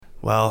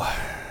Well,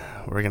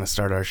 we're going to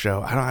start our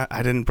show.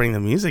 I didn't bring the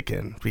music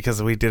in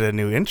because we did a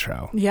new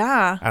intro.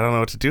 Yeah. I don't know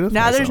what to do with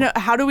now myself. there's no.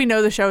 How do we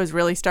know the show has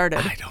really started?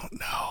 I don't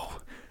know.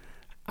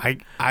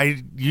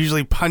 I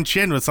usually punch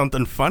in with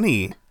something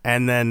funny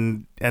and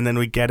then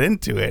we get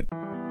into it.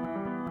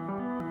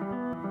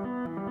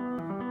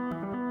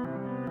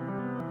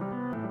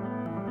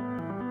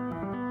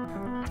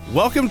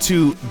 Welcome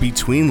to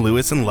Between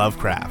Lewis and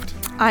Lovecraft.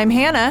 I'm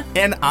Hannah.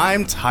 And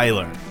I'm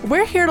Tyler.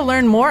 We're here to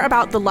learn more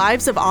about the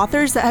lives of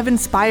authors that have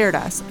inspired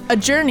us, a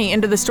journey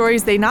into the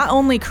stories they not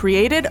only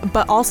created,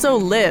 but also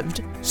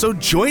lived. So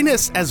join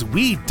us as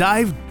we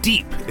dive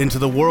deep into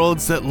the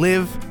worlds that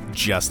live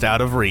just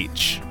out of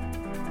reach.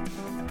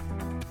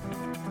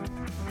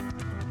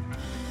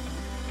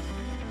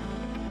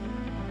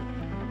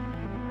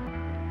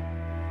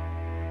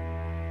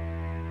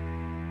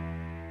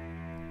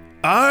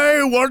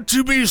 I want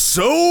to be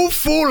so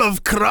full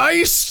of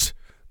Christ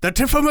that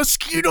if a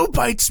mosquito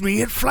bites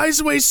me, it flies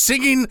away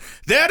singing,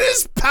 "There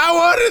is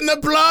power in the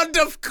blood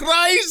of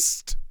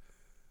Christ."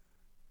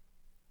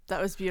 That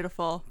was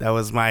beautiful. That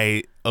was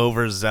my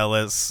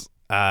overzealous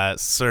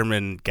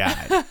sermon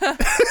guy.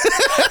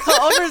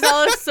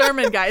 Overzealous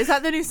sermon guy. Is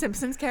that the new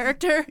Simpsons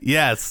character?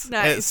 Yes.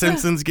 Nice.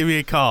 Simpsons, give me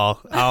a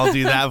call. I'll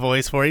do that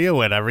voice for you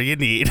whenever you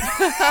need.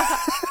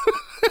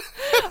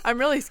 I'm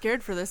really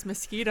scared for this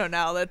mosquito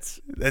now that's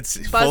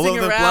full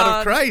of the blood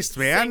of Christ,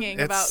 man.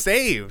 It's about...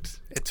 saved.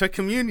 It took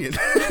communion.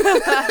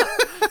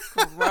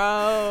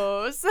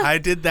 Gross. I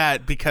did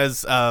that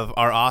because of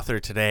our author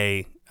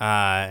today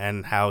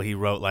and how he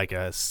wrote like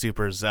a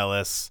super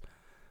zealous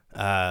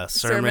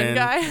sermon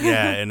guy.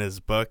 Yeah, in his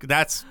book.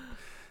 That's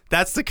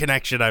the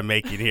connection I'm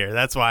making here.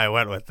 That's why I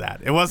went with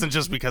that. It wasn't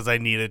just because I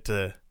needed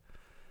to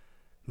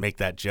make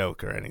that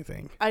joke or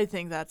anything. I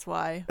think that's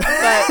why. But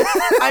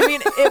I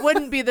mean, it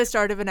wouldn't be the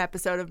start of an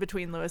episode of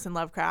Between Lewis and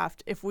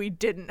Lovecraft if we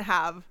didn't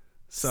have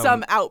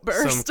some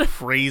outburst. Some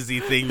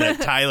crazy thing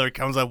that Tyler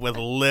comes up with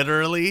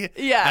literally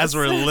yes. as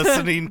we're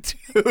listening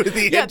to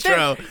the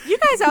intro. You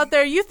guys out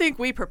there, you think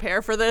we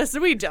prepare for this?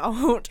 We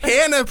don't.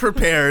 Hannah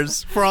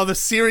prepares for all the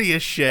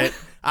serious shit.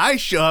 I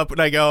show up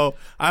and I go,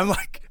 I'm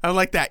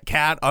like that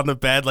cat on the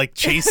bed, like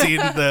chasing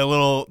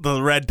the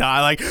red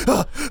dot, like,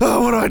 oh,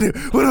 what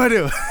do I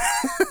do?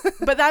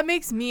 But that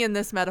makes me in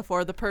this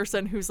metaphor the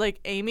person who's like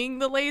aiming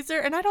the laser,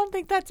 and I don't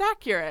think that's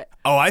accurate.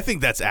 Oh, I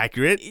think that's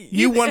accurate.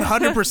 You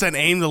 100%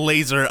 aim the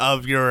laser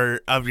of your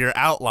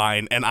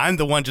outline, and I'm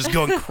the one just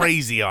going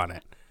crazy on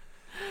it.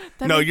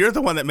 You're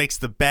the one that makes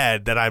the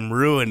bed that I'm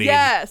ruining.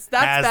 Yes,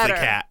 that's as better. The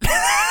cat.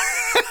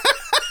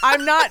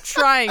 I'm not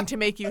trying to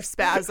make you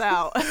spaz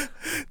out.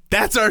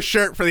 That's our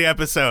shirt for the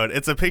episode.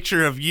 It's a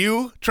picture of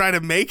you trying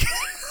to make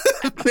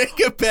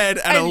a bed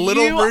and a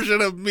little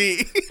version of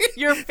me.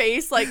 Your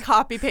face like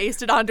copy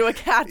pasted onto a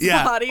cat's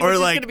body, which is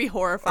going to be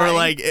horrifying. Or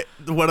like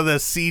one of the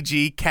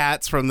CG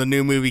cats from the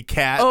new movie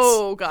Cats.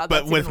 Oh, God,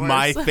 that's but with even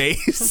my worse.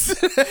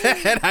 face.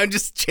 And I'm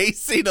just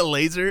chasing a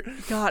laser.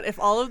 God, if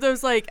all of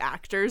those like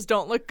actors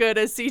don't look good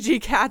as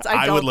CG cats,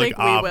 I don't think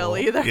we will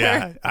either.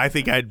 Yeah, I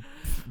think I'd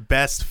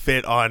best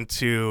fit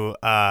onto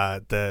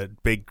the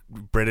big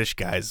British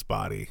guy's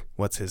body.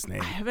 What's his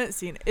name? I haven't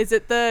seen it. Is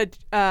it the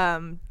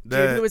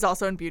dude who was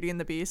also in Beauty and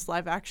the Beast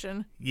live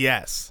action?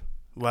 Yes.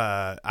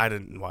 I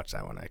didn't watch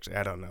that one, actually.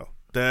 I don't know.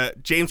 The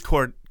James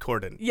Corden.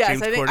 Yes,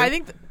 James Corden? I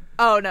think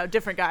oh no,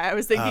 different guy. I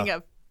was thinking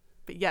of,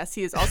 but yes,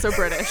 he is also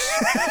British.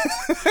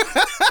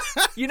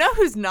 You know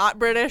who's not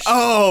British?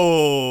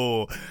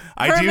 Oh,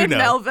 I do know.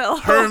 Melville.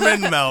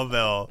 Herman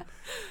Melville.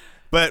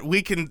 But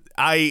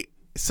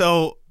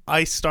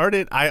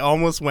I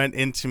almost went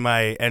into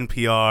my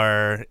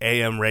NPR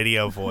AM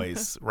radio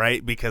voice,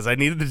 right? Because I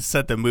needed to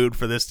set the mood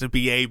for this to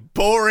be a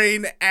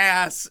boring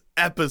ass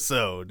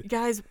episode.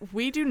 Guys,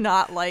 we do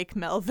not like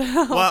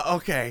Melville. Well,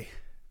 okay.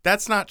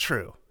 That's not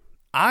true.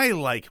 I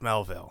like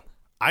Melville.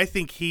 I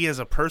think he as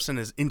a person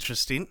is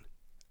interesting.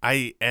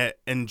 I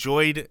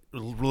enjoyed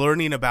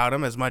learning about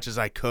him as much as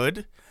I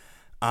could.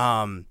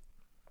 I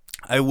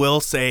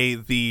will say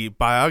the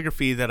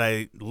biography that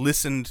I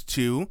listened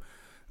to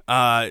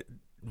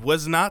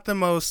was not the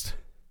most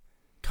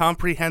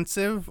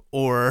comprehensive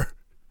or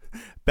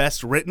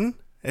best written.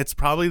 It's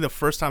probably the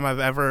first time I've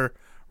ever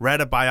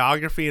read a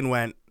biography and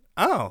went,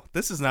 oh,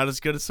 this is not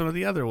as good as some of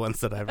the other ones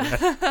that I've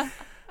read.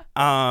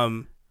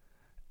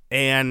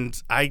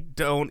 And I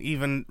don't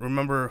even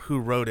remember who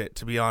wrote it,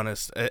 to be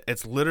honest.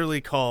 It's literally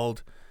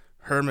called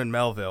Herman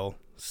Melville.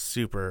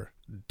 Super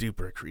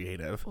duper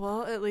creative.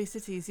 Well, at least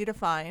it's easy to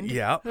find.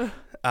 Yeah.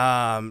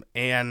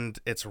 And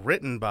it's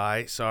written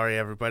by, sorry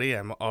everybody,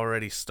 I'm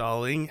already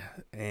stalling,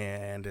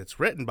 and it's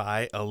written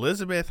by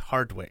Elizabeth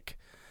Hardwick.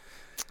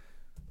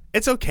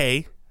 It's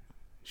okay.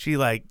 She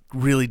like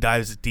really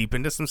dives deep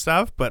into some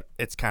stuff, but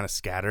it's kind of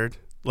scattered.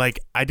 Like,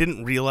 I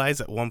didn't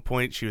realize at one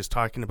point she was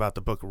talking about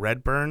the book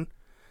Redburn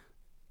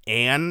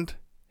and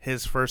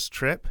his first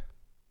trip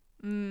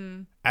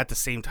at the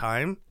same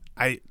time.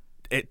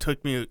 It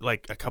took me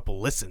like a couple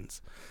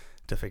listens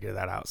to figure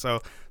that out. So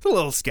it's a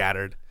little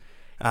scattered,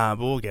 but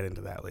we'll get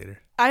into that later.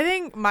 I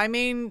think my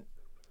main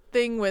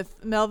thing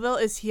with Melville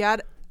is he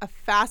had a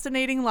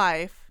fascinating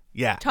life.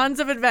 Yeah. Tons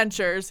of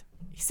adventures.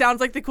 He sounds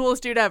like the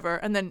coolest dude ever.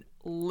 And then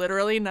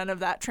literally none of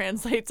that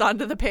translates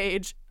onto the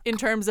page in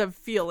terms of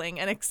feeling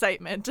and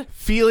excitement.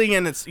 Feeling,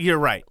 and you're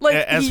right. Like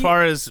as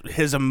far as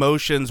his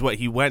emotions, what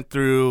he went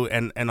through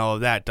and all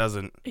of that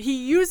doesn't.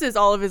 He uses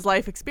all of his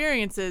life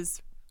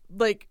experiences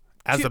like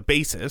as a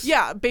basis.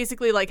 Yeah,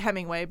 basically like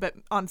Hemingway, but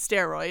on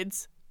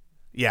steroids.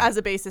 Yeah. As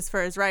a basis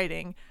for his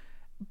writing.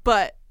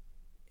 But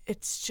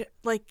it's just,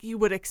 like you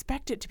would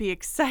expect it to be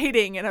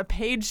exciting and a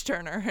page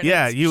turner. And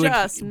yeah, it's you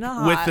just would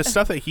not. with the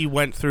stuff that he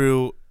went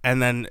through,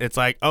 and then it's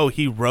like, oh,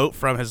 he wrote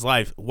from his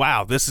life.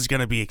 Wow, this is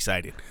gonna be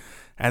exciting.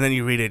 And then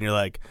you read it and you're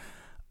like,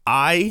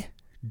 I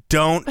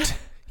don't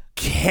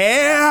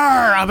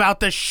care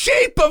about the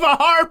shape of a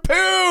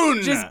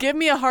harpoon. Just give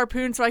me a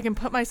harpoon so I can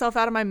put myself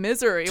out of my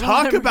misery.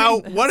 Talk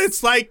about what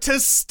it's like to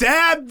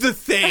stab the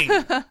thing.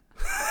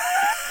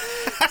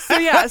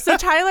 So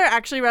Tyler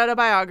actually read a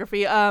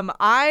biography.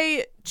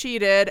 I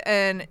cheated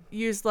and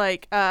used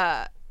like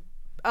a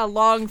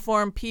long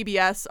form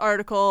PBS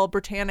article,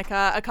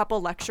 Britannica, a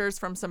couple lectures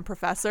from some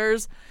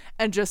professors,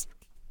 and just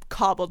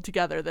cobbled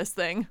together this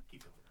thing.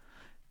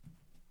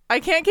 I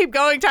can't keep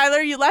going,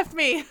 Tyler. You left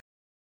me.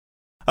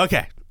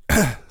 Okay.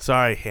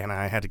 Sorry, Hannah.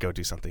 I had to go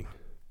do something.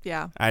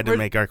 Yeah. I had to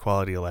make our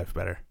quality of life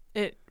better.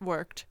 It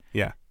worked.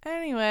 Yeah.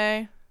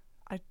 Anyway,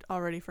 I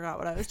already forgot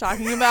what I was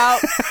talking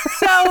about.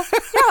 So,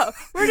 yeah,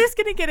 we're just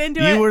going to get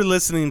into it. You were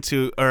listening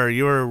to, or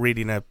you were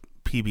reading a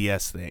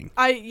PBS thing.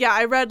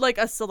 I read like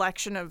a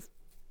selection of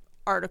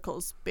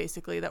articles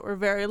basically that were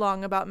very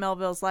long about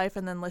Melville's life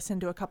and then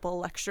listened to a couple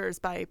of lectures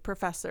by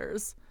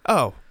professors.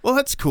 Oh, well,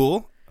 that's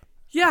cool.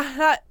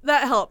 Yeah,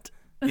 that helped.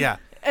 Yeah.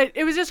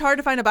 It was just hard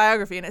to find a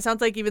biography, and it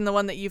sounds like even the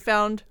one that you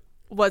found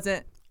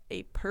wasn't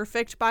a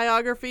perfect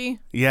biography.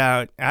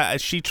 Yeah,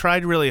 she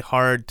tried really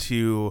hard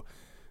to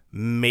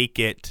make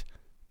it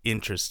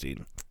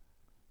interesting.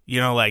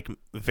 Like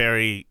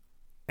very,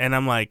 and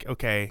I'm like,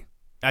 okay,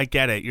 I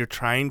get it. You're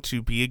trying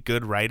to be a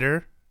good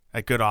writer,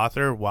 a good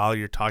author while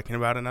you're talking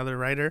about another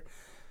writer.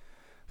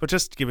 But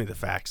just give me the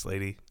facts,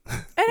 lady.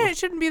 And it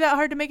shouldn't be that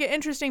hard to make it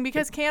interesting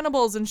because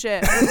cannibals and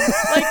shit.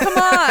 Like, come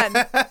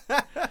on.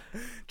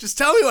 Just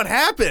tell me what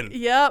happened.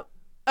 Yep.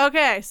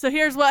 Okay, so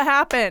here's what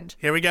happened.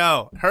 Here we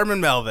go. Herman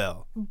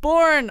Melville.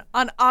 Born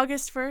on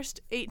August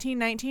 1st,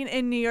 1819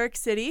 in New York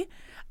City.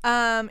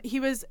 He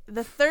was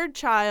the third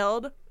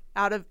child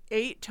out of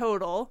 8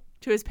 total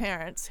to his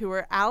parents, who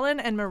were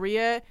Alan and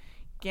Maria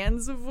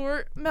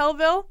Gansevoort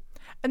Melville.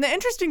 And the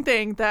interesting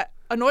thing that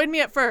annoyed me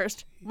at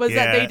first was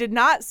that they did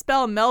not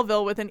spell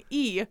Melville with an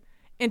E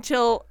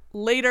until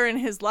later in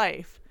his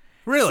life.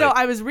 Really? So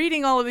I was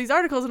reading all of these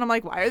articles and I'm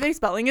like, why are they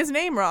spelling his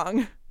name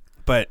wrong?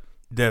 But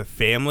the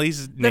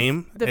family's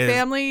name the is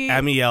family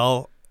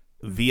Melvill.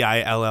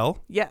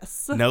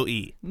 Yes. No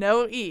E.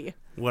 No E.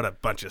 What a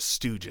bunch of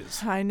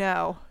stooges. I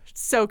know.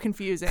 It's so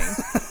confusing.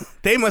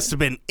 They must have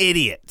been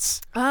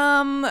idiots.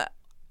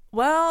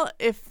 Well,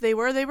 if they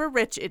were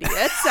rich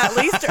idiots, at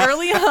least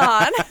early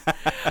on.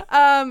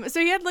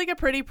 So he had like a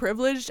pretty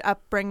privileged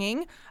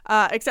upbringing,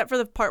 except for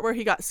the part where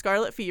he got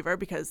scarlet fever,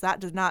 because that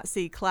does not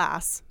see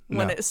class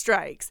when it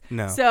strikes.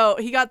 No. So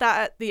he got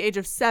that at the age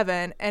of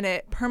 7, and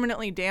it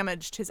permanently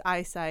damaged his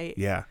eyesight.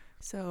 Yeah.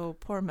 So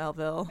poor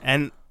Melville.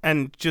 And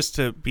just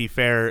to be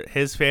fair,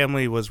 his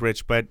family was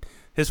rich, but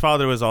his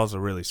father was also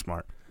really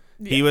smart.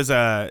 Yeah.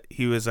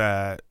 He was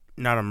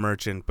not a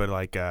merchant, but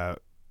like a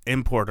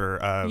importer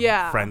of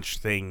French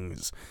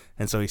things,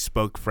 and so he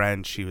spoke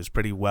French. He was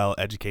pretty well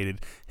educated.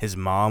 His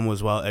mom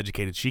was well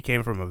educated. She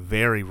came from a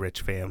very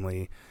rich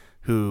family,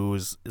 who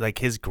was like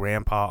his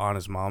grandpa on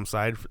his mom's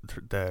side.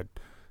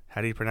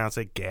 How do you pronounce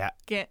it?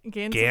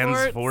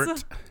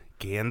 Gansevoort.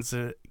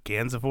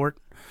 Gansevoort.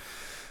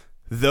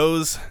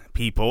 Those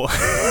people.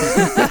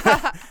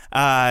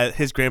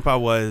 His grandpa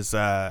was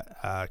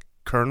a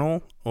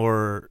colonel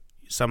or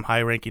some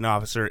high-ranking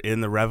officer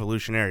in the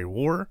Revolutionary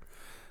War.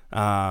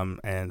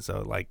 And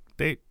so like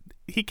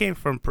he came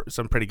from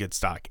some pretty good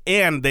stock,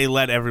 and they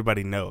let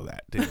everybody know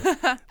that, dude.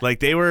 Like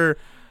they were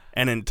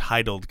an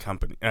entitled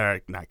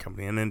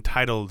an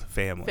entitled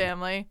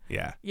family.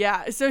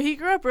 Yeah. So he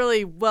grew up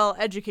really well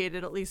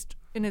educated, at least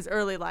in his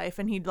early life,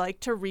 and he'd like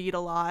to read a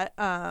lot.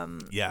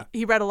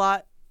 He read a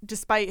lot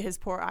despite his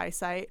poor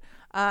eyesight.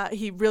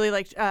 He really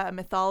liked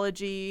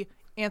mythology,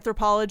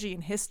 anthropology,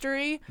 and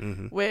history,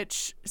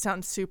 which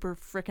sounds super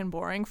freaking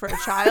boring for a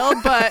child,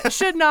 but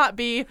should not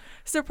be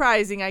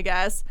surprising, I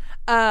guess.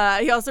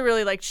 He also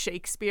really liked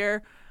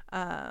Shakespeare.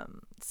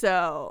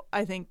 So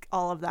I think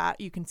all of that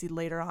you can see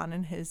later on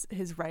in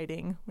his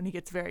writing when he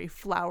gets very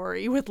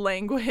flowery with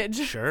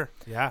language. Sure.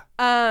 Yeah.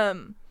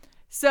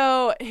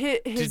 So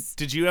his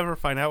Did you ever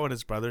find out what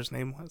his brother's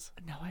name was?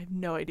 No, I have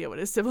no idea what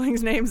his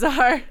siblings' names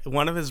are.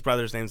 One of his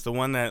brother's names, the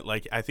one that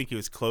like I think he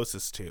was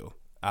closest to,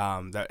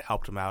 that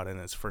helped him out in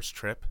his first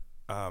trip.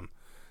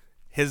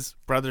 His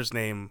brother's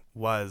name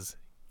was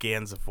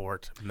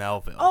Gansevoort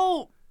Melville.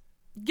 Oh,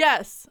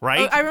 yes.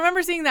 Right? I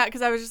remember seeing that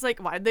because I was just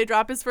like, why did they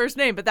drop his first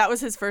name? But that was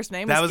his first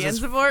name. That was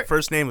Gansevoort. His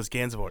first name was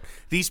Gansevoort.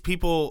 These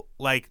people,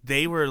 like,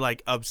 they were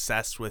like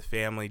obsessed with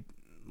family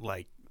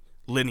like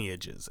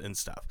lineages and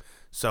stuff.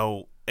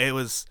 So it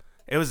was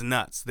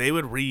nuts. They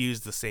would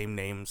reuse the same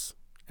names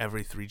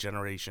every 3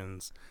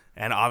 generations,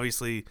 and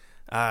obviously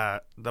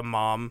the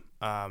mom,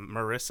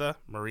 Maria,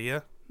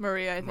 I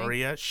think.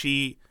 Maria,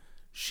 she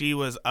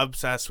was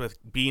obsessed with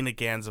being a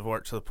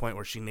Gansevoort to the point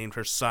where she named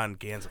her son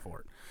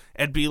Gansevoort.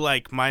 It'd be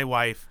like my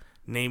wife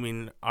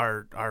naming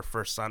our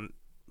first son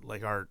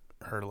like her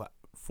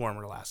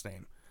former last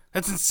name.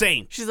 That's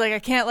insane. She's like, I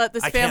can't let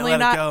this family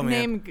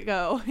name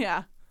go.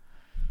 Yeah.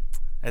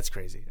 That's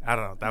crazy. I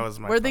don't know. That was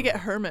my. Where'd they get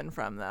Herman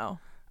from, though?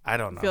 I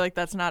don't know. I feel like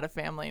that's not a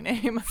family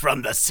name.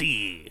 From the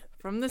sea.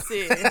 From the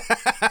sea.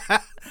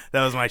 That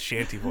was my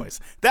shanty voice.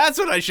 That's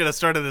what I should have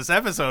started this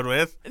episode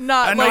with.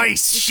 Not a like,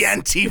 nice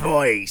shanty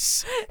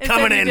voice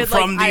coming in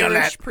from like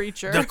Irish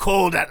preacher. The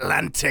cold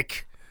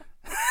Atlantic.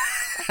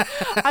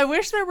 I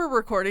wish there were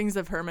recordings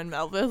of Herman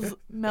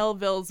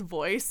Melville's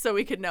voice so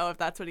we could know if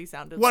that's what he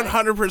sounded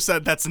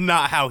 100% that's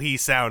not how he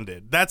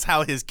sounded. That's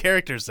how his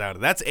character sounded.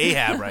 That's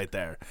Ahab right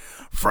there.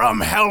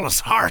 From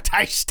hell's heart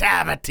I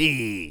stab at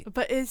thee.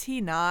 But is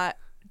he not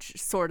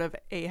sort of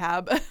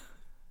Ahab?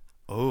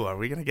 Oh, are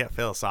we going to get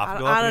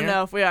philosophical I don't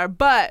know if we are,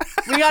 but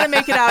we got to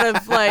make it out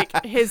of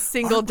like his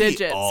single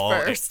digits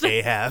first.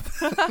 Ahab.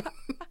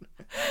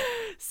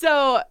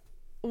 So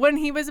when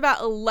he was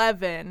about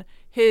 11,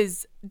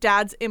 his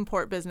dad's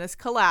import business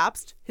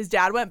collapsed. His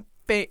dad went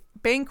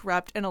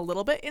bankrupt and a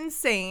little bit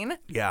insane.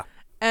 Yeah.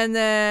 And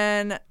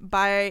then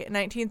by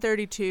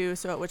 1932,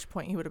 so at which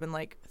point he would have been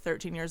like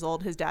 13 years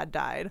old, his dad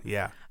died.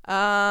 Yeah.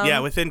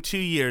 Yeah, within 2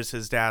 years,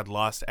 his dad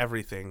lost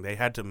everything. They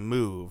had to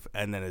move,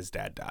 and then his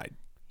dad died.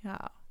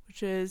 Yeah,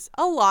 which is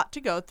a lot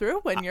to go through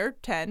when you're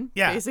 10,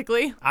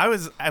 basically.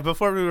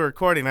 Before we were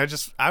recording,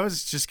 I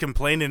was just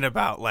complaining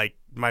about like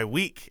my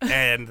week,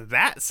 and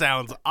that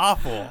sounds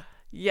awful.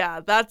 Yeah,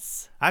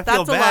 that's a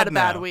lot of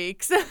bad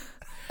weeks.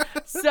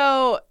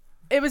 So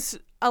it was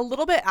a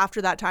little bit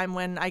after that time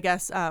when I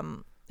guess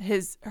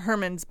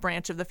Herman's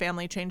branch of the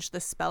family changed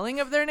the spelling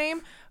of their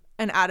name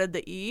and added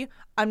the E.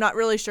 I'm not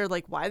really sure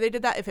like why they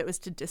did that, if it was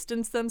to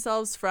distance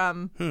themselves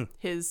from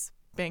his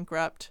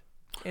bankrupt,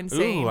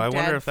 insane I dead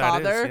wonder if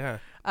father. That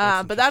is,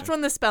 yeah. But that's when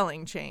the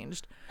spelling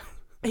changed.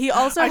 He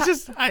also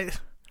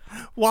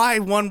why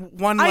one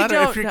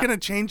letter? If you're going to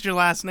change your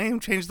last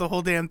name, change the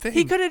whole damn thing.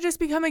 He could have just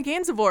become a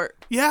Gansevoort.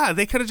 Yeah,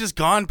 they could have just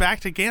gone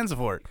back to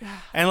Gansevoort.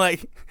 And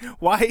like,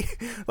 why?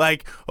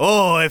 Like,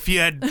 oh, if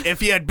you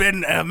had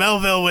been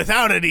Melville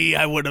without an E,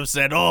 I would have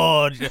said,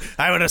 oh,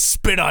 I would have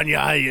spit on you.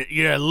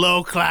 You're a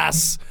low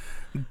class,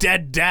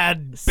 dead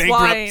dad,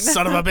 bankrupt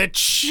son of a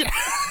bitch.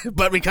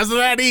 But because of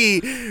that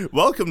E,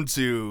 welcome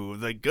to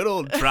the good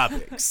old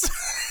tropics.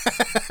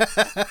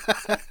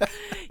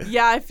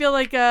 Yeah, I feel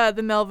like the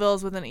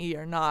Melvilles with an E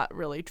are not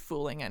really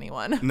fooling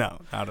anyone.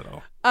 No, not at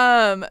all.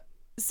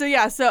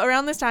 So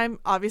around this time,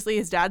 obviously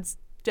his dad's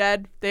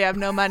dead. They have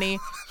no money.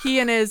 He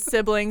and his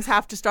siblings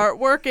have to start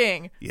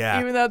working.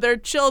 Yeah. Even though they're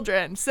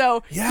children.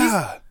 So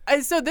yeah.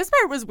 So this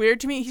part was weird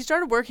to me. He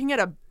started working at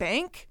a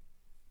bank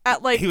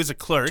at like he was a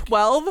clerk.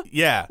 12.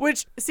 Yeah.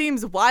 Which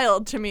seems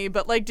wild to me.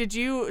 But like, did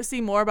you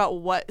see more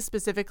about what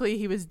specifically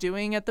he was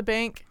doing at the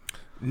bank?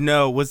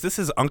 No, was this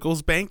his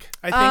uncle's bank?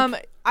 I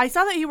think. I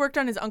saw that he worked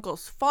on his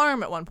uncle's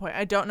farm at one point.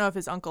 I don't know if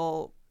his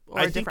uncle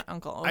or a different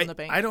uncle owned the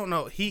bank. I don't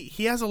know. He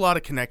has a lot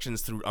of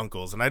connections through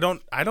uncles, and I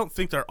don't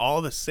think they're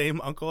all the same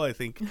uncle. I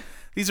think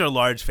these are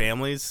large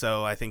families,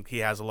 so I think he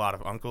has a lot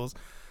of uncles.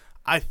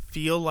 I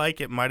feel like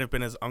it might have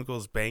been his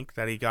uncle's bank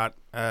that he got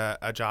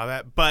a job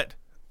at, but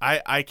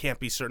I can't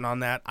be certain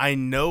on that. I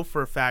know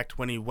for a fact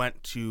when he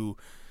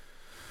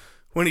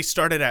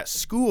started at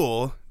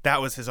school, that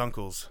was his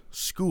uncle's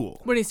school.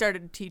 When he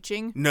started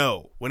teaching?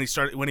 No,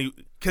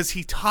 because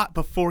he taught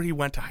before he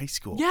went to high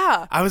school.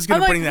 Yeah. I was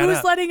going to bring that up.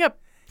 Who's letting a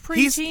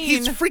preteen?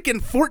 He's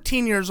freaking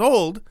 14 years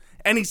old,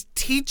 and he's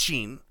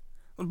teaching.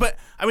 But,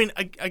 I mean,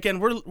 again,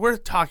 we're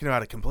talking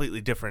about a completely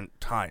different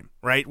time,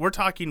 right? We're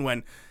talking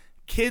when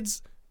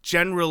kids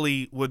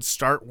generally would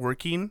start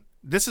working.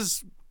 This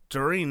is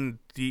during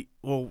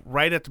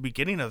right at the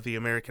beginning of the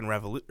American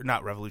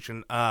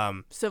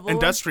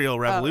Industrial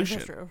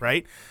Revolution,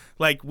 right?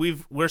 Like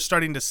we're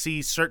starting to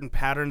see certain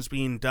patterns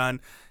being done,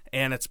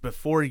 and it's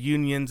before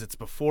unions, it's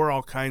before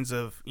all kinds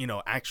of,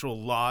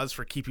 actual laws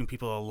for keeping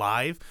people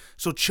alive.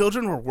 So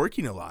children were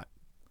working a lot.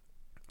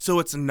 So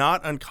it's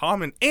not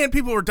uncommon, and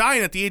people were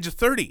dying at the age of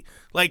 30.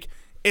 Like,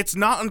 it's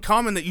not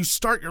uncommon that you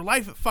start your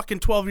life at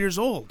fucking 12 years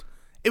old.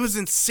 It was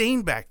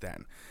insane back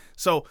then.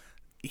 So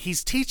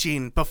he's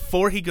teaching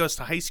before he goes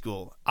to high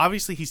school.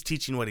 Obviously, he's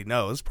teaching what he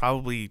knows,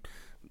 probably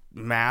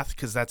math,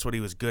 because that's what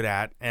he was good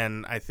at.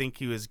 And I think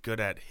he was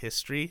good at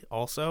history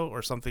also,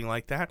 or something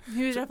like that.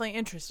 He was definitely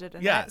interested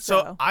in that. Yeah,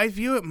 so I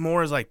view it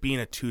more as like being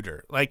a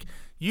tutor. Like,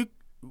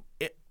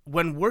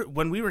 when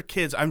we were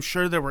kids, I'm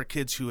sure there were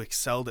kids who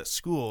excelled at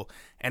school,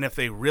 and if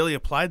they really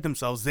applied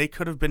themselves, they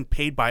could have been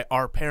paid by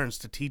our parents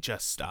to teach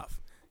us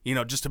stuff,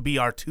 just to be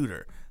our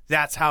tutor.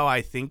 That's how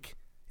I think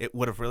it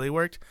would have really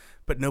worked.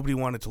 But nobody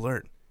wanted to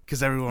learn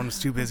because everyone was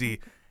too busy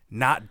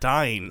not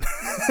dying.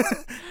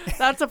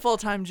 That's a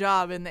full-time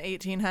job in the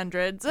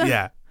 1800s.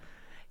 Yeah.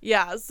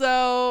 Yeah,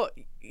 so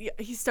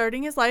he's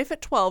starting his life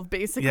at 12,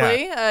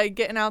 basically,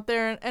 getting out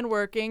there and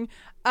working.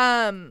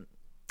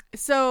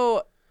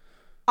 So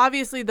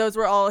obviously those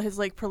were all his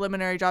like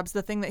preliminary jobs.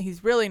 The thing that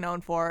he's really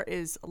known for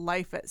is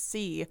life at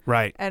sea,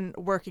 right, and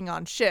working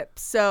on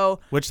ships. So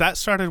which that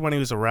started when he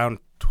was around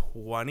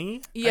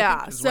 20.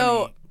 Yeah,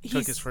 so he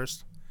took his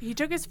first. He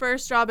took his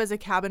first job as a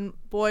cabin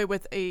boy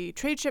with a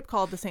trade ship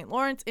called the St.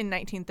 Lawrence in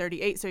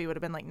 1938, so he would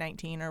have been like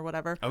 19 or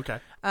whatever. Okay.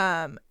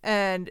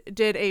 And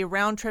did a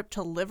round trip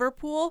to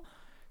Liverpool.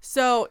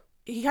 So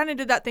he kind of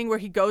did that thing where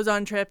he goes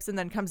on trips and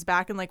then comes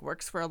back and like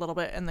works for a little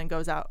bit and then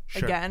goes out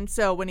again.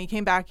 So when he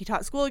came back, he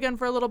taught school again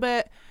for a little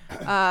bit,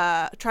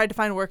 tried to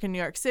find work in New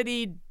York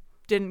City,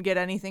 didn't get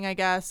anything, I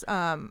guess,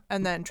 and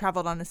then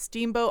traveled on a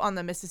steamboat on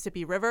the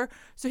Mississippi River.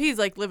 So he's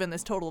like living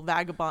this total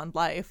vagabond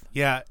life.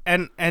 Yeah,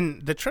 and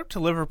the trip to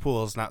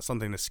Liverpool is not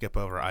something to skip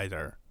over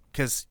either,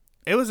 because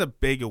it was a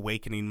big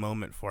awakening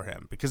moment for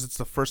him, because it's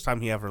the first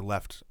time he ever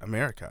left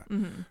America,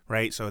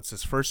 right? So it's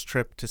his first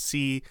trip to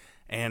sea,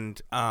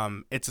 and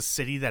it's a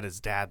city that his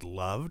dad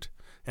loved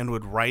and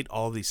would write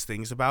all these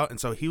things about. And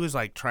so he was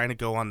like trying to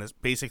go on this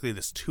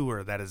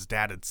tour that his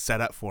dad had set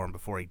up for him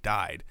before he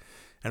died.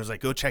 And it was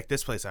like, go check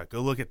this place out. Go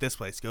look at this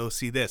place. Go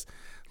see this.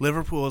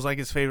 Liverpool is like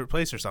his favorite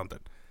place or something.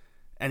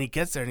 And he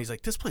gets there and he's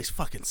like, this place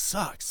fucking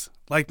sucks.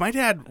 Like, my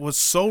dad was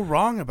so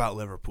wrong about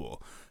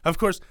Liverpool. Of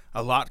course,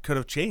 a lot could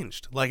have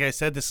changed. Like I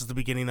said, this is the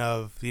beginning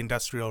of the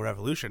Industrial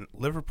Revolution.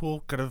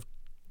 Liverpool could have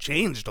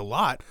changed a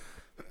lot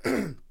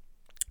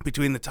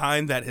between the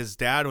time that his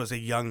dad was a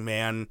young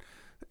man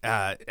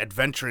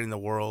adventuring the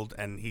world,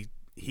 and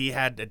he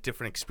had a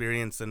different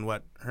experience than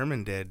what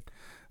Herman did.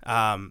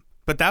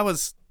 But that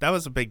was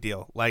a big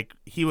deal. Like,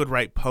 he would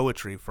write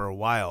poetry for a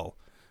while.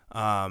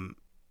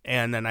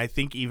 And then I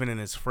think even in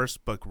his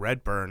first book,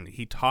 Redburn,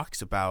 he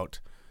talks about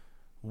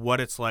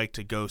what it's like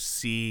to go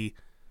see,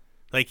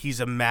 like, he's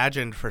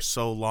imagined for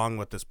so long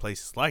what this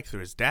place is like through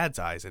his dad's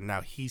eyes, and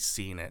now he's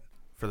seen it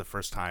for the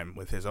first time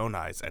with his own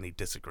eyes, and he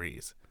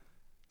disagrees.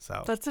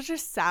 So that's such a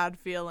sad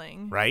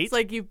feeling. Right? It's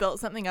like you built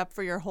something up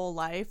for your whole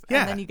life,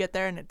 and then you get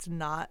there and it's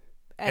not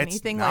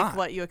anything like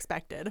what you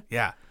expected.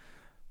 Yeah.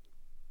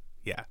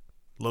 Yeah.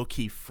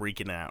 Low-key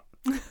freaking out.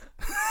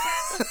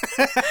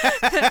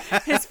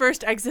 His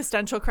first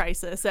existential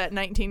crisis at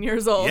 19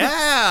 years old.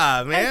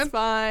 Yeah, man. It's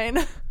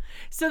fine.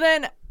 So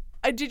then,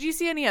 did you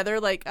see any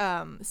other like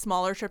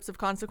smaller trips of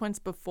consequence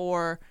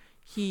before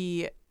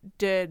he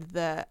did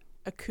the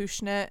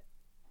Acushnet?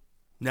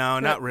 No,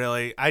 not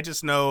really. I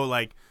just know,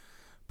 like,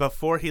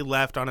 before he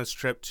left on his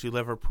trip to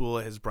Liverpool,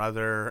 his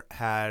brother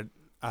had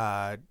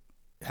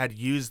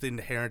used the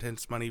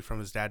inheritance money from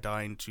his dad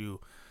dying to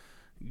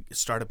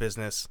start a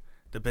business.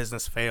 The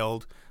business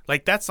failed.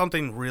 Like, that's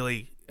something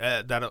really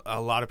that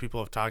a lot of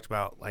people have talked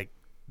about. Like,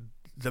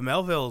 the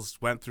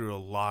Melvilles went through a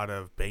lot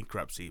of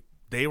bankruptcy.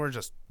 They were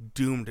just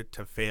doomed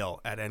to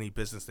fail at any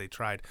business they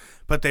tried.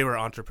 But they were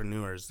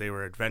entrepreneurs. They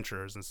were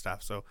adventurers and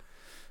stuff. So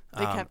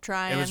they kept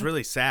trying. It was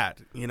really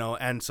sad, you know.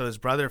 And so his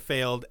brother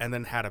failed and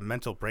then had a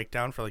mental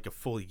breakdown for like a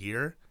full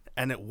year.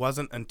 And it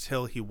wasn't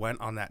until he went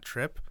on that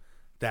trip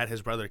that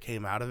his brother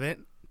came out of it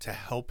to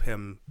help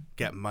him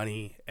get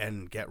money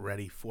and get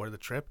ready for the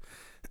trip.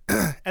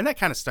 And that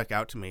kind of stuck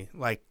out to me,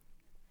 like,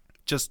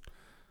 just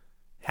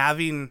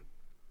having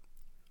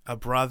a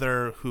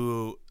brother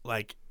who,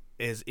 like,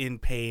 is in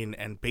pain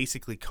and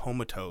basically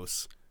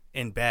comatose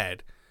in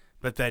bed,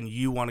 but then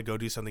you want to go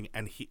do something,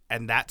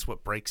 and that's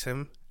what breaks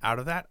him out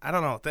of that. I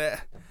don't know.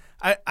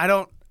 I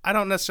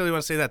don't necessarily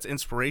want to say that's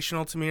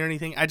inspirational to me or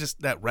anything.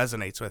 That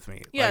resonates with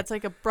me. Yeah, like, it's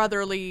like a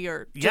brotherly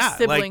or just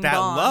sibling like that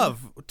bond.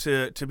 love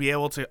to be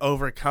able to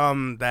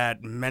overcome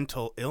that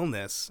mental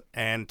illness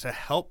and to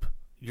help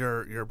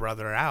your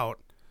brother out.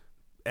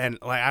 And,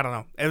 like, I don't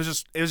know,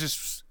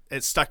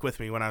 it stuck with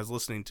me when I was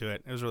listening to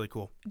it. It was really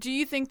cool. Do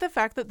you think the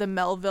fact that the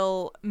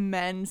Melville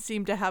men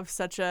seem to have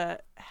such a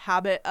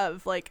habit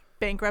of like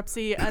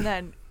bankruptcy and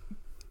then,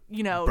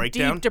 you know,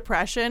 breakdown? Deep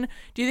depression,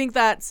 do you think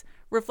that's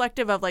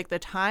reflective of like the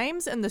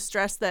times and the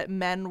stress that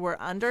men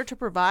were under to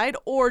provide,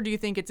 or do you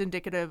think it's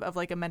indicative of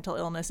like a mental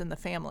illness in the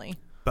family?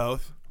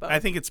 Both. I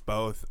think it's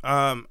both.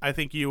 I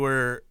think you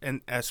were,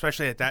 and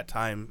especially at that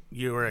time,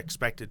 you were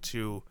expected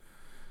to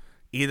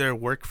either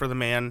work for the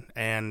man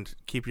and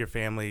keep your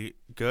family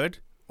good,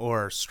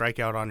 or strike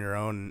out on your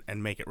own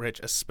and make it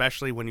rich,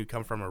 especially when you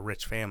come from a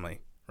rich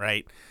family,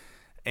 right?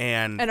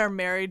 And are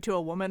married to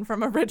a woman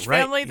from a rich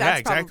family.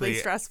 That's probably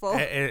stressful.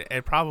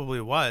 It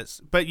probably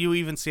was. But you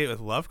even see it with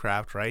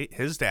Lovecraft, right?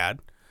 His dad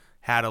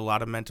had a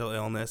lot of mental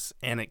illness,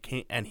 and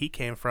he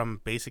came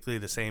from basically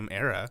the same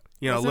era,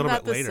 you know, Wasn't a little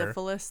that bit later. The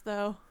syphilis,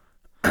 though.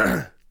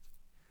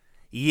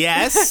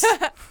 Yes.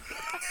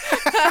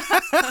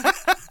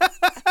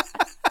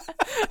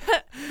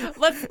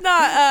 Let's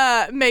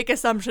not make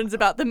assumptions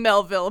about the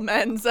Melville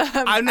men's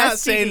I'm not STDs.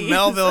 saying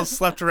Melville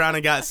slept around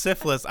and got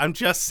syphilis. I'm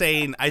just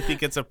saying I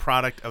think it's a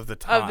product of the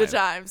time. Of the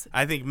times.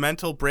 I think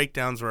mental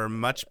breakdowns were a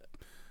much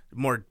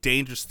more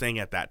dangerous thing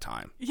at that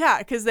time. Yeah,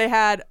 because they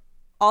had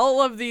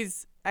all of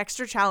these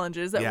extra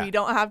challenges that Yeah. we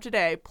don't have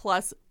today,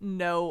 plus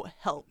no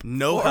help.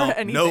 No or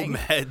help, no anything.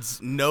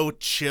 meds, no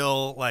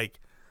chill. Like,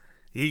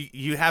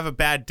 you have a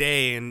bad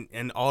day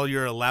and all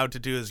you're allowed to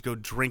do is go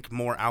drink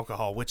more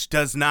alcohol, which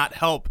does not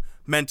help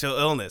mental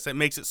illness. It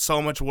makes it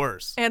so much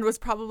worse. And was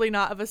probably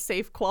not of a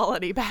safe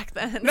quality back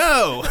then.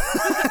 No.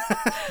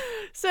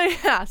 So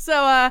yeah,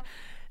 so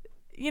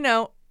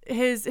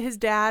his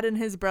dad and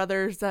his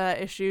brother's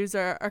issues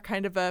are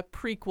kind of a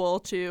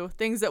prequel to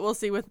things that we'll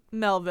see with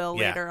Melville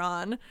Yeah. later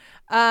on.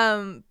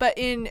 But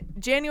in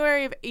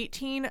January of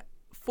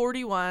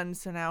 1841,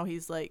 so now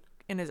he's like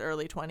in his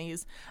early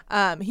 20s,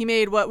 he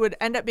made what would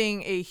end up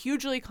being a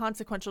hugely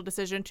consequential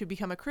decision to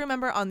become a crew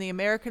member on the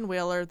American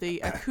whaler, the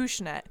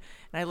Acushnet.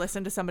 And I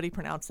listened to somebody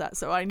pronounce that,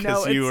 so I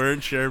know Because you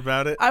weren't sure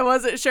about it. I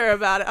wasn't sure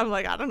about it. I'm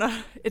like, I don't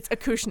know. It's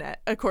Acushnet,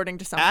 according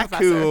to some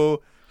professor.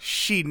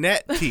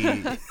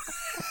 Acushnet.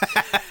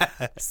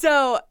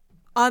 So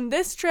on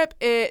this trip,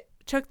 it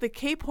took the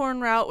Cape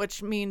Horn route,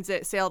 which means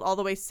it sailed all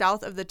the way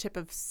south of the tip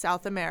of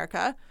South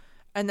America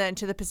and then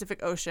to the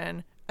Pacific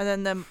Ocean, and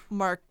then the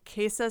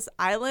Marquesas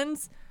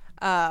Islands,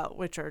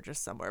 which are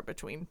just somewhere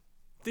between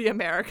the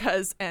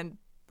Americas and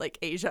like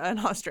Asia and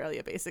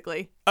Australia,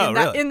 basically. Oh,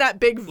 really? In that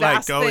big,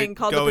 vast Like thing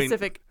called the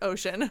Pacific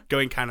Ocean.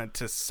 Going kind of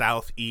to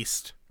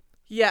southeast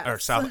Yes. or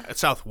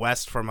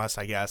southwest from us,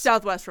 I guess.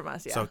 Southwest from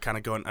us, yeah. So kind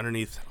of going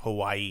underneath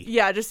Hawaii.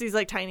 Yeah, just these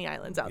like tiny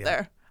islands out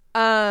there.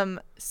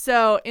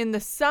 So in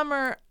the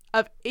summer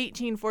of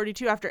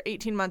 1842, after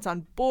 18 months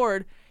on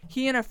board,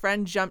 he and a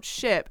friend jumped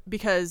ship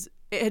because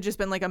it had just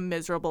been like a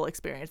miserable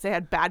experience. They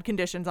had bad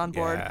conditions on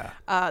board.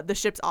 Yeah. The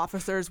ship's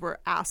officers were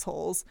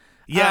assholes.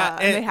 Yeah,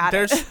 and they had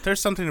there's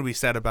something to be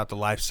said about the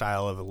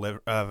lifestyle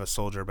of a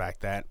soldier back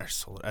then, or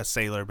a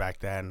sailor back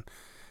then.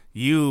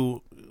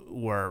 You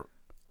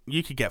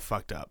could get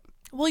fucked up.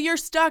 Well, you're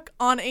stuck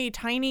on a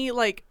tiny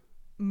like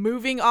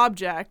moving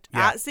object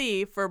at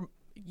sea for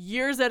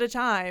years at a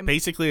time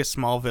Basically a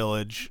small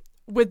village.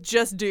 with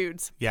just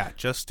dudes. Yeah,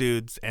 just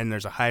dudes, and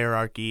there's a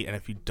hierarchy, and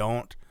if you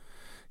don't,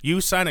 you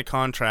sign a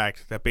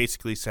contract that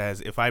basically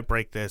says, if I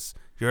break this,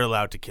 you're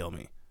allowed to kill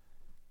me.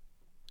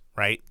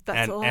 Right?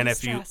 That's a lot and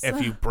of if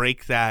stress. you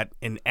break that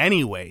in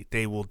any way,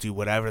 they will do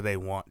whatever they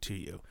want to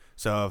you.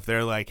 So if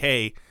they're like,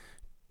 hey,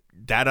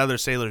 that other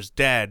sailor's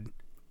dead,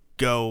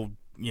 go,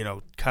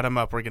 cut him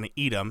up, we're going to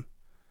eat him.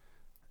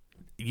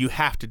 You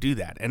have to do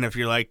that. And if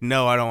you're like,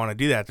 no, I don't want to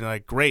do that, they're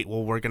like, great,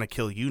 well, we're going to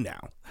kill you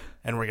now,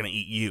 and we're going to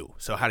eat you.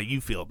 So how do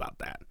you feel about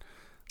that?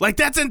 Like,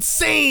 that's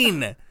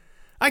insane.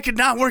 I could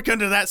not work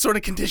under that sort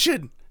of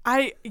condition.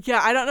 I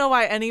don't know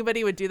why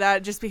anybody would do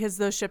that, just because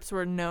those ships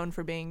were known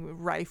for being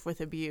rife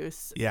with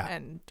abuse. Yeah.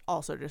 And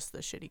also just the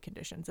shitty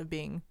conditions of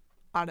being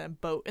on a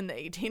boat in the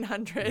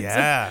 1800s.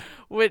 Yeah.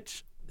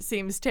 Which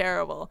seems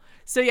terrible.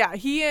 So yeah,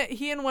 he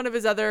and one of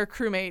his other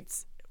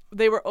crewmates,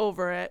 they were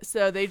over it.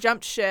 So they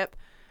jumped ship,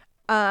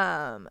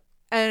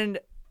 and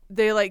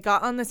they like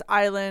got on this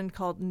island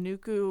called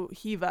Nuku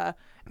Hiva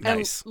and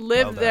Nice.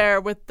 lived Well done.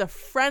 there with the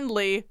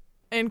friendly,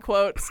 in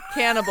quotes,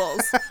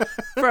 cannibals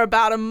for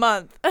about a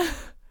month.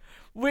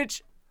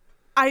 Which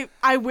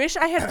I wish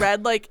I had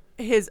read like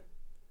his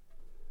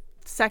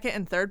second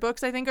and third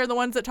books, I think, are the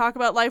ones that talk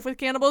about life with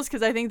cannibals,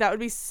 because I think that would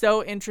be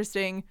so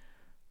interesting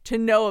to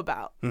know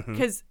about,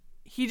 because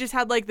he just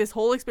had like this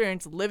whole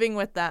experience living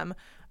with them,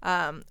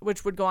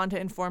 which would go on to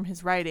inform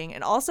his writing.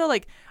 And also,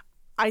 like,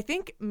 I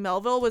think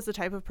Melville was the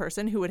type of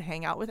person who would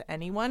hang out with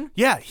anyone.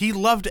 Yeah, he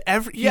loved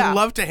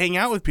loved to hang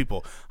out with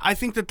people. I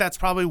think that that's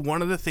probably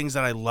one of the things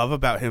that I love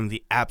about him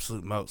the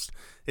absolute most,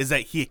 is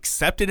that he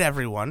accepted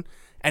everyone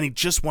and he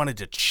just wanted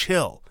to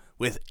chill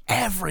with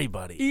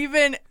everybody.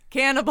 Even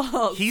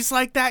cannibals. He's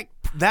like that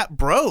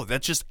bro.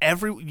 That's just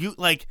you're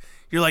like,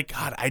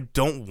 God, I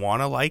don't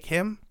want to like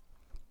him,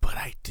 but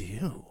I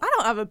do. I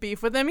don't have a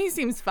beef with him. He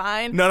seems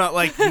fine. No,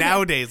 like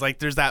nowadays, like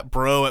there's that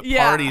bro at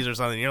Yeah. parties or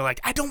something. You're like,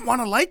 I don't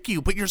want to like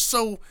you, but you're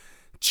so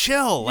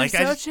chill. You're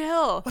so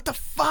chill. What the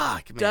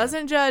fuck, man?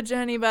 Doesn't judge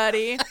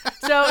anybody.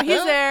 So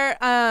he's there.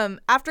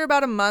 After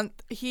about a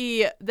month,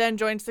 he then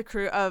joins the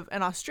crew of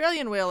an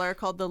Australian whaler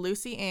called the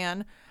Lucy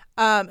Ann.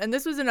 And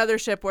this was another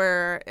ship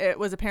where it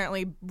was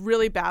apparently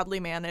really badly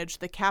managed.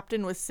 The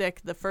captain was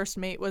sick. The first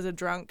mate was a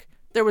drunk.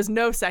 There was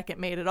no second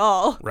mate at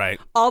all. Right.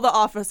 All the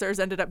officers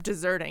ended up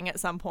deserting at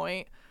some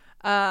point.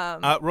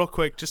 Real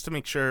quick, just to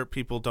make sure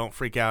people don't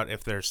freak out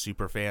if they're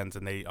super fans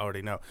and they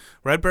already know.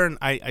 Redburn,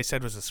 I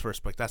said, was his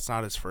first book. That's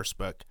not his first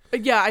book.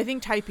 Yeah, I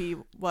think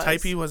Typee was.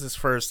 Typee was his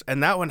first,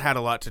 and that one had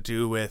a lot to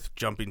do with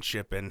jumping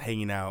ship and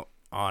hanging out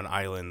on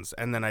islands.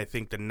 And then I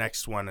think the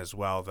next one as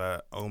well,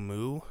 the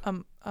Omu.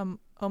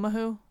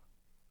 Omahu?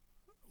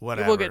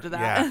 Whatever. We'll get to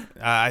that.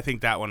 Yeah. I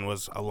think that one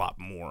was a lot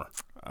more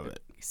of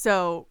it.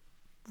 So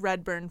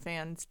Redburn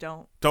fans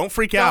don't Don't out,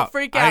 freak out.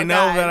 I know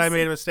that I guys.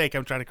 made a mistake.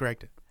 I'm trying to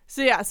correct it.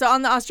 So yeah, so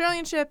on the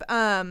Australian ship,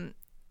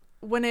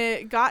 when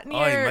it got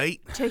near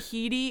mate.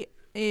 Tahiti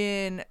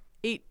in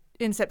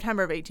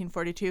September of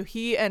 1842,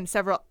 he and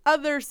several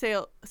other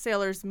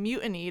sailors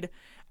mutinied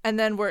and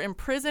then were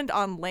imprisoned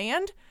on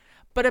land.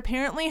 But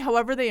apparently,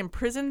 however they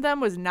imprisoned them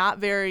was not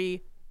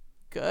very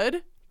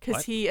good. because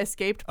What? he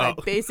escaped by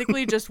Oh.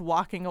 basically just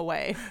walking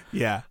away.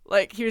 Yeah.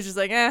 Like, he was just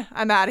like,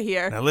 I'm out of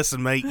here. Now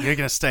listen, mate, you're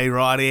gonna stay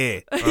right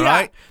here. All Yeah,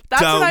 right?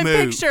 that's Don't what I'm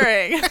move.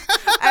 picturing.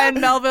 And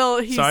Melville,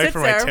 he Sorry sits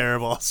for there. my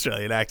terrible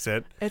Australian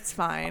accent. It's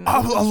fine.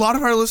 Oh, a lot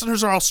of our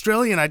listeners are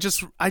Australian. I just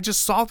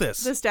saw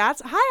this. The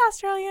stats. Hi,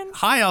 Australians.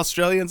 Hi,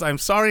 Australians. I'm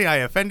sorry I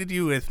offended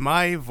you with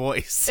my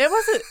voice.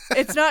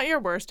 It's not your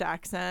worst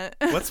accent.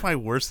 What's my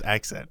worst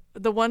accent?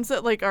 The ones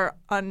that like are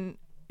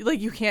like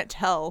you can't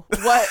tell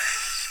what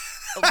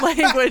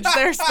language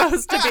they're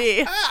supposed to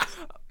be.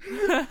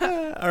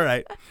 All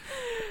right.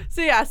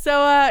 So yeah,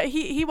 so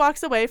he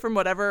walks away from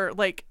whatever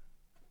like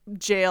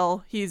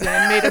jail he's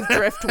in, made of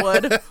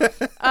driftwood.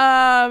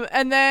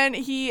 And then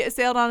he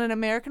sailed on an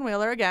American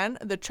whaler again,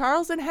 the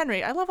Charles and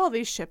Henry. I love all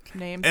these ship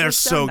names. They're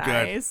so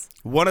nice.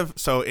 good.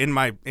 So in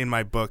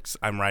my books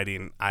I'm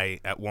writing, I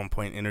at one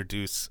point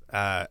introduce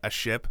a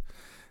ship,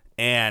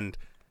 and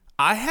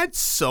I had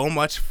so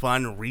much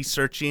fun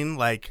researching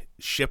like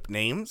ship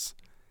names.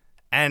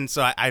 And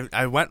so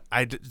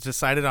I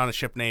decided on a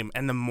ship name,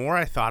 and the more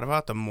I thought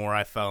about it, the more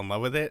I fell in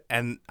love with it.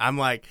 And I'm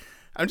like,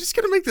 I'm just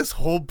going to make this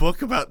whole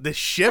book about this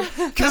ship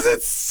because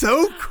it's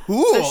so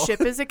cool. The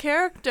ship is a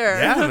character.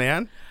 Yeah,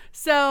 man.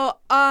 So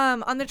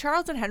on the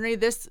Charles and Henry,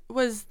 this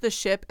was the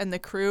ship and the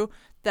crew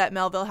that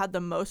Melville had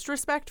the most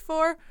respect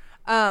for.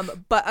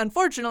 But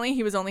unfortunately,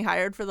 he was only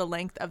hired for the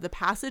length of the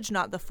passage,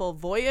 not the full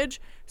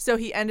voyage. So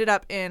he ended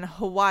up in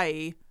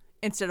Hawaii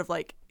instead of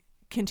like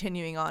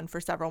continuing on for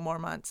several more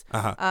months.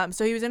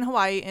 So he was in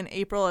Hawaii in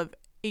April of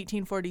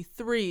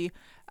 1843,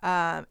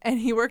 and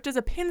he worked as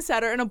a pin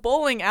setter in a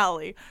bowling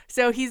alley.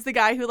 So he's the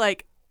guy who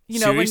like, you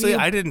know, Seriously, when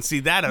you, I didn't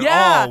see that at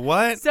yeah. all.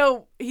 What?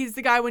 So he's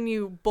the guy when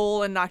you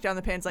bowl and knock down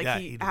the pins, like Yeah,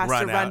 he he'd has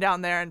run to run out.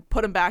 down there and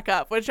put them back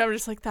up, which I'm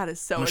just like, that is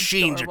so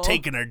Machines adorable. are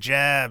taking our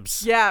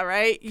jabs. Yeah,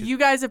 right? You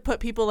guys have put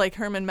people like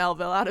Herman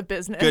Melville out of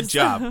business. Good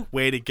job.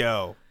 Way to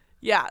go.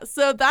 Yeah,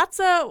 so that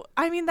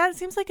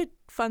seems like a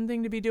fun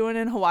thing to be doing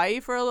in Hawaii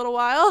for a little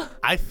while.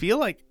 I feel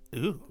like,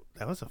 ooh,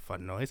 that was a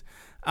fun noise.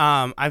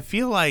 I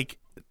feel like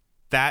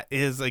that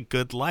is a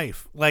good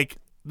life. Like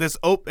this,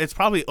 it's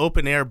probably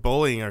open air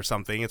bowling or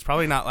something. It's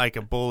probably not like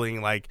a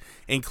bowling like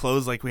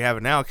enclosed like we have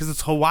it now because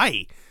it's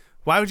Hawaii.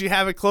 Why would you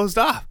have it closed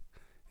off?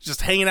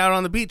 Just hanging out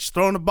on the beach,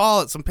 throwing a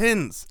ball at some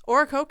pins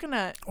Or a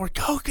coconut. or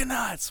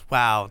coconuts.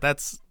 Wow,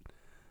 that's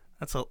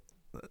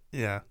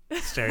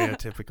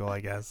stereotypical, I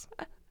guess.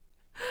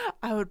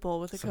 I would bowl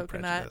with a Some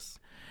coconut. prejudice.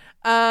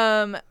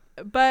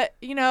 But,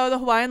 you know, the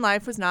Hawaiian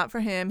life was not for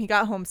him. He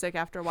got homesick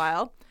after a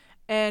while.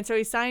 And so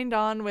he signed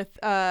on with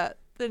the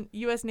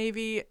U.S.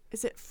 Navy,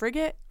 is it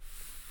frigate?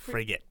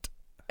 Frigate.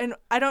 And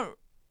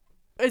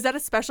is that a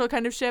special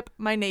kind of ship?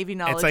 My Navy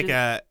knowledge It's like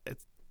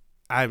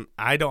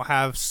I don't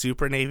have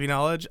super Navy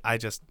knowledge. I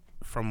just,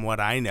 from what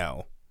I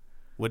know,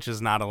 which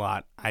is not a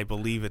lot, I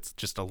believe it's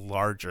just a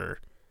larger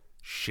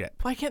ship.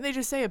 Why can't they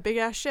just say a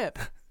big-ass ship?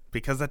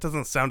 Because that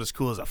doesn't sound as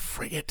cool as a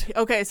frigate.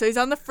 Okay, so he's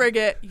on the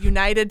frigate,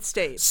 United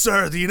States.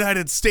 Sir, the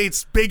United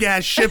States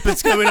big-ass ship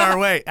is coming our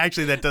way.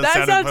 Actually, that does That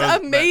sound sounds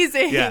imposed, but-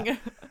 amazing. yeah.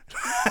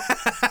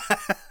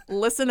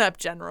 Listen up,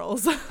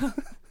 generals.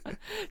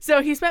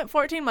 So he spent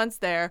 14 months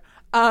there,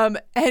 and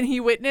he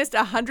witnessed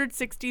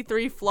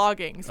 163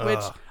 floggings, which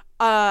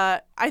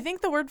Ugh. I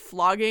think the word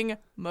flogging,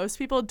 most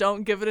people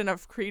don't give it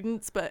enough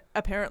credence, but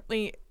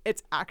apparently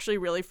it's actually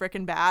really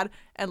freaking bad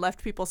and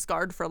left people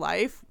scarred for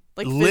life.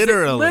 Like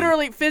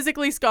literally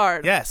physically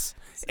scarred. Yes.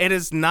 It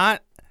is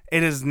not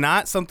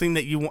something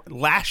that you want.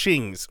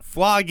 Lashings,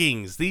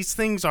 floggings, these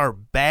things are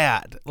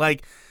bad.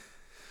 Like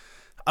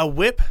a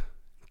whip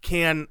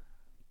can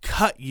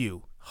cut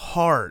you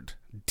hard,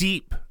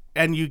 deep,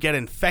 and you get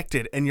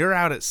infected and you're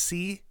out at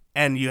sea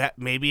and you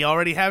maybe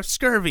already have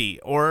scurvy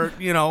or,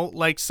 you know,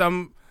 like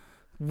some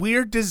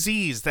weird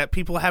disease that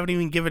people haven't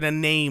even given a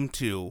name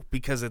to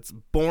because it's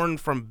born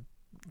from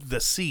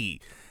the sea.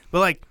 But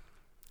like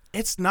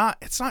it's not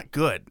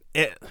good.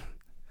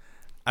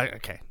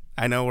 Okay.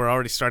 I know we're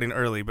already starting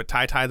early, but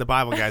Ty the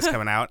Bible guy's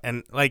coming out,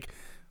 and like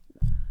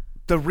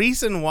the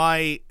reason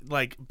why,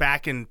 like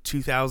back in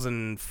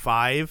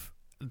 2005,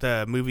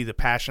 the movie The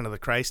Passion of the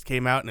Christ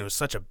came out, and it was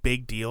such a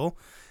big deal,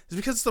 is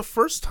because it's the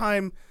first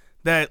time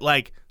that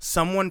like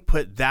someone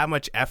put that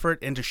much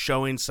effort into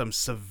showing some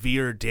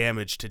severe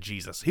damage to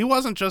Jesus. He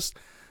wasn't just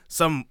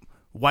some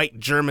white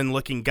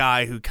German-looking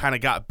guy who kind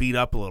of got beat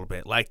up a little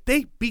bit. Like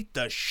they beat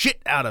the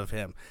shit out of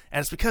him,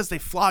 and it's because they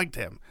flogged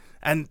him.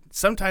 And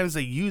sometimes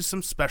they use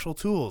some special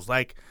tools,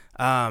 like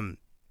there's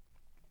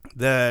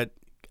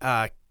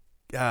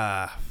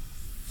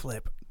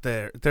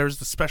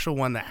the special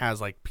one that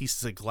has like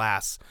pieces of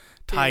glass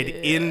tied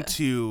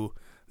into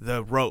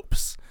the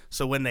ropes.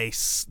 So when they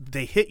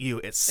hit you,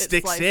 it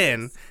sticks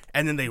in,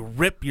 and then they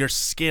rip your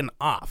skin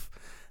off.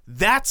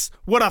 That's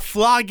what a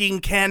flogging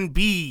can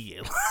be.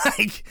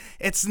 Like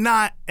it's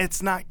not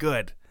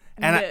good.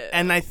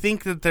 And I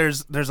think that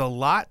there's a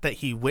lot that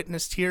he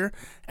witnessed here,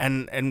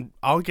 and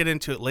I'll get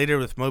into it later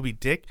with Moby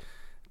Dick.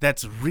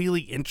 That's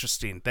really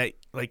interesting. That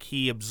like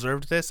he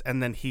observed this,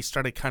 and then he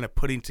started kind of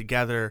putting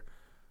together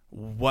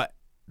what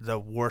the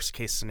worst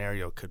case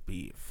scenario could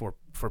be for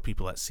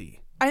people at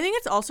sea. I think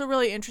it's also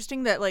really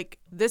interesting that like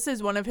this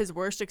is one of his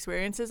worst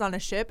experiences on a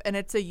ship, and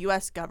it's a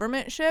U.S.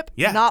 government ship,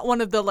 not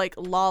one of the like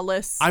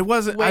lawless. I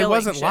wasn't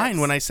ships. lying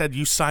when I said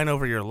you sign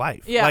over your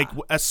life. Yeah. Like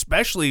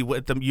especially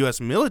with the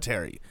U.S.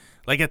 military.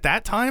 Like at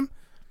that time,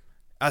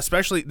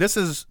 especially this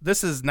is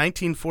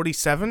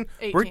 1947.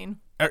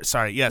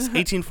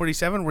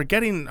 1847. We're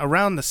getting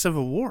around the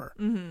Civil War.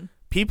 Mm-hmm.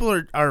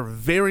 People are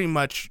very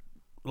much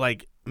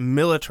like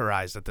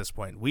militarized at this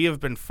point. We have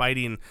been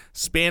fighting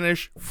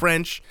Spanish,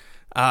 French,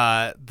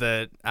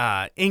 the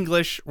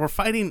English. We're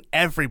fighting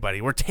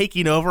everybody. We're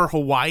taking over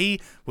Hawaii,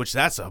 which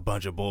that's a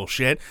bunch of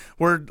bullshit.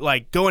 We're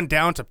like going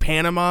down to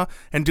Panama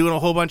and doing a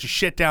whole bunch of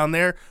shit down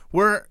there.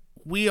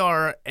 We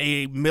are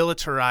a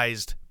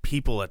militarized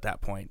people at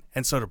that point.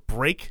 And so to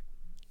break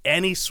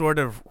any sort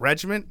of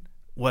regiment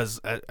was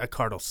a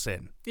cardinal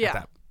sin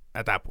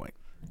at that point.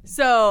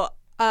 So,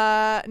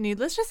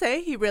 needless to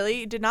say, he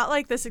really did not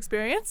like this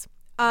experience.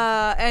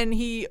 And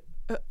he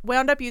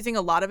wound up using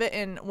a lot of it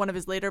in one of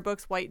his later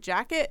books, White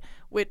Jacket,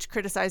 which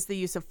criticized the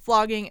use of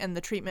flogging and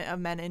the treatment of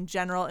men in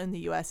general in the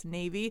U.S.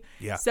 Navy.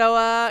 Yeah. So,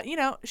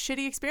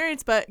 shitty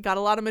experience, but got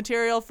a lot of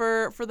material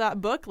for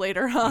that book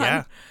later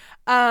on.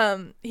 Yeah.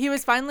 He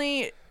was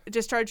finally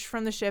discharged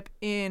from the ship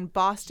in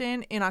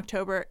Boston in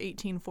October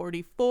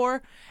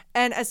 1844.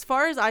 And as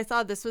far as I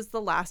saw, this was the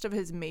last of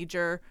his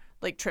major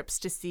like trips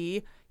to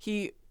sea.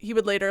 He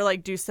would later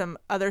like do some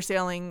other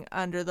sailing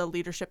under the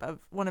leadership of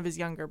one of his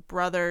younger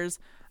brothers.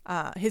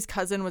 His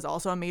cousin was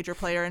also a major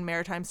player in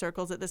maritime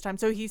circles at this time,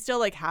 so he still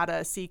like had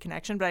a sea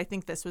connection, but I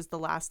think this was the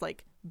last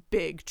like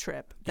big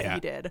trip that he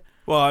did.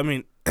 Well, I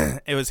mean,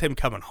 it was him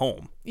coming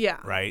home. Yeah.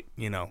 Right?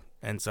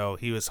 And so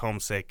he was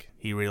homesick.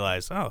 He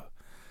realized, oh,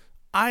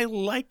 I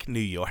like New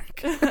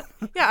York. Yeah,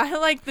 I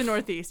like the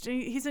Northeast.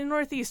 He's a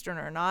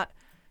Northeasterner, not,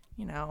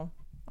 you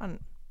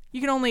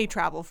can only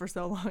travel for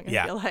so long,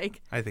 I feel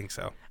like. I think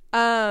so.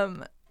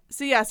 So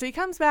he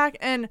comes back,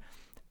 and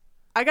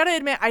I gotta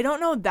admit, I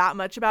don't know that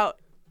much about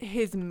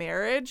his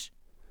marriage.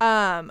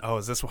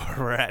 Is this where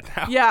we're at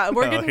now? Yeah,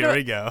 we're getting here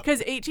we go. Because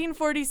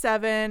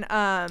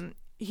 1847,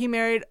 he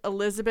married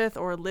Elizabeth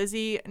or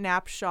Lizzie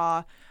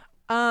Knapshaw.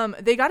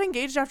 They got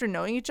engaged after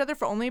knowing each other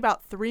for only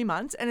about 3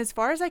 months, and as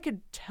far as I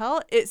could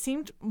tell, it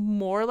seemed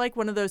more like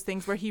one of those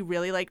things where he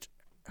really liked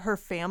her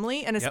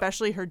family, and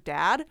especially her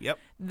dad,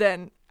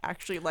 than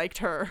actually liked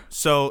her.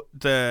 So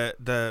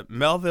the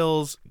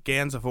Melvilles,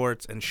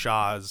 Gansevoorts, and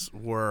Shaws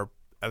were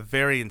a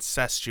very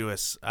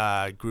incestuous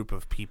group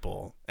of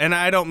people, and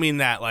I don't mean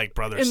that like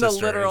brother in sister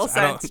the literal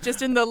sense,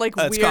 just in the like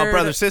weird. It's called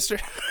brother sister.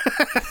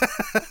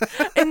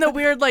 In the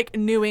weird like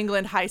New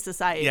England high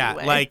society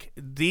way. Like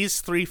these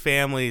three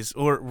families,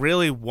 or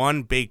really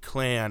one big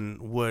clan,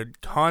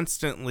 would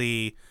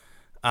constantly.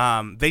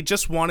 They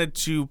just wanted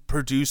to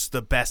produce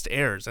the best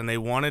heirs, and they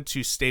wanted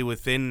to stay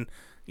within,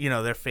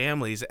 their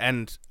families.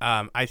 And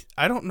I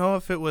don't know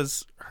if it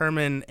was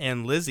Herman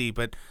and Lizzie,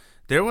 but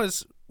there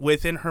was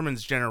within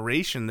Herman's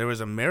generation, there was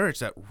a marriage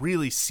that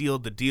really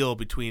sealed the deal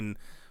between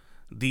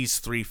these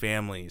three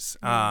families.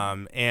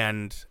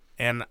 And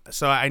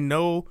so I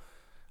know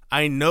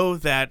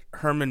that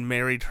Herman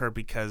married her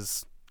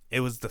because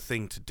it was the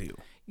thing to do.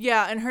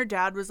 Yeah, and her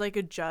dad was like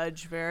a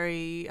judge,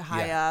 very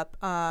high up.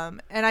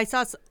 And I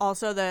saw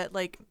also that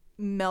like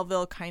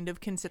Melville kind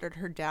of considered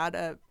her dad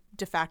a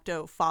de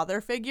facto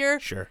father figure.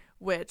 Sure.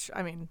 Which,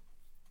 I mean,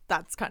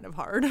 that's kind of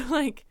hard.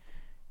 Like,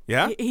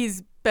 yeah,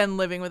 he's been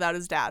living without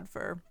his dad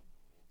for,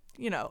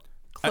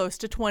 close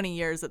to 20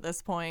 years at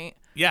this point.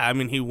 Yeah, I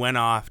mean, he went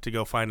off to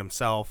go find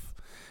himself,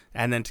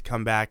 and then to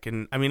come back.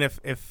 And I mean,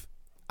 if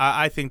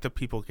I think that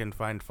people can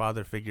find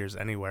father figures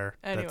anywhere.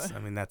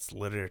 That's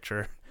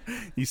literature.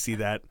 You see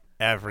that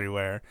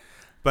everywhere.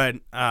 But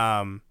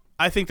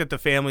I think that the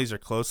families are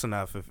close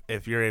enough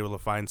if you're able to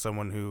find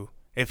someone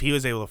if he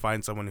was able to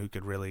find someone who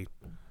could really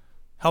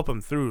help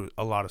him through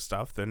a lot of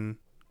stuff, then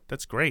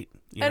that's great.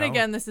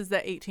 Again, this is the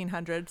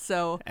 1800s,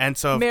 so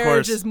of marriage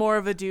course, is more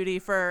of a duty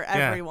for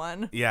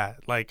everyone. Yeah,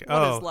 like,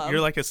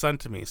 you're like a son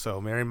to me, so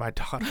marry my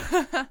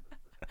daughter.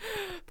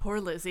 Poor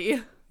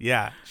Lizzie.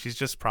 Yeah, she's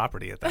just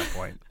property at that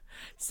point.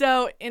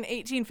 So in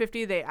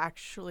 1850, they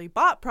actually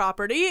bought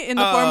property in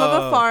the form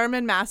of a farm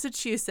in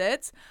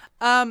Massachusetts.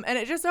 And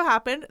it just so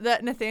happened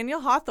that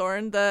Nathaniel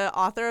Hawthorne, the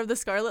author of The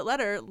Scarlet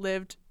Letter,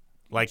 lived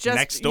like just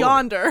next door.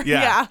 Yonder.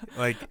 Yeah.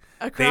 Like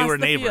across they were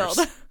the neighbors.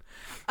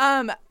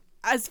 Field.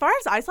 As far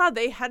as I saw,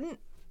 they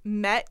hadn't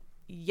met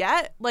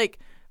yet. Like,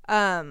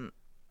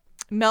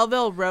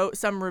 Melville wrote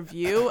some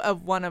review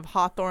of one of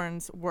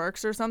Hawthorne's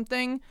works or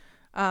something.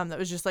 That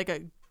was just like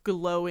a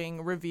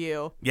glowing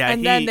review. Yeah,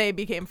 and then they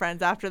became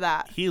friends after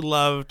that. He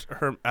loved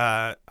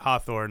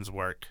Hawthorne's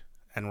work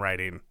and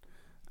writing.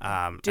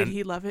 Did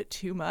he love it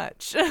too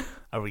much?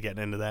 Are we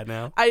getting into that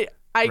now?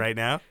 Right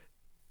now?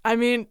 I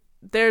mean,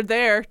 they're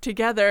there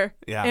together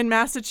in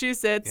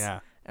Massachusetts.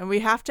 Yeah. And we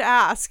have to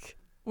ask.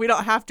 We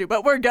don't have to,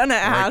 but we're gonna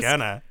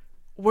ask.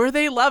 Were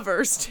they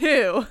lovers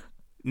too?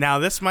 Now,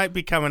 this might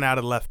be coming out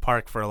of left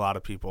park for a lot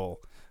of people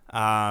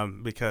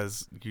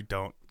because you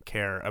don't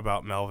care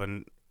about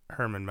Melvin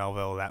Herman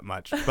Melville that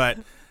much, but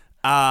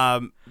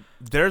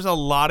there's a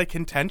lot of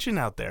contention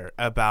out there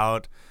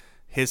about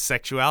his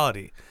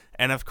sexuality.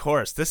 And of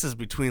course, this is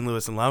between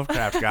Lewis and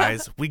Lovecraft,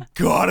 guys. We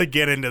gotta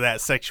get into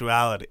that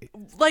sexuality.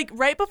 Like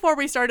right before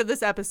we started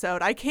this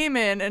episode, I came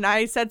in and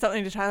I said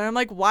something to Tyler. I'm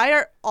like, why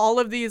are all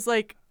of these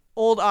like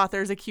old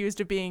authors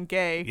accused of being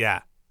gay?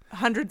 Yeah.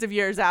 Hundreds of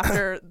years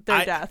after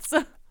their deaths.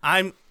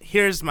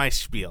 Here's my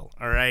spiel,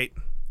 all right?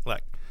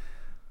 Look,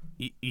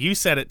 you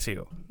said it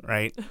too,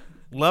 right?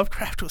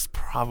 Lovecraft was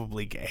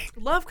probably gay.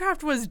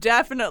 Lovecraft was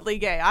definitely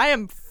gay. I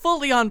am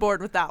fully on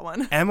board with that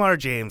one. M.R.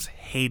 James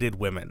hated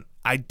women.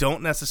 I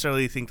don't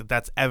necessarily think that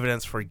that's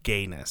evidence for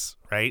gayness,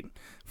 right?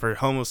 For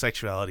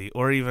homosexuality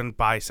or even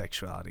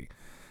bisexuality.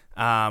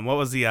 What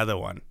was the other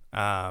one?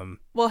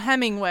 Well,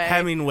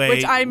 Hemingway.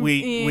 Which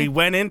we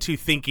went into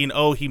thinking,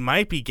 oh, he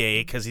might be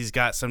gay because he's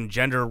got some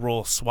gender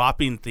role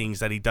swapping things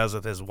that he does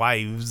with his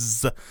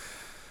wives.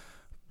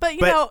 But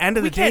you know,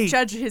 we can't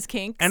judge his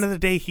kinks. End of the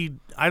day,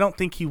 I don't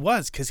think he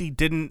was, because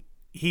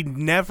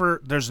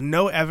there's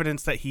no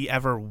evidence that he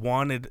ever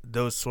wanted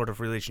those sort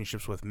of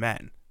relationships with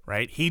men,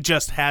 right? He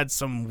just had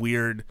some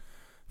weird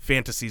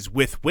fantasies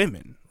with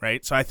women,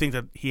 right? So I think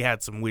that he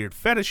had some weird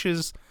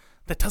fetishes.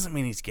 That doesn't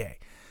mean he's gay.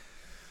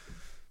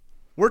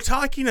 We're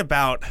talking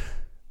about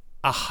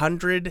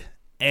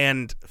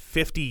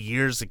 150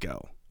 years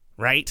ago,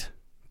 right?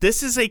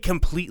 This is a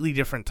completely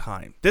different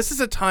time. This is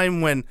a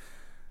time when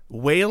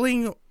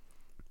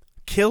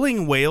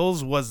killing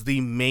whales was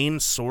the main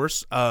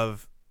source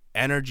of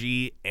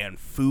energy and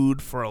food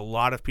for a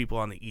lot of people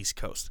on the East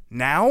Coast.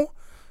 Now,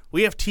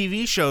 we have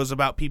TV shows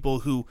about people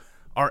who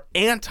are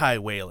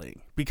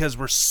anti-whaling because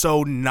we're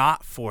so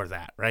not for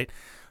that, right?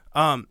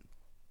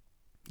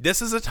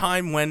 This is a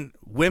time when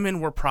women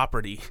were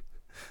property.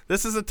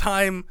 This is a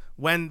time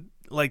when,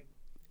 like,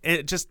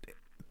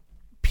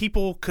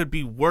 people could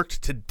be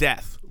worked to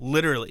death,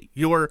 literally.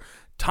 Your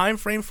time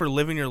frame for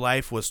living your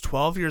life was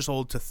 12 years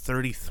old to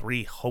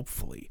 33,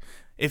 hopefully.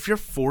 If you're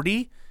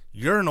 40,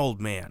 you're an old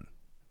man.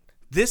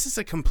 This is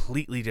a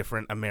completely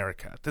different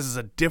America. This is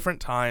a different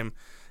time.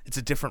 It's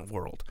a different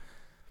world.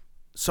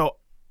 So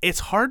it's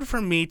hard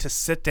for me to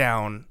sit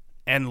down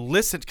and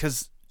listen,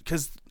 because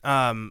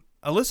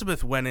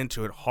Elizabeth went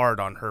into it hard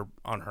on her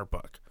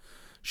book.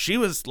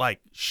 She's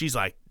like,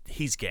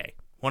 he's gay.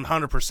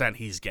 100%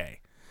 he's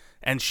gay.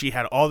 And she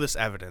had all this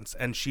evidence,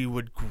 and she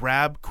would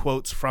grab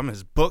quotes from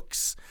his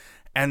books,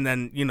 and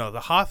then,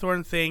 the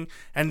Hawthorne thing.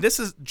 And this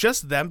is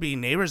just them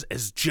being neighbors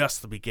is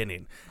just the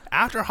beginning.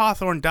 After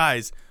Hawthorne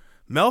dies,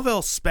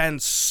 Melville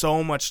spends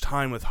so much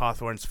time with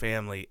Hawthorne's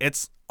family.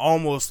 It's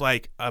almost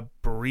like a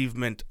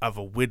bereavement of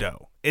a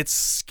widow. It's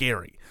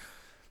scary.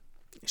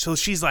 So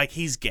she's like,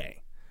 he's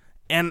gay.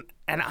 And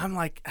I'm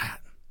like,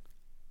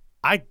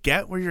 I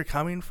get where you're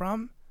coming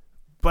from,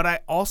 but I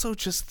also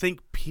just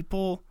think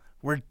people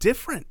were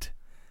different.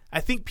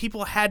 I think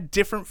people had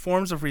different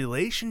forms of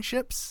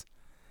relationships.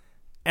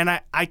 And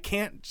I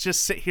can't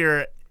just sit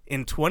here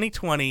in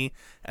 2020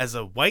 as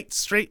a white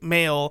straight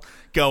male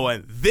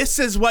going, this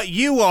is what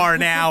you are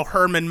now,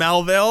 Herman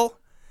Melville.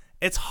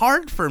 It's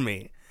hard for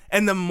me.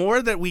 And the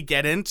more that we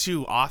get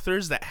into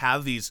authors that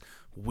have these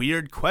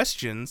weird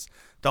questions,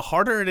 the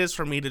harder it is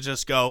for me to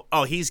just go,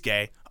 oh, he's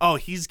gay. Oh,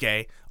 he's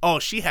gay. Oh,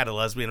 she had a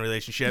lesbian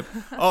relationship.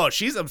 Oh,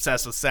 she's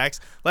obsessed with sex.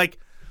 Like,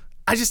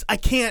 I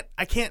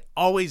can't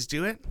always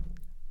do it,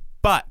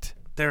 but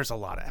there's a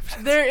lot of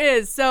evidence. There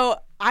is. So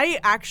I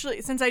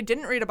actually, since I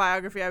didn't read a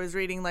biography, I was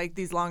reading like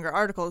these longer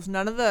articles.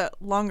 None of the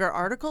longer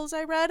articles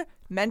I read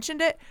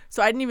mentioned it.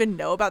 So I didn't even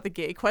know about the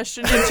gay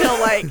question until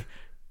like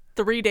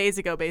 3 days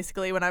ago,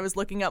 basically, when I was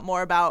looking up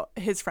more about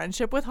his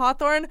friendship with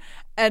Hawthorne.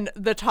 And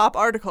the top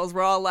articles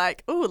were all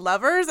like, ooh,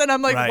 lovers. And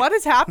I'm like, right. What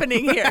is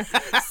happening here?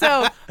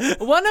 So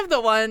one of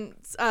the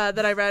ones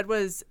that I read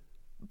was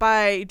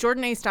by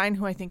Jordan A. Stein,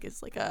 who I think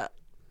is like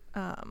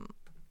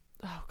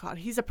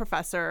he's a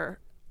professor.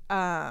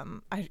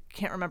 I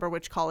can't remember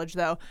which college,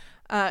 though.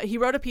 He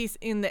wrote a piece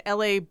in the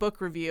LA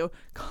Book Review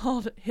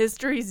called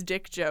History's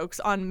Dick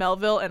Jokes on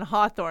Melville and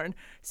Hawthorne.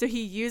 So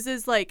he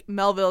uses like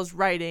Melville's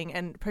writing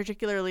and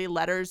particularly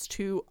letters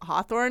to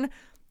Hawthorne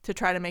to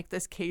try to make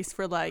this case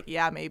for like,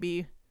 yeah,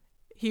 maybe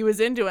he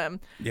was into him.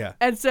 Yeah.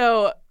 And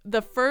so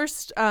the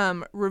first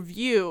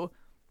review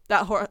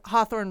that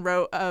Hawthorne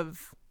wrote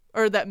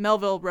that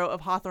Melville wrote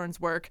of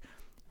Hawthorne's work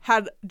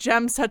had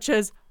gems such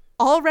as,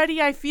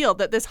 already I feel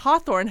that this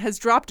Hawthorne has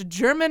dropped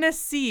Germanist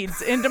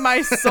seeds into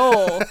my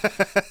soul.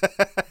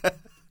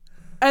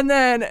 And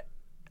then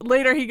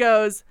later he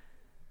goes,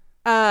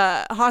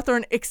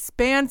 Hawthorne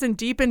expands and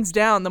deepens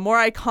down the more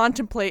I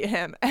contemplate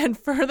him, and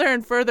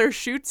further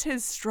shoots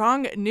his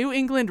strong New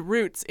England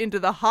roots into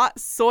the hot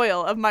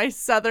soil of my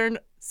southern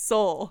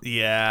soul.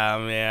 Yeah,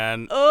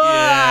 man. Ugh.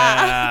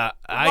 Yeah.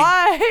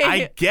 Why?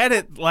 I get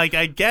it. Like,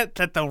 I get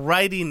that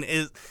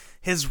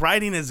his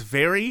writing is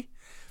very,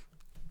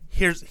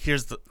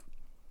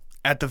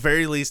 at the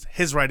very least,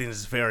 his writing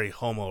is very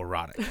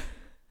homoerotic.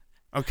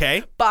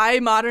 Okay? By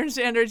modern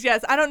standards,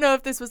 yes. I don't know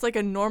if this was like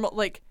a normal,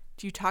 like,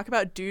 Do you talk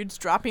about dudes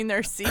dropping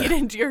their seed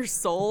into your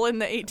soul in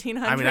the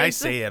 1800s? I mean, I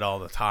say it all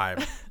the time.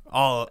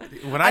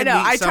 When I know.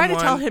 meet I try to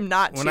someone- tell him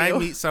not When to. I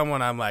meet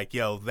someone, I'm like,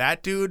 yo,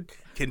 that dude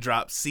can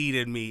drop seed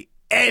in me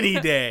any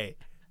day.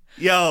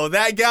 Yo,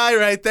 that guy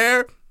right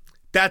there,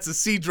 that's a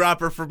seed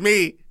dropper for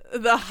me.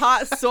 The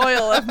hot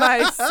soil of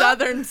my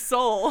southern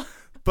soul.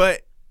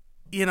 But,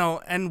 you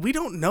know, and we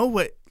don't know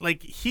what,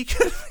 like, he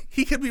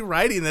could be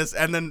writing this,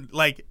 and then,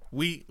 like,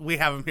 we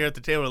have him here at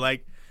the table,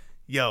 like,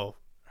 yo,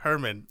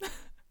 Herman,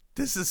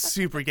 this is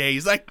super gay.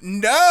 He's like,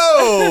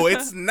 no,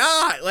 it's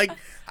not. Like,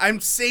 I'm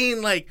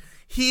saying, like,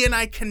 he and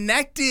I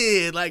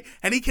connected, like,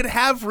 and he could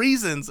have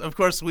reasons. Of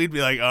course, we'd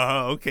be like,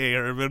 oh, okay,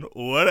 Herman,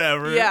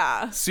 whatever.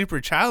 Yeah. Super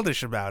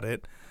childish about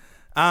it.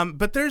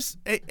 But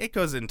it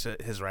goes into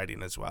his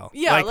writing as well.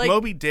 Yeah, like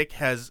Moby Dick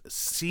has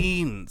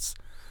scenes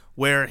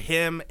where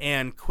him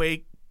and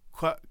Queequeg,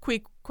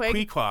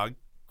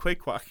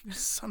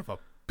 son of a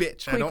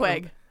bitch.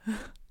 Queequeg.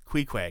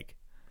 Queequeg.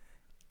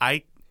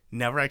 I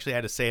never actually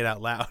had to say it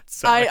out loud.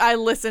 So I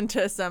listened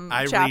to some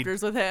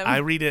chapters with him. I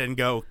read it and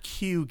go,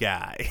 Q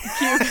guy.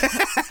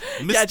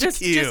 Mr. Yeah, just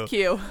Q.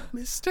 Q.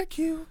 Mr.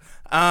 Q.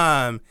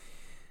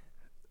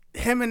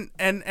 Him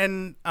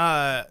and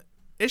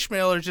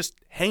Ishmael are just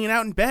hanging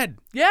out in bed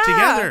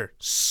together,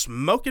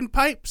 smoking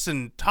pipes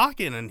and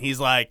talking. And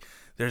he's like,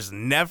 there's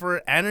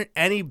never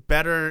any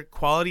better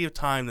quality of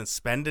time than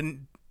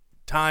spending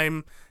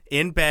time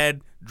in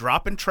bed,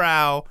 dropping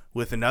trow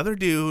with another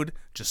dude,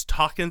 just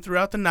talking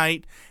throughout the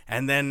night.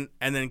 And then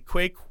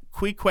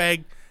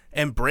Queequeg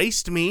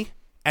embraced me.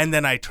 And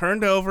then I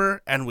turned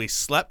over and we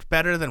slept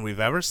better than we've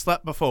ever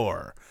slept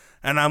before.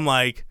 And I'm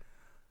like,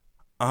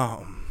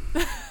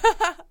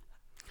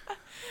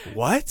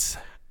 what?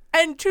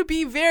 And to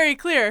be very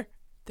clear,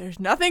 there's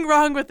nothing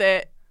wrong with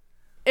it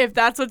if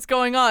that's what's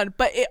going on.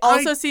 But it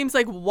also seems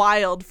like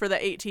wild for the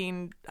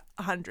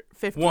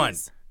 1850s. One,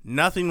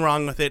 nothing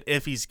wrong with it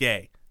if he's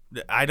gay.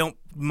 I don't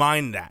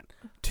mind that.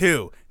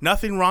 Two,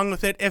 nothing wrong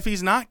with it if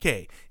he's not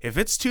gay. If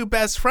it's two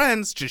best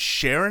friends just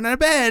sharing a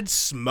bed,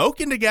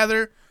 smoking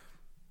together,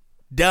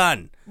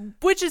 done.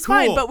 Which is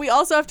fine, but we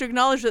also have to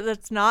acknowledge that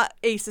that's not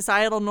a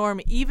societal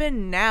norm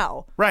even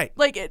now. Right.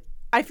 Like,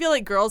 I feel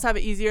like girls have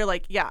it easier.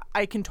 Like, yeah,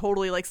 I can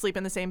totally, like, sleep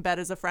in the same bed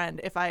as a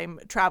friend if I'm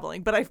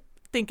traveling. But I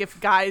think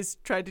if guys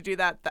tried to do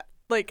that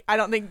like, I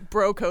don't think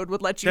bro code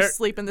would let you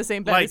sleep in the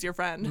same bed as your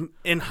friend.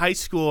 In high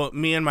school,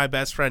 me and my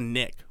best friend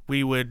Nick,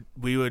 we would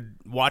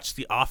watch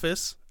The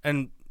Office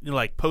and, you know,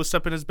 like, post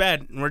up in his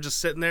bed, and we're just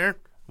sitting there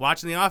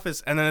watching The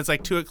Office, and then it's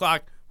like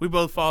 2:00, we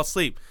both fall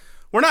asleep.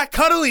 We're not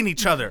cuddling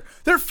each other.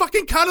 They're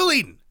fucking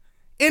cuddling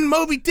in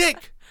Moby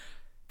Dick.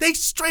 They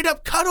straight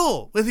up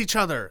cuddle with each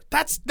other.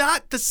 That's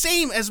not the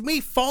same as me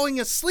falling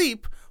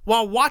asleep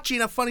while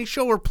watching a funny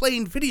show or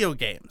playing video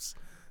games.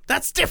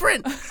 That's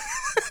different.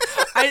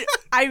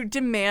 I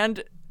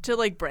demand to,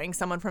 like, bring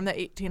someone from the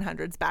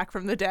 1800s back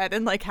from the dead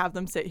and, like, have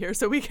them sit here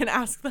so we can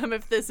ask them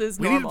if this is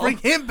normal. We need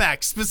to bring him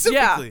back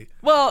specifically. Yeah.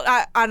 Well,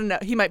 I don't know.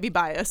 He might be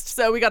biased,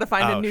 so we got to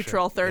find a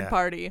neutral third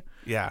party.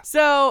 Yeah.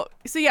 So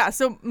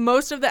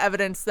most of the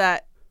evidence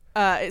that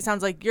it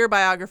sounds like your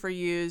biographer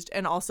used,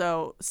 and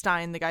also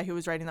Stein, the guy who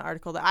was writing the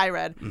article that I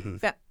read,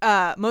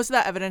 most of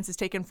that evidence is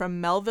taken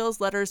from Melville's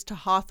letters to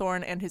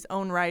Hawthorne and his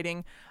own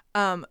writing.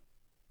 But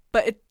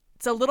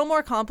it's a little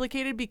more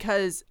complicated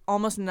because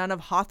almost none of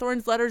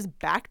Hawthorne's letters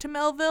back to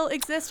Melville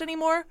exist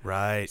anymore.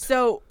 Right.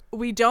 So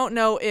we don't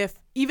know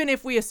even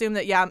if we assume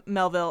that,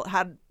 Melville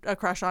had a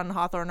crush on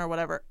Hawthorne or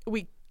whatever,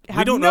 we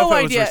don't know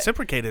if it idea. was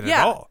reciprocated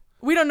at all.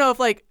 We don't know if,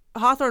 like,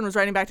 Hawthorne was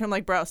writing back to him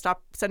like, bro,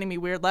 stop sending me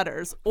weird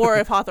letters. Or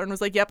if Hawthorne was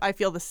like, yep, I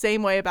feel the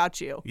same way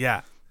about you.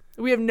 Yeah.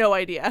 We have no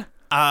idea.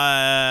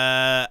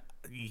 Yeah.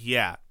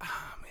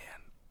 Oh,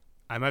 man.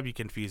 I might be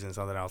confusing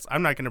something else.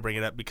 I'm not going to bring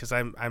it up because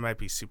I might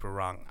be super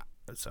wrong.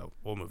 So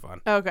we'll move on.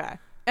 Okay.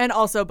 And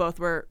also both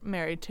were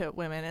married to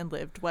women and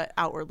lived what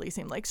outwardly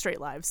seemed like straight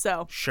lives.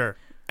 So sure.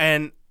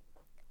 And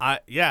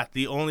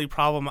the only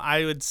problem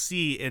I would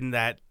see in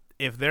that,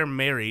 if they're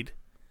married,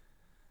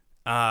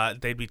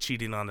 they'd be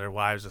cheating on their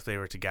wives if they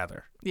were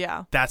together.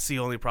 Yeah. That's the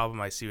only problem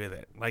I see with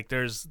it. Like,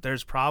 there's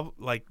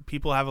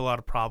people have a lot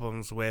of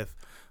problems with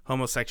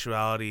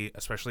homosexuality,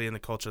 especially in the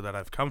culture that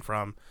I've come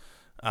from.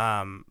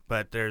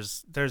 But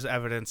there's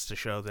evidence to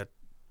show that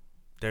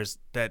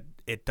that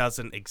it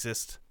doesn't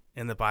exist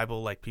in the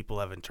Bible like people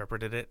have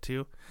interpreted it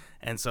to.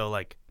 And so,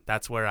 like,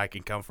 that's where I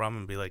can come from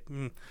and be like,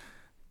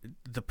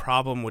 the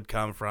problem would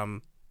come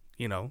from,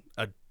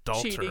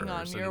 adulterers cheating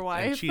on your and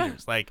wife.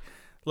 Cheaters. Like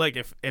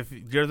if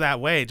you're that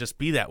way, just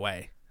be that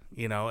way,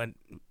 and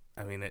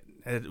I mean,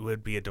 it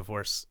would be a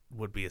divorce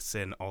would be a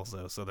sin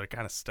also. So they're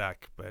kind of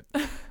stuck, but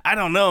I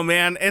don't know,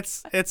 man.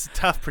 It's a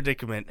tough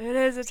predicament. It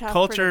is a tough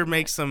culture predicament.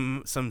 makes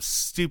some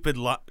stupid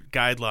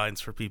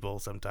guidelines for people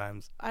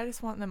sometimes. I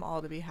just want them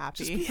all to be happy.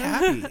 Just be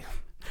happy.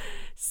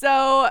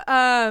 So,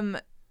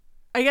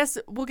 I guess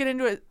we'll get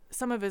into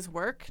some of his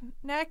work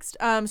next.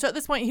 So at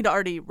this point, he'd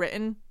already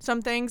written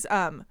some things.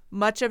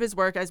 Much of his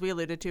work, as we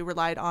alluded to,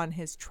 relied on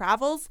his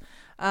travels.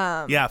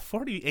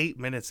 48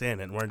 minutes in,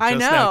 and we're just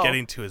now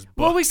getting to his books.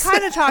 Well, we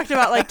kind of talked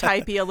about like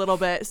Typee a little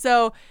bit.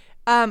 So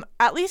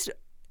at least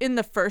in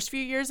the first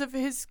few years of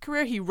his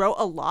career, he wrote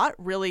a lot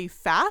really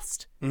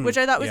fast, which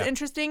I thought was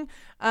interesting.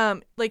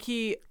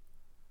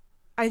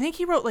 I think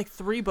he wrote like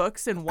 3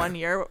 books in 1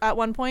 year at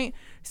one point.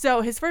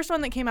 So his first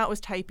one that came out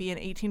was Typee in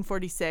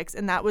 1846,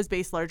 and that was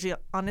based largely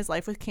on his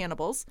life with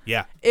cannibals.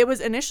 Yeah. It was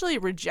initially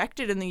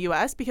rejected in the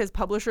U.S. because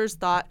publishers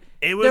thought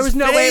there was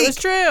no way it was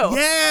true.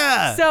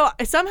 Yeah. So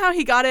somehow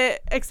he got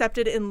it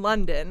accepted in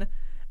London.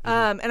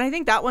 And I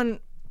think that one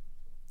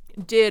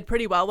did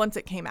pretty well once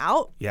it came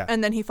out. Yeah.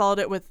 And then he followed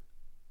it with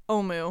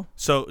Omoo.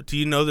 So, do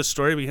you know the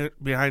story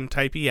behind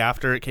Typee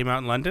after it came out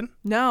in London?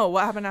 No,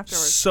 what happened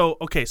afterwards? So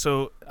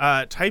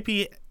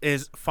Typee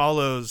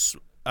follows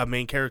a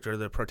main character,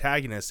 the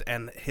protagonist,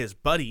 and his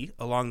buddy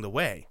along the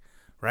way,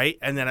 right?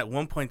 And then at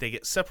one point they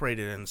get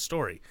separated in the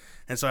story.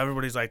 And so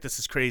everybody's like, this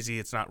is crazy,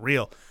 it's not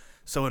real.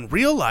 So in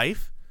real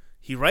life,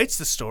 he writes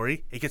the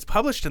story, it gets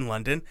published in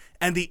London,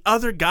 and the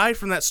other guy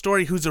from that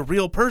story who's a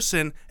real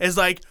person is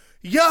like,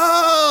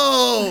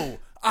 yo!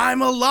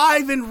 I'm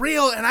alive and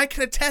real, and I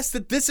can attest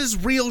that this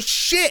is real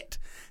shit.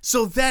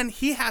 So then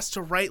he has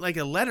to write like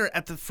a letter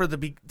for the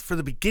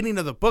beginning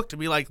of the book to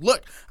be like,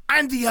 look,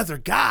 I'm the other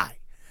guy.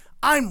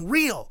 I'm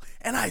real,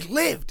 and I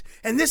lived,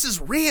 and this is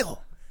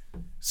real.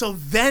 So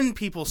then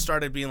people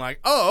started being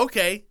like, oh,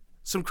 okay,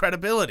 some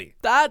credibility.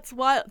 That's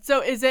wild.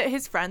 So is it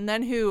his friend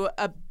then who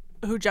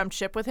jumped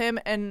ship with him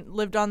and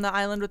lived on the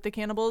island with the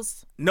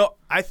cannibals? No,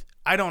 I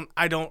don't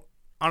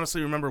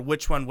honestly remember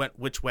which one went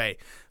which way.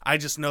 I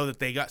just know that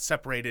they got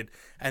separated,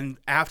 and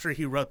after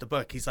he wrote the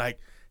book, his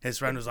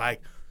friend was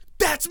like,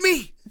 that's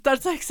me.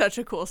 That's like such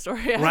a cool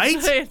story, right?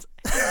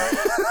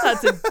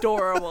 That's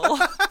adorable.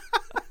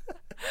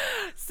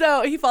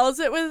 So he follows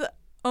it with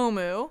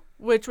Omoo,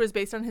 which was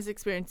based on his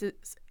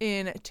experiences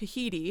in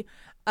Tahiti.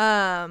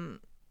 And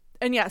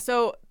yeah,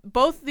 so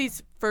both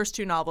these first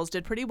 2 novels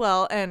did pretty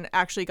well and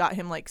actually got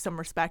him like some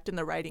respect in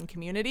the writing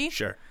community.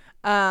 Sure.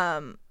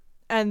 And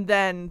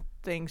then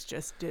things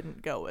just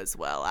didn't go as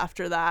well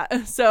after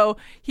that. So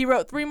he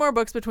wrote 3 more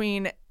books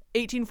between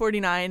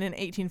 1849 and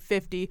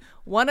 1850.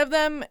 One of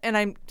them, and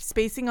I'm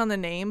spacing on the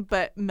name,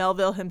 but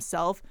Melville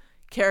himself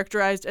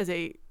characterized as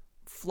a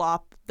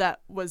flop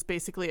that was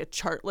basically a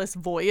chartless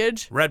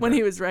voyage when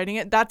he was writing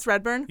it. That's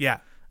Redburn? Yeah.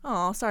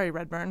 Oh, sorry,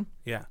 Redburn.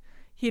 Yeah.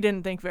 He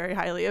didn't think very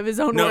highly of his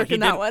own work in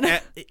that one.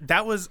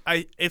 That was,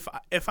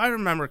 if I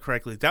remember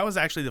correctly, that was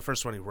actually the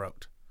first one he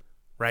wrote.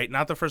 Right,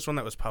 not the first one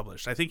that was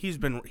published. I think he'd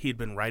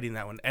been writing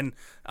that one, and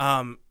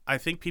I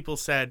think people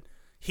said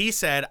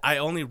I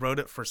only wrote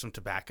it for some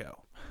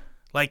tobacco,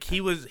 like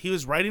he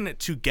was writing it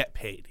to get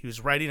paid. He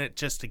was writing it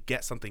just to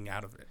get something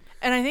out of it.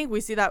 And I think we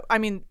see that. I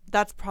mean,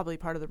 that's probably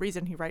part of the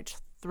reason he writes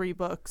 3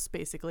 books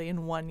basically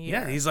in 1 year.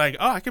 Yeah, he's like,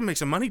 oh, I can make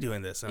some money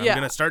doing this, and I'm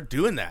gonna start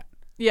doing that.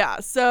 Yeah.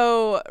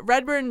 So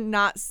Redburn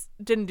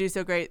didn't do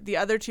so great. The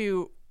other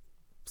 2,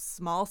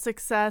 small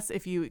success,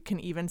 if you can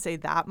even say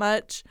that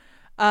much.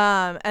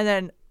 And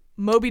then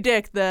Moby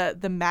Dick,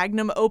 the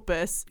magnum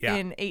opus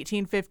in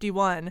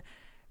 1851.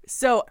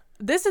 So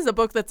this is a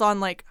book that's on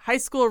like high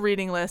school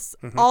reading lists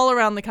all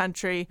around the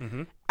country.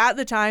 At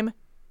the time,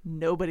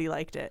 nobody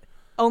liked it.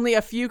 Only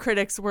a few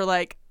critics were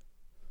like,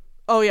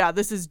 oh yeah,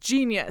 this is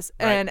genius.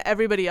 Right. And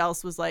everybody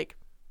else was like,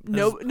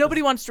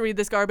 nobody wants to read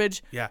this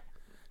garbage. Yeah.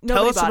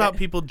 Tell us about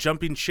people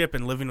jumping ship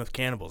and living with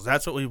cannibals.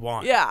 That's what we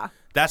want. Yeah.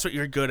 That's what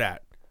you're good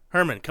at.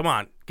 Herman, come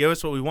on, give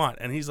us what we want.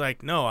 And he's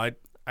like, no,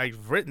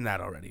 I've written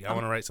that already. I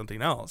want to write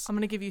something else. I'm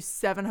going to give you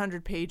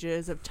 700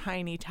 pages of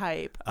tiny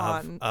type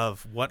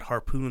of what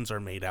harpoons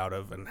are made out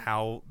of and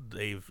how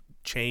they've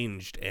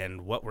changed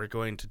and what we're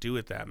going to do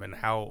with them and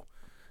how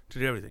to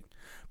do everything.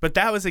 But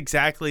that was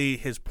exactly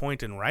his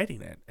point in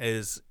writing it.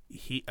 Is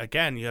you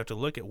have to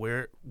look at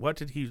what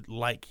did he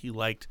like? He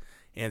liked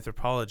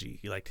anthropology.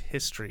 He liked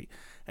history.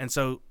 And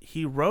so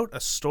he wrote a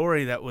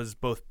story that was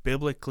both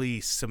biblically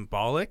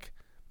symbolic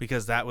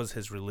because that was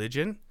his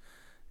religion,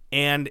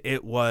 and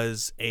it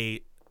was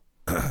a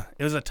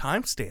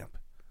timestamp.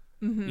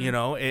 You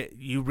know,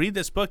 you read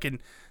this book and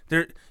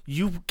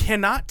you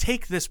cannot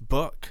take this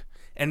book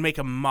and make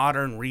a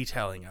modern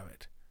retelling of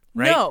it.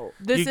 Right? No,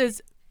 this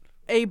is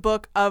a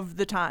book of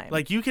the time.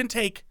 Like you can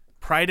take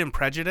Pride and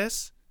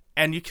Prejudice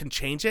and you can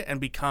change it and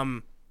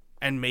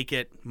make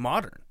it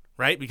modern,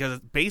 right? Because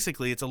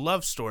basically it's a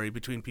love story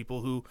between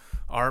people who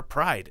are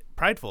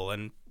prideful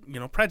and,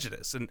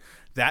 prejudice, and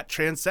that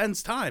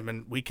transcends time,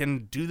 and we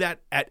can do that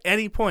at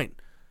any point.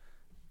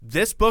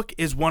 This book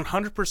is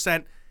 100%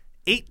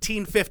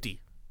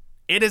 1850.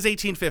 It is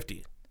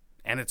 1850,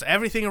 and it's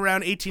everything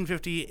around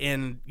 1850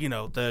 in,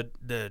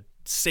 the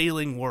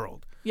sailing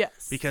world.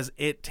 Yes. Because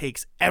it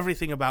takes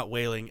everything about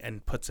whaling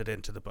and puts it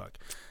into the book.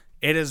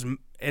 It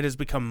has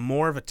become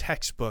more of a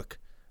textbook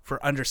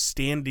for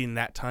understanding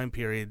that time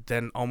period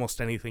than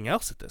almost anything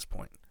else at this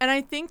point. And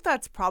I think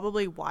that's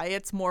probably why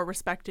it's more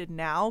respected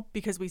now,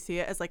 because we see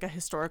it as like a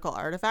historical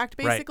artifact,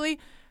 basically. Right.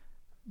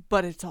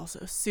 But it's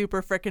also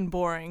super freaking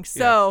boring.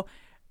 So,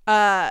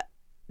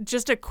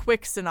 just a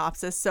quick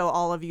synopsis so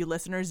all of you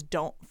listeners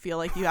don't feel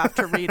like you have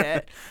to read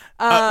it.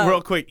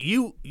 Real quick,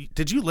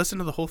 did you listen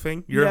to the whole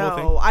thing? Whole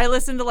thing? I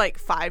listened to like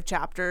 5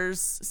 chapters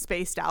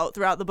spaced out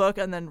throughout the book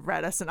and then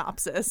read a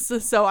synopsis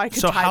so I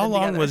could tie them together. So how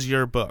long was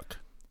your book?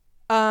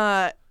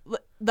 The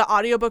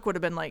audiobook would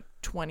have been like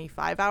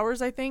 25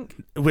 hours, I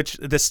think. Which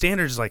the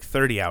standard is like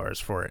 30 hours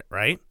for it,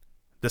 right?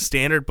 The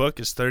standard book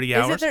is 30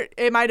 hours?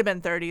 It might have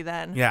been 30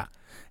 then. Yeah.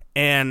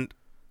 And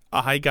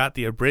I got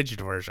the abridged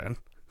version,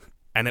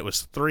 and it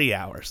was 3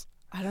 hours.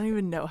 I don't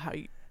even know how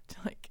you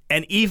like.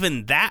 And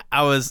even that,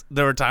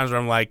 there were times where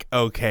I'm like,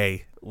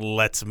 okay,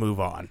 let's move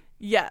on.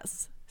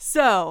 Yes.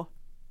 So,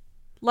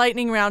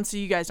 lightning round, so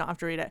you guys don't have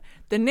to read it.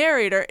 The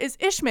narrator is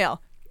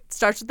Ishmael. It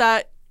starts with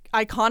that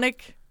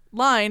iconic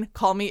line,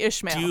 "Call me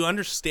Ishmael." Do you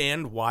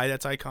understand why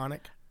that's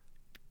iconic?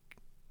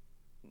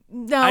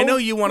 No. I know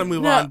you want to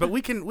move on, but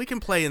we can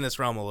play in this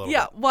realm a little bit.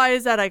 Yeah, why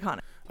is that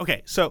iconic?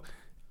 Okay, so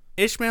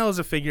Ishmael is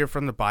a figure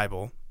from the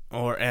Bible,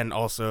 and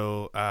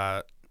also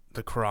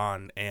the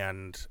Quran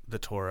and the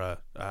Torah,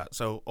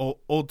 so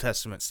Old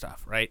Testament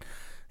stuff, right?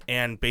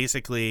 And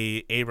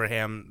basically,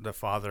 Abraham, the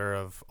father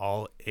of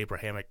all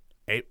Abrahamic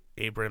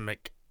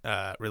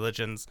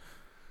religions,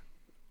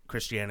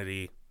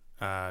 Christianity,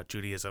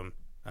 Judaism,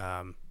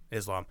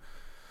 Islam.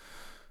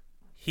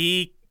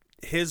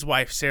 His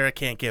wife Sarah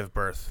can't give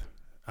birth,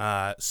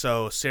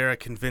 so Sarah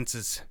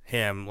convinces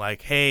him,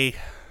 like, hey,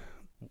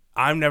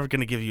 I'm never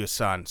going to give you a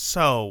son,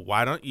 so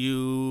why don't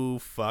you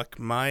fuck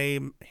my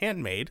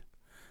handmaid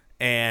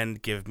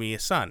and give me a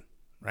son,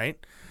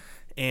 right?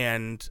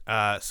 And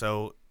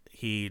so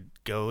he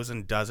goes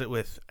and does it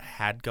with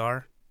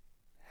Hagar,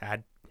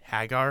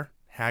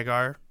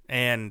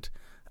 and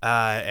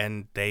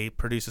they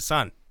produce a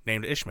son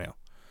named Ishmael.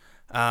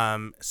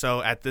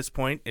 So at this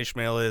point,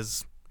 Ishmael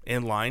is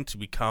in line to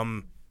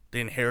become the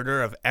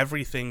inheritor of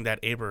everything that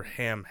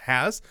Abraham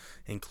has,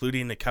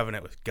 including the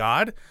covenant with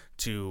God,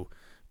 to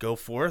go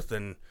forth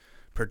and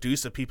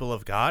produce a people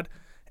of God.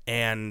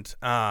 And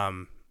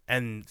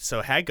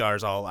so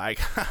Hagar's all like,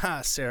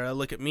 haha, Sarah,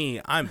 look at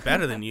me. I'm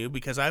better than you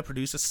because I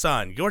produce a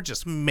son. You're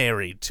just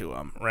married to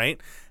him,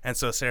 right? And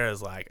so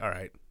Sarah's like, all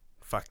right,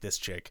 fuck this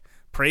chick.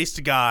 Praise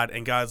to God.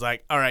 And God's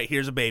like, all right,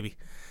 here's a baby.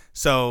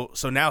 So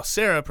now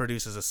Sarah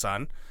produces a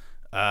son.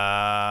 In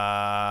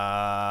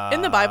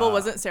the Bible,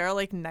 wasn't Sarah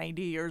like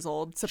 90 years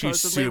old,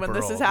 supposedly, when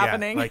this is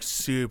happening? Yeah, like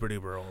super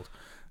duper old.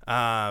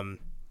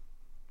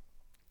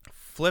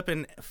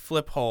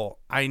 Flip hole.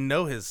 I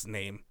know his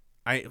name.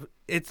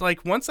 It's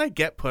like once I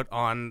get put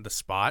on the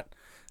spot,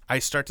 I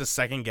start to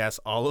second guess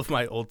all of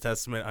my Old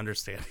Testament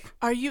understanding.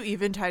 Are you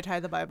even Ty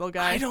the Bible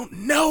guy? I don't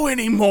know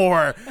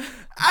anymore.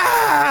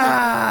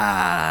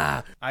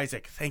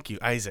 Isaac. Thank you,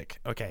 Isaac.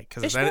 Okay,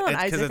 because Ishmael and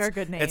Isaac are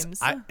good names.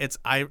 It's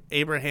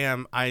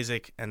Abraham,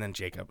 Isaac, and then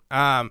Jacob.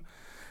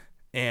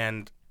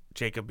 And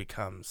Jacob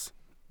becomes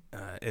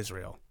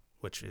Israel,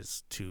 which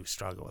is to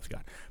struggle with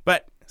God.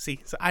 But see,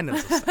 so I know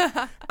this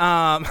stuff.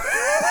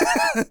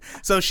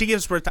 So she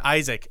gives birth to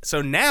Isaac.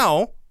 So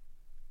now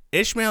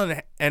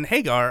Ishmael and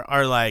Hagar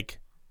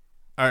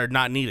are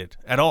not needed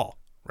at all,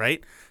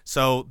 right?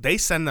 So they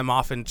send them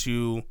off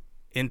into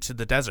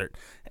the desert,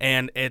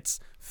 and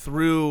it's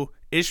through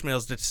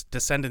Ishmael's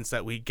descendants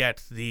that we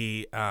get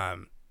the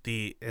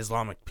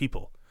Islamic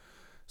people.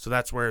 So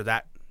that's where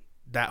that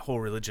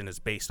whole religion is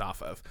based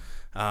off of,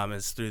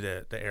 is through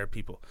the Arab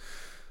people.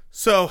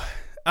 So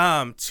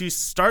to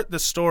start the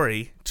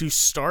story, to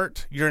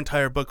start your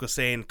entire book with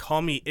saying,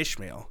 call me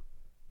Ishmael,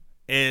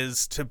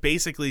 is to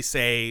basically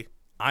say,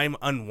 I'm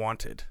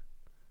unwanted.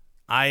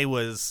 I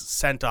was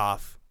sent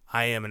off.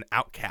 I am an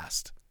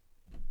outcast.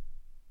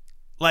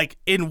 Like,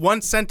 in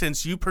one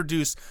sentence, you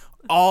produce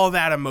all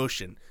that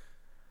emotion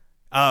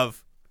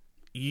of,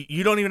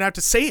 you don't even have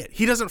to say it.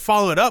 He doesn't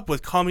follow it up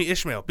with call me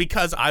Ishmael,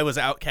 because I was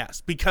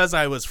outcast, because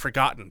I was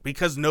forgotten,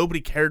 because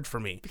nobody cared for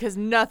me. Because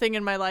nothing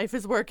in my life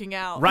is working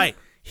out. Right.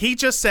 He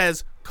just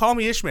says, call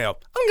me Ishmael.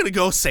 I'm going to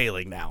go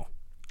sailing now.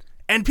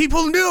 And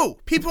people knew.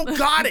 People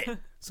got it.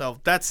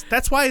 So that's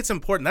why it's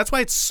important. That's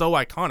why it's so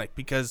iconic,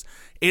 because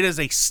it is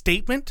a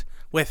statement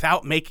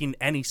without making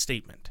any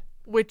statement.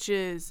 Which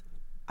is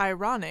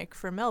ironic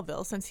for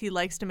Melville, since he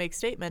likes to make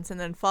statements and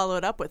then follow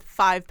it up with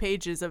 5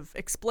 pages of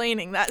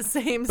explaining that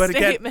same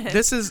statement.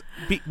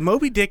 Again,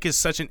 Moby Dick is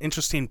such an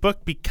interesting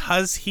book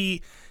because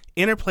he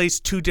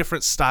interplays 2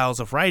 different styles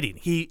of writing.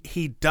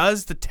 He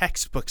does the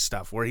textbook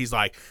stuff where he's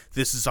like,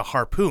 this is a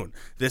harpoon.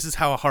 This is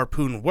how a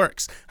harpoon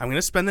works. I'm going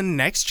to spend the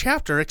next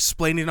chapter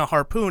explaining a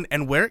harpoon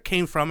and where it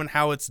came from and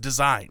how it's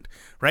designed,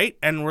 right?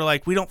 And we're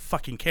like, we don't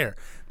fucking care.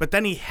 But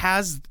then he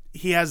has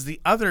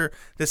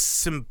this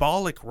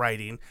symbolic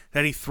writing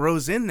that he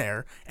throws in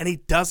there, and he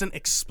doesn't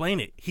explain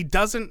it. He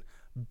doesn't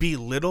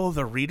belittle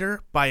the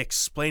reader by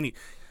explaining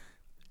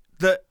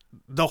the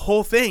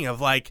whole thing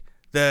of like,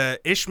 the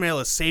Ishmael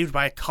is saved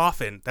by a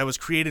coffin that was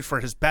created for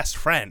his best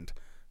friend,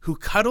 who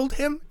cuddled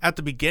him at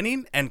the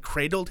beginning and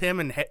cradled him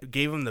and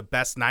gave him the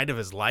best night of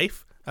his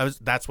life.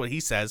 That's what he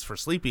says for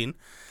sleeping.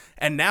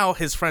 And now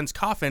his friend's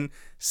coffin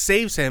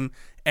saves him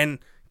and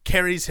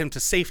carries him to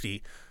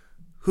safety.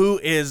 Who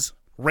is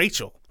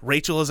Rachel?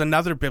 Rachel is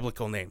another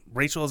biblical name.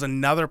 Rachel is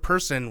another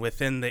person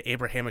within the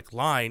Abrahamic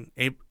line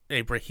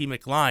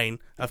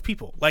of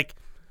people. Like,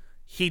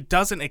 he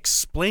doesn't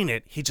explain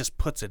it. He just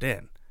puts it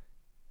in.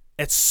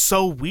 It's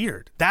so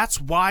weird.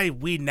 That's why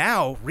we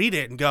now read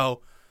it and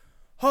go,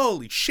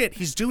 holy shit,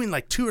 he's doing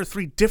like 2 or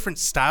 3 different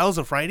styles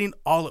of writing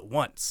all at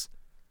once.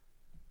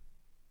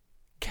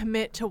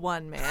 Commit to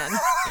one, man.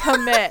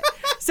 Commit.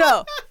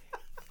 So,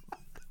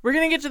 we're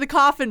going to get to the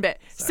coffin bit.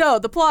 Sorry. So,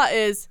 the plot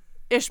is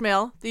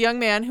Ishmael, the young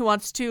man who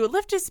wants to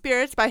lift his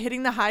spirits by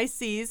hitting the high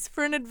seas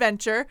for an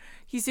adventure.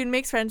 He soon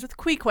makes friends with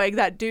Queequeg,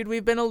 that dude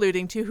we've been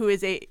alluding to, who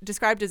is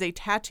described as a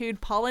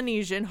tattooed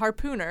Polynesian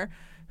harpooner,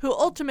 who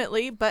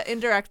ultimately, but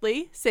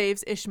indirectly,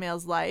 saves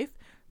Ishmael's life.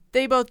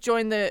 They both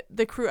join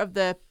the crew of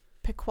the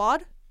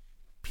Pequod,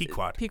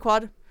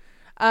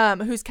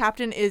 whose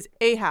captain is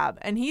Ahab,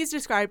 and he's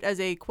described as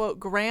a, quote,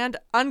 grand,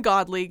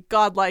 ungodly,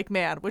 godlike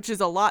man, which is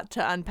a lot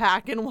to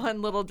unpack in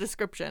one little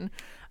description.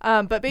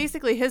 But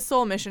basically, his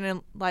sole mission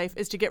in life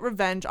is to get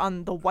revenge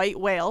on the white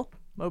whale,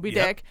 Moby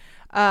Dick,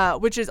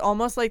 which is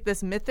almost like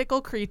this mythical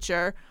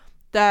creature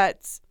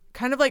that's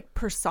kind of like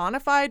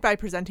personified by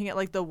presenting it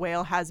like the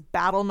whale has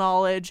battle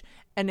knowledge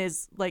and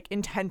is like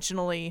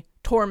intentionally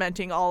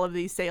tormenting all of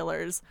these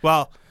sailors.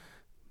 Well,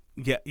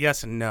 yeah,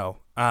 yes and no.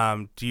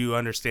 Do you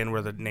understand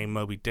where the name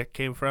Moby Dick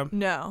came from?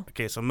 No.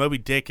 Okay, so Moby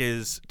Dick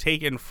is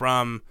taken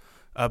from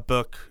a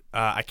book.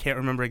 I can't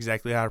remember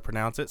exactly how to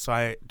pronounce it, so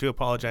I do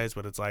apologize,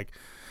 but it's like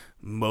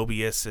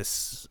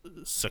Mobius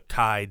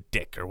Sakai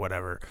Dick or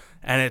whatever.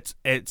 And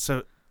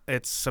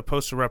it's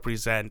supposed to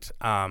represent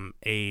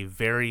a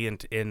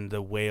variant in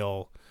the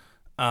whale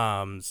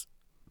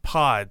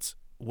pods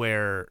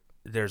where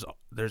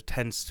there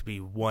tends to be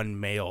one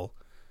male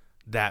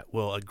that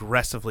will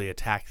aggressively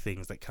attack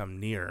things that come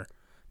near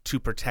to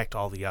protect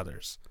all the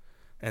others.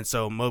 And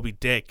so Moby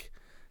Dick,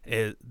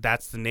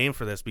 that's the name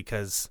for this,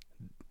 because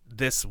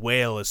this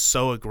whale is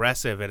so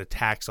aggressive, it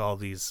attacks all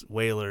these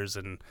whalers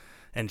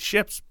and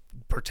ships,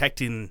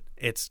 protecting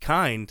its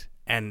kind,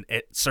 and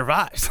it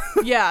survives.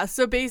 Yeah,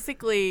 so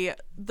basically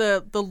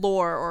the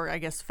lore, or I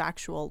guess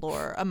factual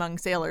lore among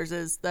sailors,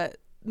 is that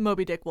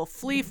Moby Dick will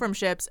flee from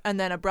ships and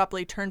then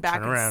abruptly turn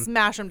back and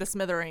smash them to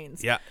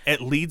smithereens. Yeah,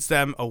 it leads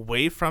them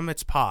away from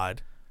its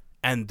pod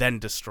and then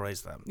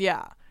destroys them.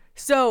 Yeah.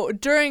 So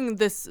during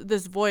this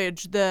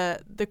voyage,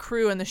 the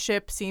crew and the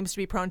ship seems to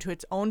be prone to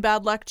its own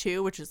bad luck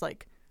too, which is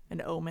like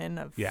an omen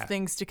of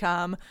things to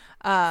come.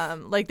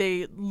 Like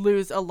they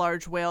lose a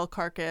large whale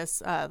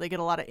carcass. They get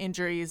a lot of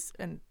injuries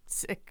and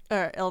sick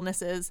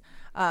illnesses.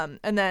 And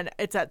then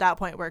it's at that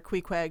point where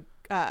Queequeg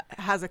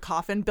has a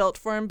coffin built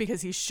for him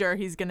because he's sure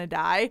he's gonna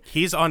die.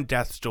 He's on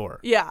death's door.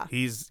 Yeah.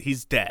 He's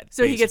dead.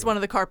 So basically he gets one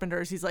of the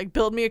carpenters. He's like,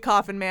 build me a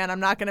coffin, man. I'm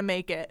not gonna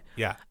make it.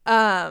 Yeah.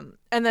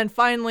 And then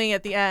finally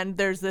at the end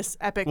there's this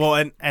epic.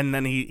 Well, and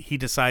then he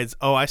decides,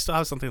 oh, I still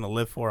have something to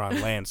live for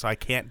on land, so I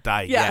can't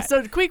die yet. Yeah,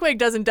 so Queequeg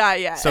doesn't die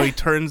yet. So he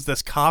turns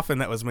this coffin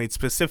that was made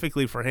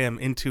specifically for him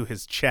into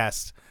his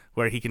chest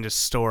where he can just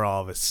store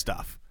all of his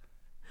stuff.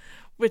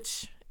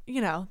 Which,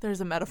 there's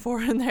a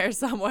metaphor in there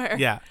somewhere.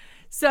 Yeah.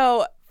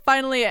 So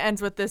finally, it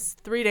ends with this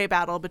 3-day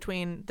battle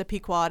between the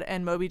Pequod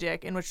and Moby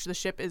Dick, in which the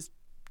ship is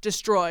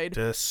destroyed.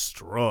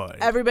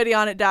 Everybody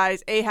on it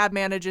dies. Ahab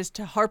manages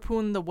to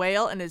harpoon the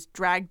whale and is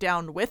dragged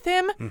down with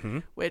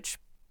him, which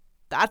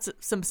that's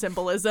some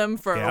symbolism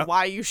for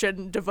why you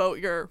shouldn't devote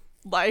your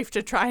life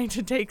to trying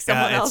to take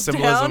someone else down.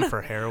 Symbolism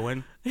for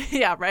heroin.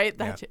 Yeah, right?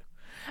 That too.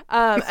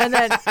 And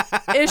then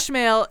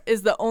Ishmael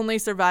is the only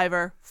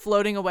survivor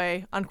floating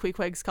away on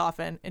Queequeg's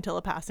coffin until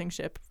a passing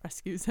ship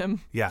rescues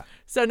him. Yeah.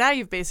 So now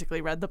you've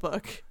basically read the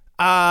book.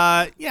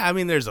 Yeah, I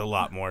mean, there's a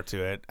lot more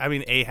to it. I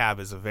mean, Ahab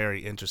is a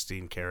very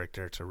interesting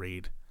character to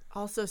read.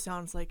 Also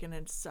sounds like an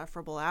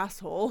insufferable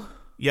asshole.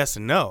 Yes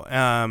and no.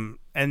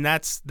 And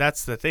that's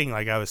the thing,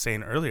 like I was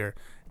saying earlier.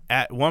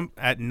 At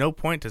no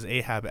point does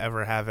Ahab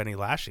ever have any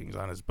lashings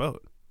on his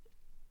boat.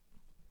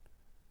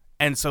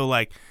 And so,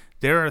 like,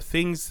 there are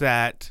things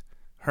that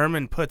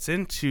Herman puts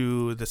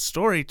into the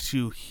story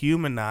to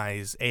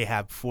humanize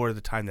Ahab for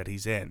the time that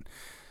he's in.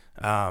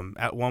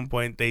 At one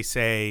point,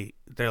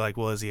 they're like,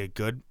 well, is he a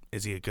good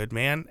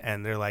man?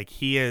 And they're like,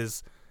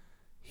 he's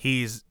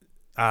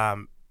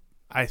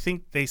I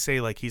think they say,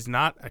 like, he's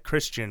not a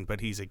Christian,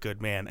 but he's a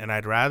good man. And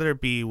I'd rather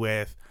be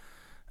with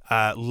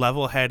a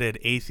level-headed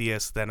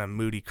atheist than a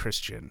moody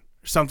Christian.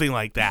 Something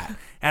like that.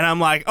 And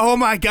I'm like, oh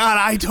my God,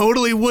 I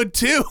totally would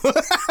too.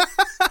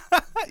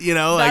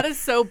 That is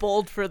so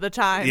bold for the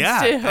times.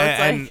 Yeah. Too.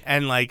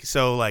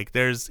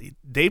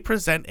 They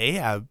present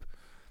Ahab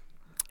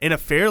in a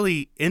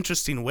fairly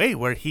interesting way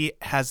where he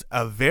has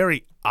a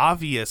very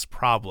obvious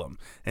problem.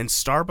 And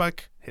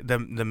Starbuck,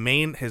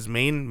 his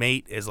main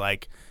mate, is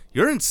like,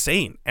 you're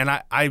insane. And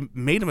I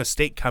made a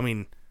mistake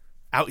coming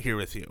out here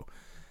with you.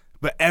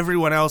 But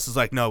everyone else is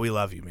like, no, we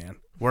love you, man.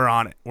 We're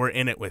on it. We're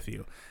in it with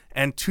you.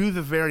 And to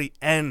the very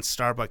end,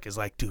 Starbuck is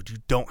like, dude, you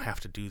don't have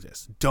to do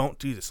this. Don't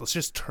do this. Let's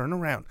just turn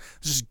around.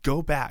 Let's just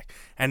go back.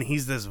 And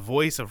he's this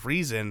voice of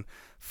reason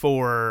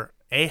for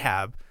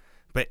Ahab.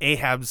 But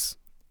Ahab's,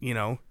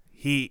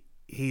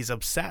 he's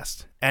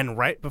obsessed. And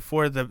right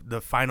before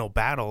the final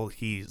battle,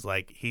 he's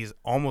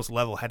almost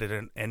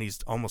level-headed and he's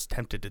almost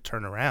tempted to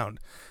turn around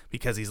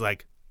because he's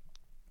like,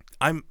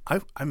 I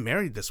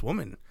married this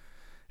woman.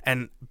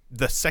 And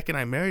the second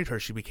I married her,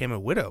 she became a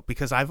widow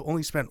because I've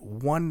only spent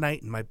one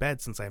night in my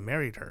bed since I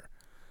married her.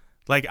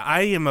 Like,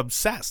 I am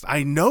obsessed.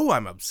 I know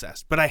I'm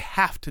obsessed, but I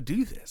have to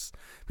do this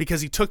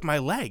because he took my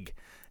leg.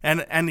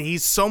 And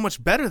he's so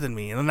much better than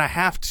me, and I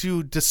have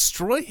to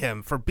destroy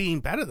him for being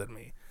better than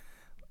me.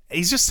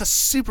 He's just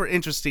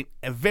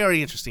a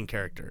very interesting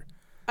character.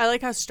 I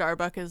like how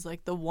Starbuck is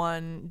like the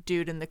one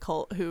dude in the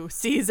cult who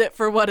sees it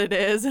for what it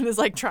is and is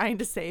like trying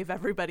to save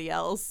everybody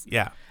else.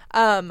 Yeah.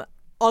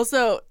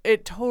 Also,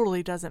 it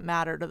totally doesn't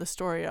matter to the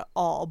story at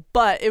all,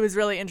 but it was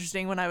really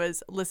interesting when I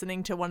was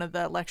listening to one of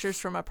the lectures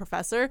from a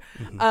professor.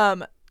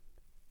 Mm-hmm.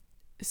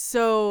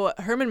 So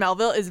Herman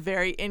Melville is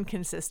very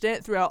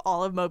inconsistent throughout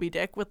all of Moby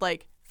Dick with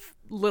like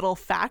little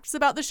facts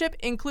about the ship,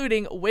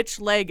 including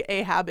which leg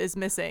Ahab is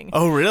missing.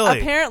 Oh, really?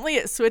 Apparently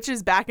it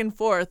switches back and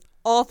forth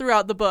all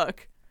throughout the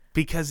book.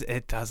 Because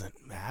it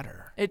doesn't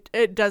matter.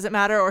 It doesn't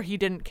matter, or he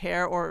didn't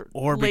care, or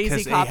lazy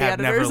because copy Ahab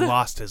editors. never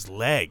lost his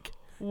leg.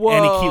 Whoa.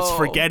 And he keeps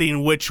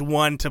forgetting which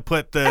one to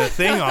put the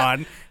thing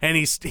on. And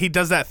he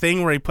does that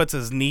thing where he puts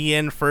his knee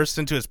in first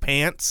into his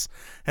pants.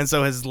 And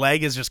so his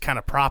leg is just kind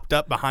of propped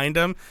up behind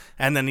him.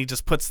 And then he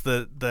just puts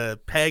the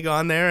peg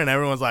on there. And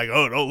everyone's like,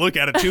 oh, don't look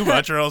at it too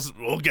much or else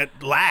we'll get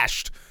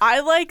lashed.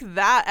 I like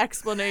that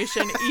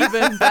explanation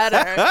even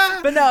better.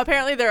 But no,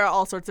 apparently there are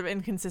all sorts of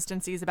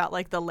inconsistencies about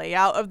like the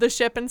layout of the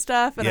ship and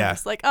stuff. And I'm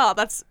just like, oh,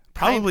 that's...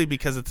 Probably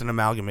because it's an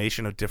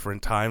amalgamation of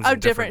different times of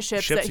and different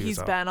ships that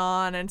he's been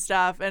on and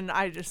stuff. And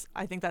I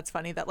think that's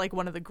funny that like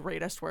one of the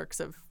greatest works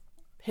of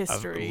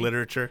history, of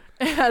literature,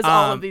 has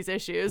all of these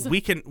issues.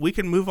 We can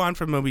move on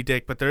from Moby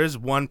Dick, but there is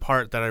one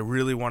part that I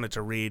really wanted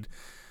to read.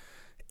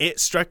 It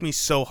struck me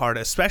so hard,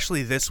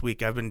 especially this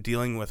week. I've been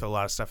dealing with a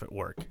lot of stuff at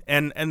work,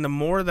 and the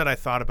more that I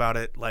thought about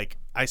it, like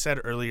I said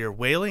earlier,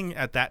 whaling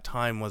at that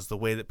time was the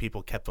way that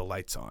people kept the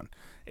lights on.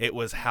 It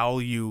was how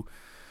you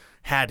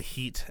had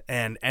heat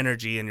and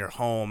energy in your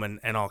home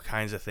and all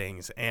kinds of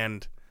things.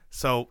 And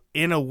so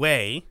in a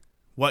way,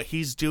 what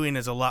he's doing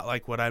is a lot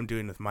like what I'm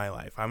doing with my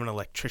life. I'm an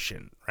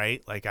electrician,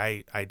 right? Like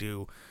I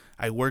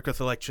work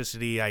with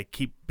electricity. I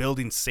keep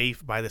building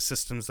safe by the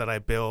systems that I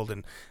build,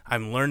 and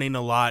I'm learning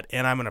a lot,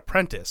 and I'm an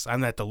apprentice.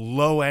 I'm at the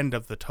low end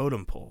of the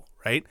totem pole,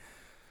 right?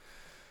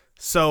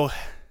 So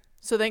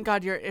thank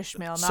God you're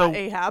Ishmael, not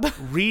Ahab.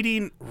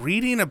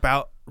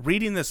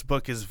 Reading this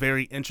book is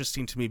very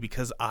interesting to me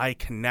because I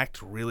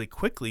connect really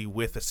quickly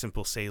with a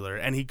simple sailor,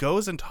 and he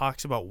goes and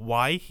talks about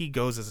why he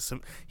goes as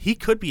he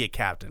could be a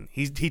captain.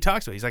 He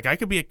talks about it. He's like, I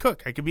could be a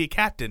cook, I could be a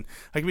captain,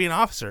 I could be an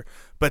officer,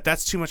 but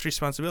that's too much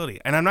responsibility,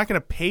 and I'm not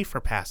going to pay for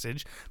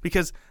passage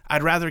because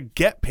I'd rather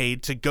get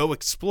paid to go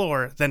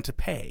explore than to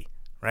pay,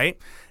 right?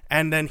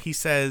 And then he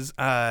says,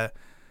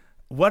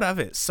 what of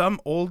it? Some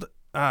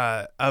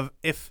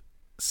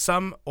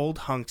old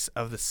hunks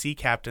of the sea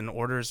captain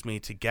orders me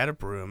to get a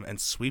broom and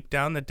sweep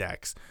down the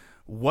decks.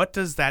 What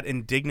does that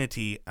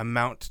indignity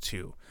amount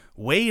to?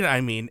 Weighed,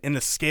 I mean, in the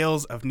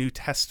scales of New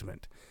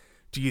Testament.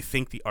 Do you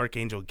think the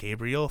Archangel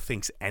Gabriel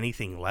thinks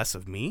anything less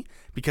of me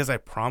because I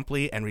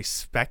promptly and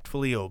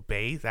respectfully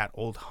obey that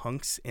old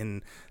hunks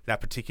in that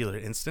particular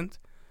instant?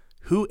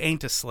 Who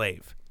ain't a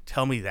slave?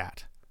 Tell me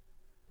that.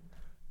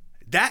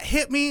 That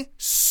hit me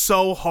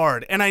so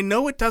hard. And I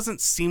know it doesn't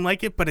seem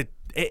like it, but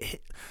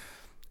it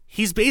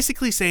he's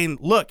basically saying,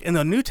 look, in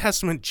the New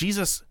Testament,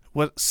 Jesus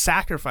was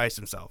sacrificed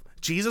himself.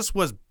 Jesus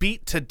was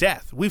beat to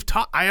death.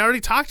 I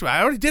already talked about it.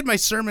 I already did my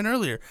sermon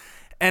earlier.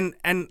 And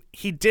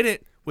he did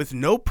it with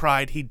no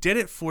pride. He did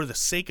it for the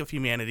sake of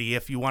humanity.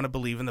 If you want to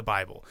believe in the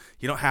Bible,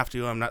 you don't have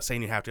to. I'm not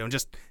saying you have to.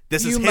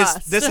 This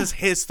is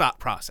his thought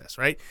process,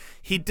 right?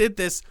 He did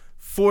this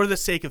for the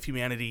sake of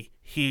humanity.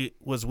 He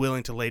was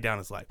willing to lay down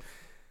his life.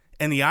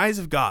 In the eyes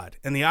of God,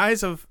 in the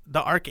eyes of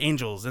the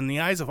archangels, in the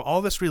eyes of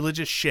all this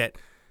religious shit,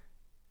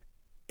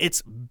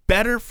 it's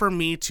better for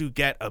me to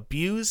get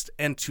abused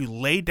and to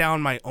lay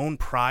down my own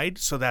pride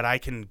so that I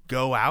can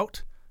go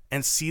out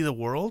and see the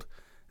world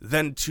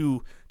than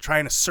to try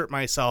and assert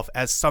myself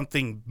as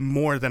something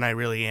more than I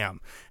really am.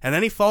 And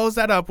then he follows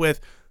that up with,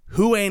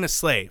 who ain't a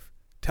slave?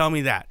 Tell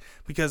me that.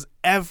 Because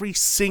every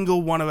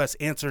single one of us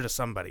answer to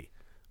somebody,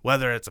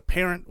 whether it's a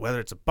parent,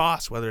 whether it's a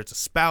boss, whether it's a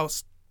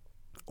spouse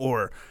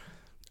or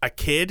a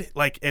kid.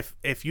 Like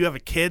if you have a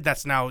kid,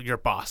 that's now your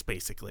boss,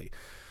 basically.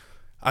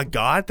 A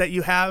God that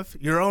you have,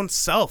 your own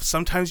self.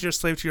 Sometimes you're a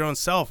slave to your own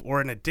self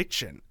or an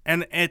addiction.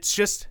 And it's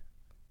just,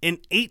 in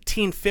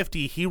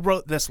 1850, he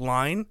wrote this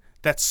line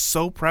that's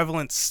so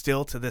prevalent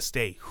still to this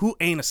day. Who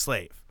ain't a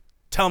slave?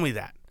 Tell me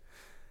that.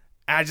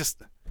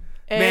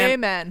 Man,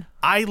 Amen.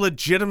 I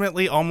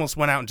legitimately almost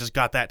went out and just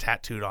got that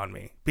tattooed on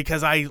me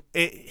because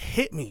it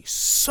hit me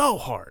so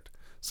hard.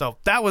 So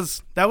that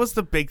was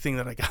the big thing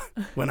that I got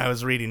when I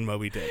was reading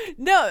Moby Dick.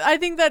 No, I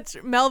think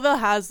Melville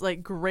has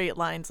like great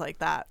lines like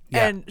that.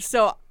 Yeah. And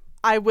so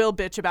I will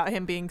bitch about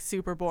him being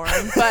super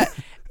boring, but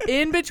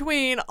in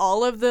between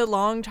all of the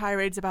long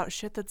tirades about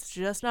shit that's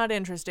just not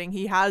interesting,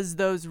 he has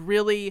those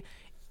really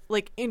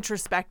like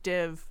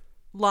introspective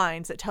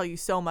lines that tell you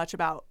so much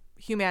about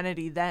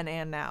humanity then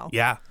and now.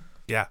 Yeah.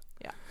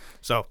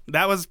 So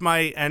that was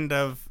my end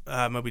of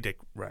Moby Dick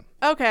run.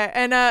 Okay,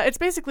 and it's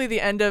basically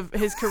the end of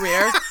his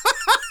career.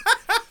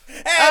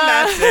 And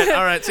that's it.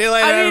 All right, see you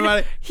later,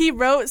 everybody. He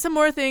wrote some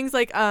more things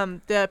like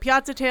the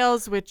Piazza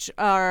Tales, which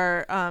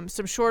are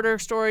some shorter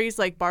stories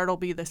like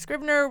Bartleby the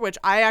Scrivener, which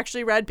I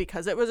actually read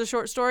because it was a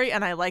short story,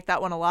 and I like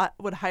that one a lot.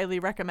 Would highly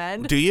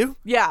recommend. Do you?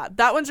 Yeah,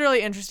 that one's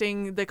really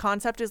interesting. The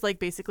concept is like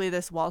basically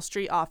this Wall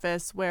Street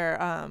office where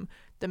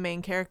the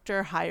main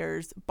character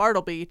hires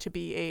Bartleby to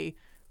be a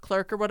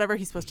clerk or whatever.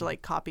 He's supposed to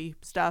like copy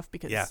stuff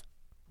because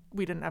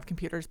we didn't have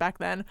computers back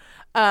then.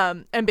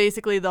 And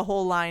basically the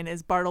whole line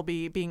is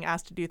Bartleby being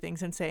asked to do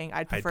things and saying,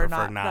 I'd prefer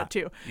not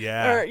to.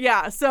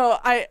 Yeah. So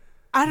I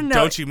don't know.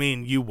 Don't you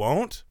mean you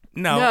won't?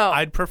 No,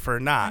 I'd prefer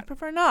not. I'd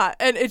prefer not.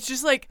 And it's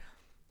just like,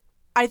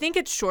 I think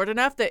it's short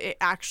enough that it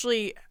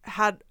actually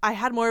I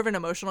had more of an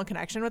emotional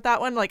connection with that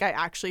one. Like I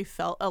actually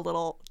felt a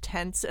little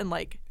tense and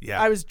like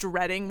I was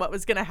dreading what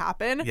was going to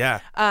happen.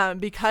 Yeah.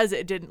 Because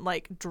it didn't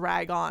like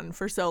drag on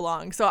for so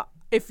long. So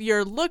if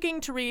you're looking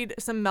to read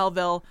some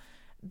Melville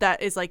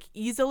that is like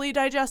easily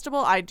digestible,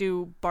 I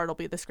do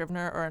Bartleby the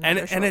Scrivener or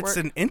another short and it's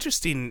work. an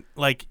interesting,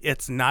 like,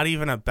 it's not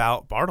even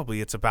about Bartleby,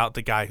 it's about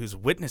the guy who's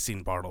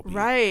witnessing Bartleby,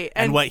 right?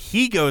 And what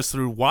he goes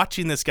through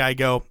watching this guy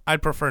go,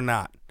 I'd prefer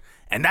not,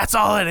 and that's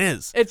all it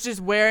is. It's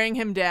just wearing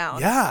him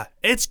down. Yeah,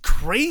 it's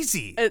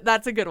crazy.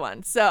 That's a good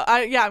one. So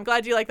I'm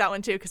glad you like that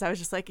one too, because I was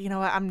just like, you know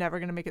what, I'm never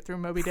gonna make it through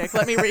Moby Dick.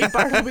 Let me read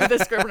Bartleby the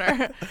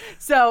Scrivener.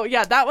 So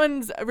yeah, that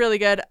one's really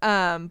good,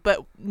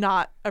 but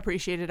not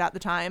appreciated at the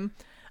time.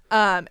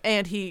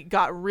 And he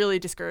got really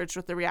discouraged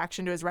with the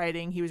reaction to his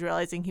writing. He was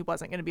realizing he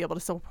wasn't going to be able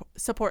to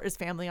support his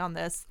family on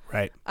this.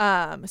 Right.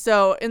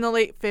 So in the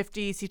late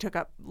 50s, he took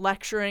up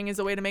lecturing as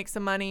a way to make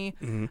some money.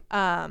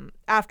 Mm-hmm.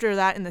 After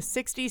that, in the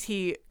 60s,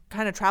 he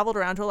kind of traveled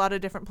around to a lot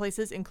of different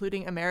places,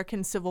 including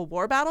American Civil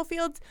War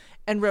battlefields,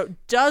 and wrote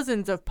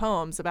dozens of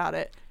poems about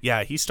it.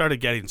 Yeah, he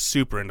started getting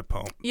super into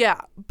poems.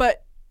 Yeah,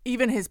 but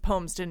even his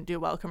poems didn't do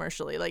well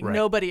commercially. Like,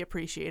 nobody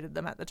appreciated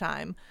them at the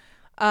time.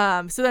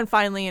 So then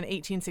finally in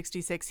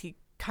 1866, he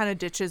kind of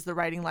ditches the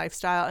writing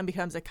lifestyle and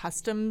becomes a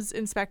customs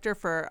inspector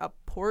for a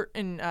port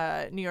in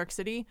New York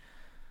City.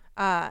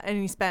 And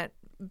he spent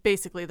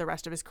basically the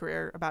rest of his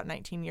career, about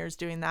 19 years,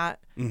 doing that.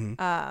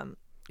 Mm-hmm.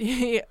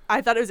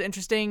 I thought it was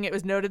interesting. It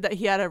was noted that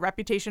he had a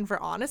reputation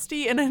for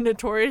honesty in a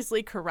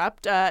notoriously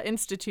corrupt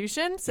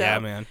institution. So yeah,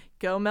 man.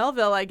 Go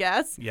Melville, I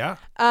guess. Yeah.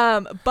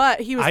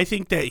 But he was... I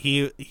think that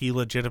he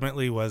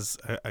legitimately was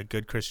a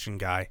good Christian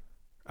guy.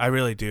 I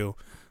really do.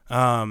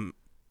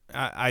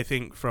 I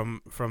think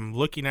from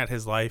looking at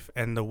his life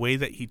and the way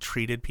that he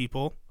treated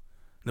people,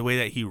 the way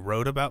that he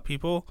wrote about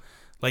people,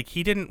 like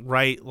he didn't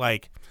write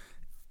like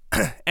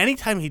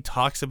anytime he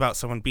talks about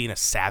someone being a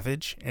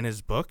savage in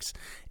his books,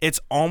 it's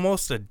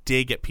almost a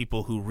dig at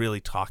people who really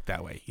talk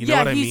that way. You know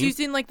what I mean? Yeah, he's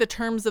using like the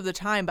terms of the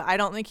time, but I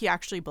don't think he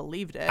actually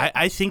believed it.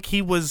 I think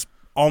he was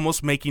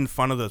almost making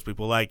fun of those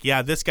people. Like,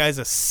 yeah, this guy's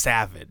a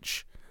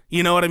savage.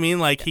 You know what I mean?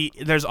 Like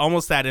there's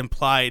almost that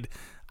implied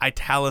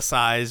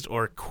italicized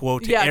or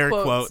air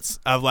quotes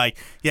of like,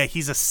 yeah,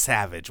 he's a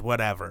savage,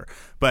 whatever.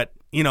 But,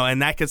 you know, and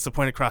that gets the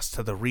point across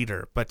to the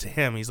reader. But to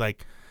him, he's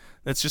like,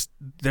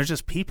 they're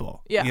just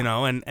people, you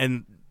know,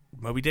 and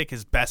Moby Dick,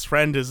 his best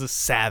friend, is a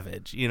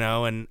savage, you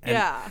know, and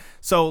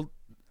so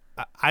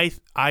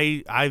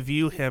I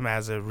view him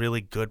as a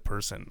really good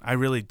person. I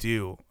really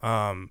do.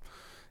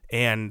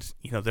 And,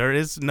 you know, there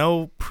is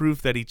no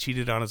proof that he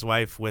cheated on his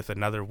wife with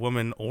another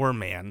woman or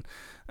man.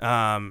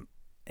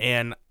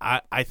 And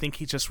I think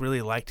he just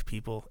really liked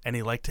people and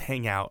he liked to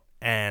hang out.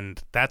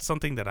 And that's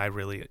something that I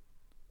really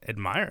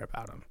admire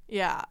about him.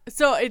 Yeah.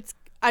 So it's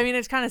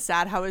kind of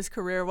sad how his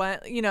career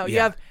went. You know,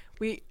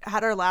 we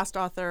had our last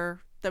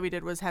author that we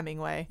did was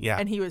Hemingway. Yeah.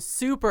 And he was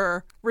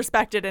super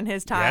respected in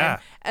his time. Yeah.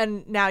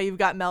 And now you've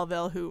got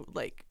Melville, who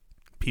like...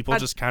 People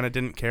just kind of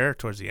didn't care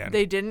towards the end.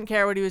 They didn't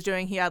care what he was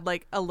doing. He had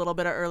like a little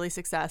bit of early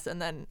success and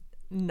then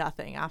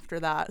nothing after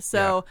that.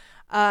 So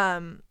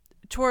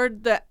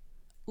toward the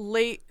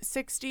late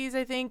 60s,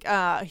 I think,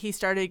 he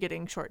started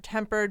getting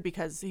short-tempered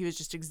because he was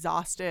just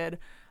exhausted.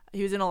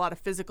 He was in a lot of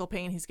physical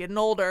pain. He's getting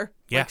older,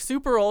 like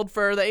super old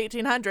for the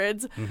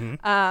 1800s.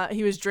 Mm-hmm.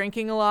 He was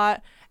drinking a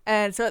lot.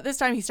 And so at this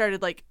time, he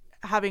started like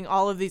having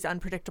all of these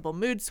unpredictable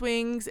mood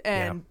swings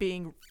and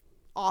being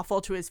awful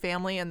to his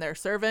family and their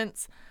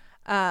servants.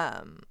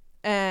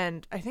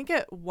 And I think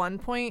at one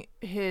point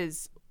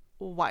his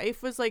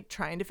wife was like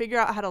trying to figure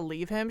out how to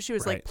leave him. She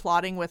was like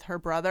plotting with her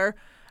brother.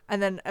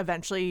 And then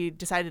eventually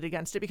decided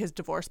against it because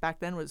divorce back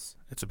then was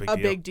a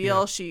big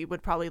deal. Yeah. She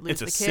would probably lose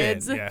the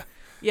kids. Sin, yeah.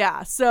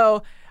 Yeah.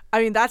 So,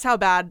 I mean, that's how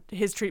bad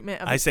his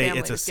treatment of his I say family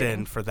it's a was sin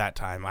getting. for that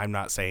time. I'm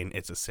not saying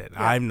it's a sin.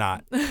 Yeah. I'm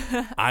not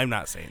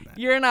saying that.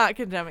 You're not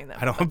condemning them.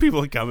 I don't want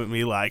people to come at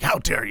me like, how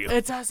dare you?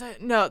 It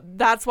doesn't. No,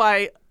 that's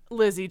why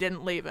Lizzie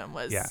didn't leave him,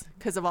 was Yeah.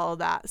 because of all of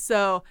that.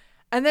 So,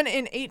 and then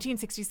in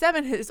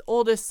 1867, his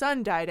oldest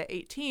son died at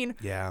 18.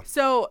 Yeah.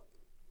 So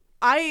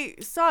I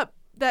saw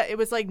that it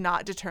was like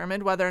not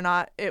determined whether or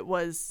not it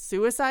was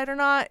suicide or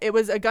not. It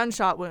was a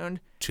gunshot wound.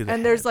 To the and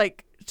head. there's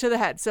like to the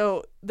head.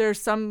 So there's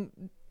some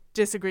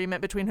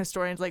disagreement between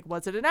historians, like,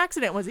 was it an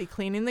accident? Was he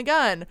cleaning the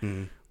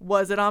gun?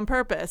 Was it on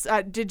purpose?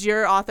 Did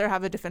your author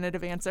have a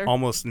definitive answer?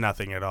 Almost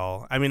nothing at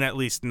all. I mean, at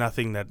least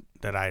nothing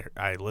that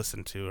I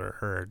listened to or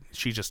heard.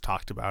 She just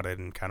talked about it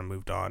and kind of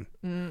moved on.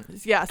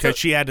 Yeah. So Because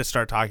she had to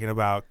start talking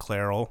about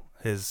Clairol,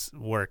 his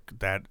work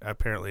that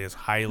apparently is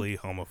highly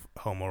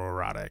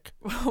homoerotic.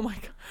 oh my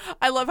God.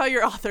 I love how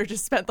your author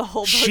just spent the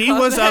whole book She on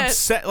was that.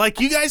 upset. Like,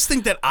 you guys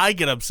think that I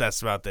get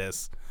obsessed about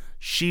this.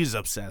 She's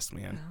obsessed,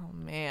 man. Oh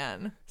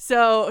man.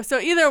 So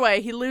either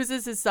way, he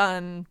loses his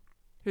son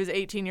who's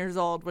 18 years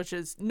old, which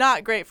is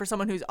not great for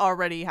someone who's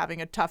already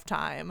having a tough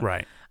time.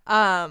 Right.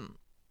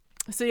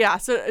 So yeah,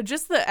 so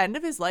just the end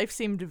of his life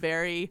seemed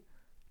very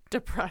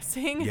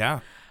depressing.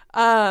 Yeah.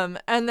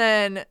 And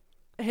then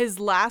his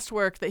last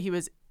work that he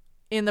was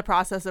in the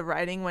process of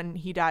writing when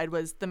he died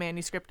was the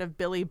manuscript of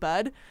Billy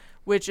Budd,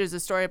 which is a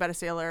story about a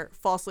sailor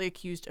falsely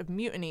accused of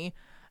mutiny.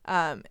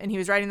 And he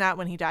was writing that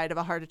when he died of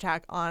a heart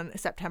attack on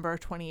September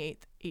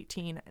 28th,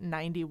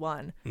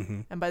 1891.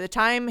 And by the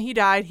time he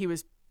died, he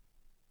was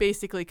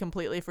basically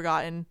completely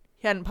forgotten.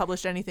 He hadn't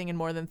published anything in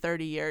more than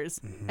 30 years,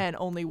 and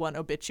only one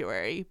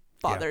obituary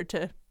bothered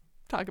to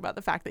talk about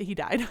the fact that he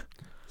died.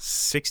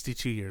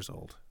 62 years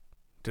old.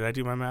 Did I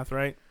do my math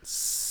right?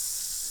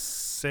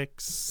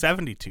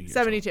 72 years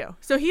 72. old.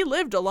 So he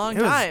lived a long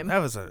time.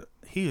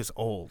 He was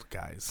old,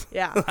 guys.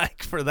 Yeah.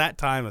 Like, for that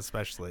time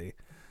especially.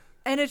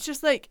 And it's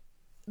just like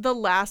the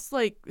last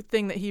like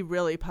thing that he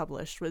really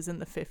published was in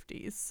the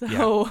 50s. So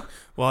Yeah.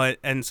 Well,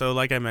 and so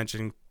like I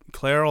mentioned,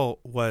 Clairol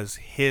was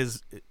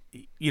his,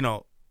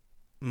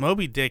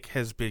 Moby Dick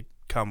has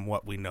become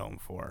what we know him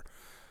for.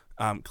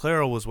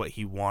 Clairol was what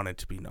he wanted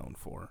to be known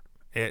for.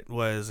 It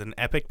was an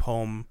epic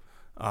poem,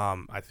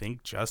 I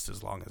think just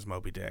as long as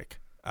Moby Dick.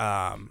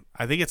 I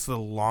think it's the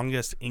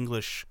longest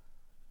English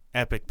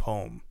epic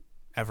poem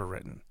ever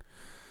written.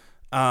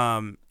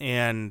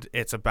 And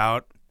it's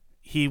about,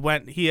 he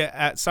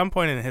at some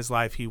point in his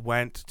life, he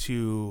went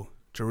to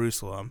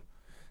Jerusalem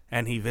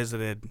and he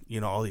visited,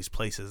 all these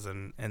places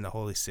and the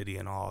holy city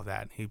and all of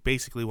that. He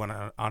basically went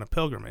on a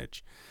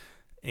pilgrimage.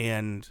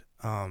 And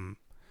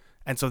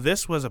so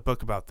this was a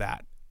book about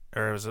that,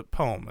 or it was a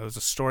poem. It was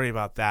a story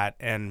about that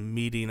and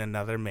meeting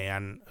another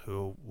man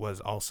who was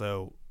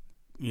also,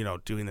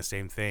 doing the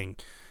same thing.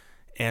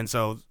 And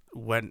so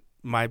when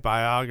my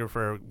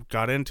biographer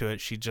got into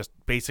it, she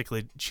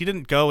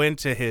didn't go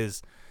into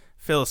his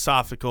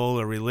philosophical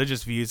or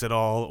religious views at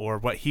all, or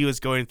what he was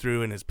going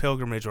through in his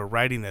pilgrimage or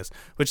writing this,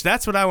 which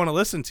that's what I want to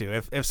listen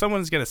to. If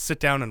someone's going to sit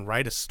down and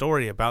write a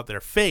story about their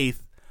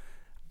faith,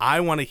 I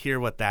want to hear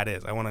what that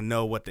is. I want to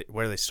know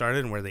where they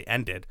started and where they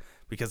ended,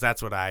 because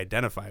that's what I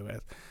identify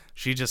with.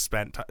 She just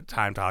spent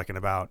time talking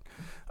about,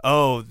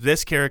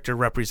 this character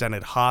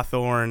represented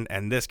Hawthorne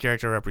and this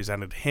character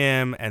represented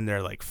him, and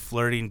they're like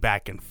flirting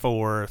back and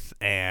forth,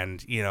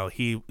 and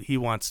he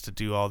wants to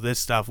do all this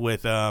stuff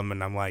with him,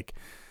 and I'm like,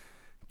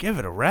 give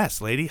it a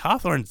rest, lady.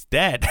 Hawthorne's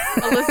dead.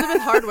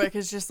 Elizabeth Hardwick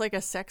is just like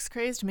a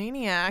sex-crazed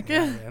maniac.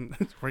 Yeah, man.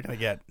 We're gonna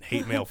get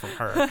hate mail from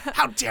her.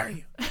 How dare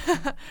you?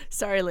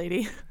 Sorry,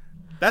 lady.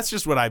 That's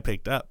just what I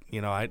picked up.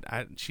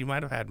 She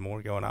might have had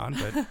more going on,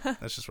 but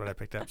that's just what I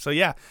picked up. So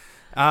yeah,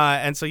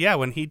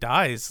 when he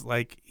dies,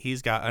 like,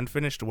 he's got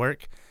unfinished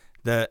work.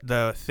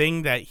 The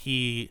thing that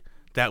he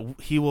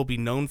will be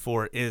known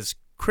for is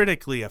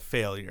critically a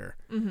failure.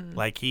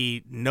 Like,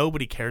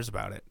 nobody cares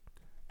about it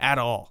at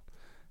all,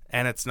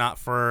 and it's not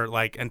for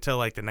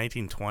until the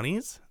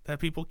 1920s that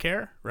people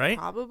care, right?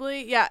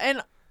 Probably, yeah.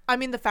 And I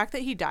mean, the fact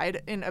that he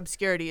died in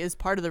obscurity is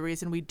part of the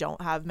reason we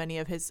don't have many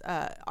of his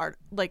art,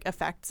 like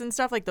effects and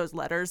stuff, like those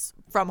letters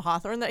from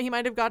Hawthorne that he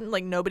might have gotten.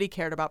 Like, nobody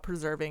cared about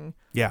preserving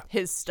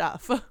his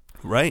stuff.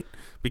 Right.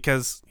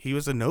 Because he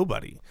was a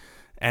nobody.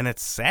 And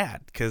it's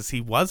sad because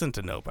he wasn't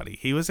a nobody.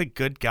 He was a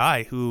good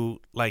guy who,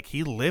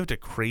 he lived a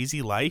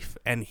crazy life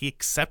and he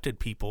accepted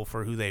people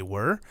for who they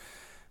were.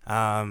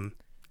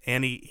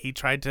 And he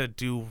tried to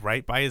do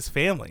right by his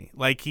family.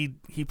 Like, he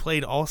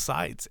played all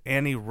sides,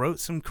 and he wrote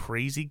some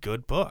crazy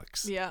good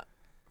books. Yeah.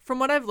 From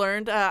what I've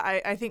learned,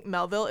 I think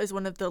Melville is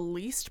one of the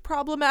least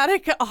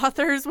problematic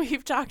authors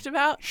we've talked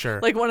about.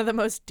 Sure. Like, one of the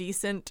most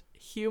decent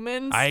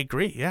humans. I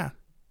agree, yeah.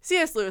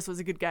 C.S. Lewis was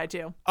a good guy,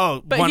 too.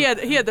 Oh, but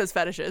he had those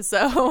fetishes,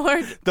 so...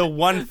 The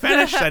one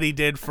fetish that he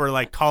did for,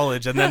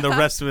 college, and then the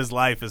rest of his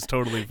life is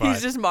totally fine.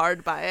 He's just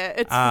marred by it.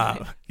 It's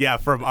fine. Yeah,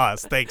 from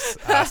us. Thanks,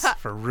 us,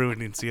 for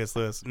ruining C.S.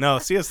 Lewis. No,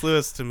 C.S.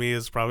 Lewis, to me,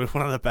 is probably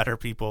one of the better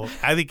people.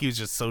 I think he was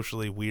just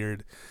socially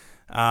weird.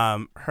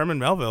 Herman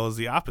Melville is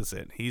the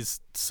opposite.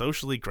 He's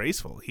socially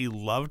graceful. He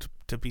loved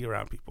to be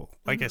around people.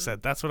 Like I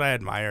said, that's what I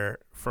admire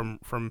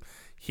from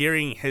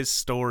hearing his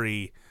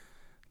story.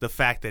 The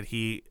fact that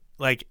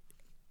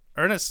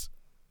Ernest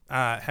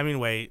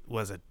Hemingway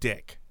was a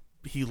dick.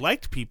 He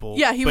liked people.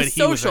 Yeah, he was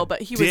social,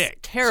 but he was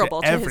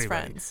terrible to his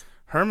friends.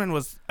 Herman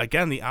was,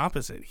 again, the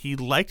opposite. He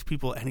liked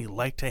people and he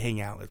liked to hang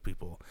out with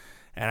people.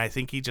 And I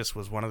think he just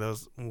was one of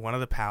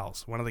the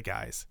pals, one of the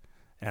guys.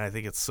 And I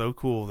think it's so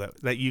cool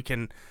that you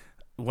can,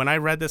 when I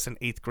read this in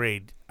 8th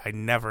grade, I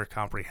never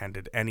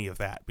comprehended any of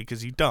that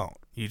because you don't.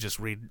 You just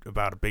read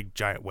about a big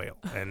giant whale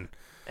and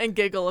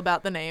giggle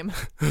about the name,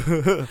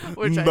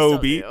 which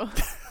Moby. I still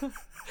do.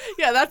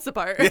 Yeah, that's the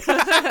part.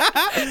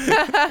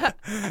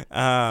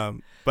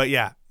 But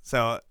yeah,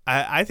 so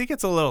I think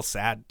it's a little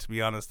sad, to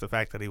be honest, the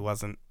fact that he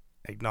wasn't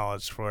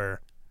acknowledged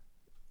for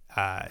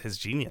his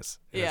genius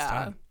in his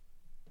time.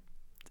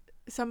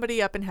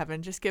 Somebody up in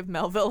heaven, just give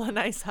Melville a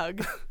nice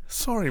hug.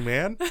 Sorry,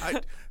 man.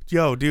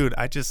 Dude,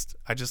 I just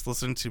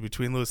listened to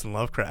Between Lewis and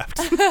Lovecraft.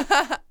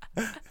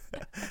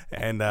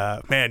 And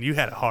man, you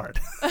had it hard.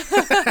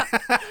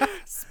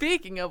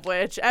 Speaking of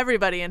which,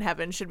 everybody in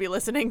heaven should be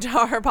listening to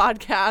our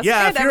podcast.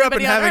 Yeah, and if you're up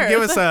in heaven, Earth.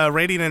 give us a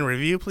rating and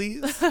review,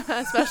 please.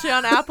 Especially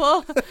on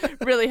Apple.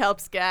 Really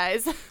helps,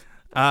 guys.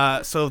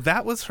 So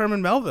that was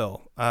Herman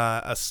Melville,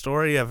 a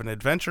story of an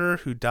adventurer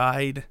who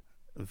died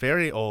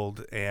very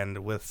old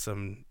and with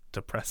some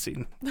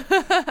depressing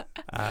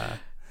a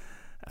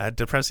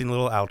depressing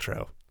little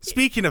outro.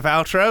 Speaking of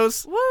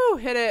outros, woo,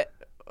 hit it.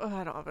 Oh,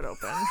 I don't have it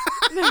open.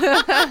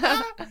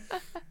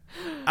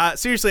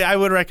 Seriously, I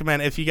would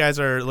recommend, if you guys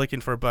are looking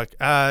for a book,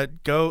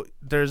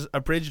 there's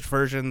abridged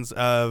versions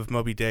of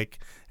Moby Dick,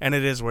 and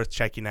it is worth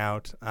checking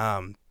out.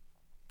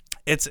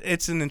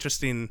 It's an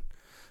interesting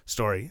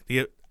story.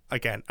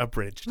 Again,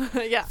 abridged.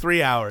 Yeah.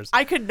 3 hours.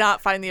 I could not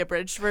find the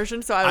abridged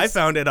version, so I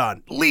found it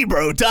on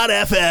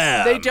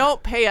Libro.fm. They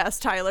don't pay us,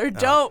 Tyler.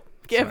 Don't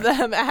give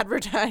them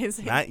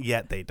advertising. Not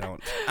yet, they don't.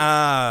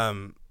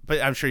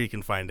 But I'm sure you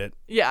can find it.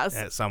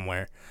 Yes.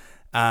 Somewhere.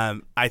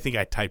 I think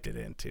I typed it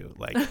in too,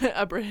 like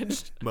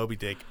abridged. Moby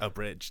Dick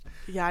abridged.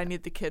 Yeah, I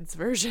need the kids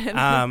version.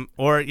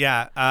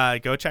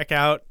 Go check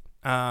out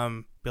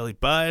Billy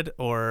Budd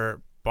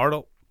or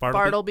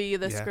Bartleby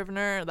the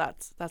Scrivener.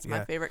 That's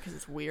my favorite because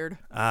it's weird.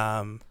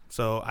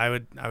 So I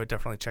would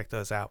definitely check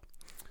those out.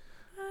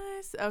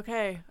 Nice.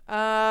 Okay.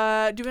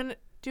 Do you want to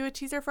do a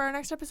teaser for our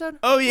next episode?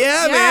 Oh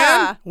yeah,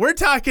 man. We're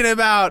talking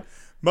about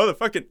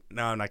motherfucking.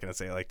 No, I'm not gonna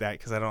say it like that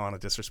because I don't want to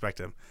disrespect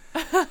him.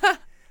 I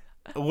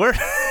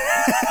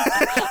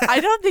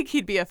don't think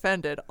he'd be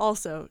offended.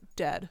 Also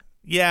dead.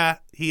 Yeah,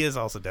 he is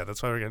also dead.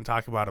 That's why we're going to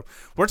talk about him.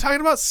 We're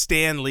talking about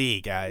Stan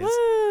Lee, guys.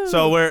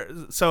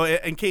 Woo! So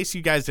in case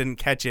you guys didn't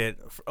catch it,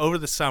 over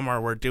the summer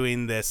we're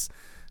doing this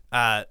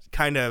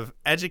kind of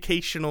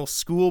educational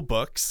school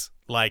books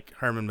like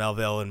Herman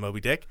Melville and Moby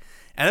Dick,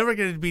 and then we're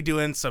going to be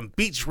doing some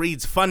Beach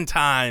Reads Fun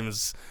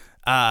Times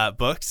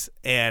books.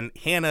 And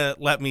Hannah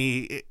let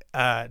me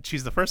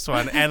choose the first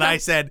one, and I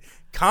said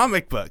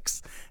comic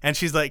books, and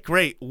she's like,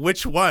 great,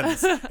 which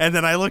ones? And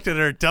then I looked at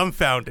her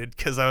dumbfounded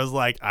because I was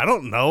like, I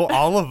don't know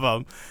all of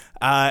them.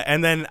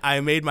 And then I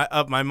made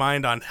up my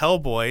mind on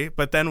Hellboy,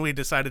 but then we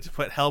decided to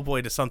put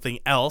Hellboy to something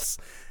else,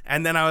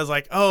 and then I was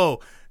like, oh,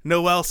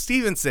 Noelle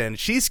Stevenson,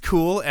 she's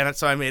cool, and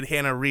so I made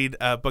Hannah read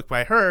a book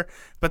by her,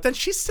 but then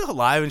she's still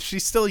alive and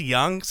she's still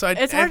young, so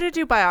it's hard to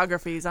do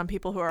biographies on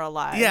people who are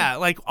alive. Yeah,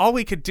 like all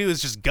we could do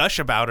is just gush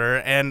about her,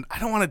 and I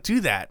don't want to do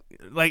that.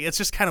 Like, it's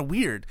just kind of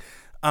weird.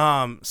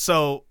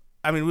 So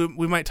I mean,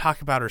 we might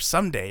talk about her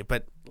someday,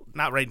 but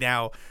not right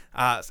now.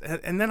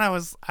 And then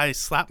I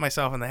slapped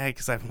myself in the head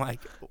because I'm like,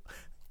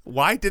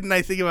 why didn't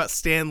I think about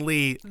Stan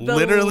Lee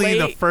literally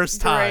the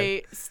first time?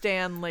 Great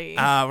Stan Lee.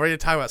 We're going to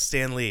talk about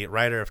Stan Lee,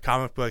 writer of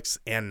comic books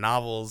and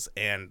novels,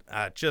 and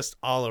just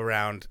all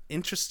around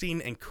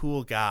interesting and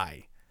cool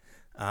guy.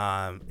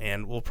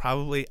 And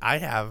I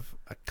have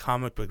a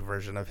comic book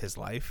version of his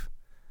life,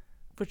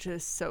 which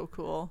is so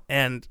cool.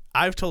 And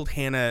I've told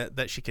Hannah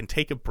that she can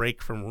take a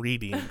break from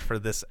reading for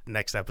this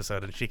next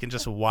episode, and she can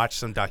just watch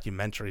some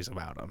documentaries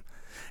about him.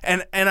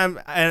 And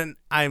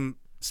I'm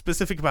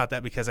specific about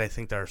that because I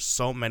think there are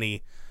so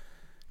many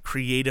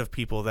creative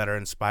people that are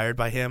inspired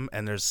by him,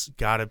 and there's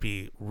got to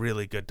be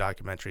really good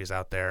documentaries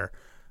out there.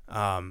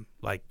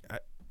 Like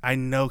I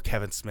know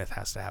Kevin Smith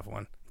has to have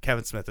one.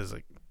 Kevin Smith is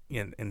an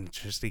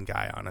interesting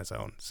guy on his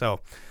own. So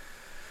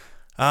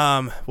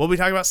we'll be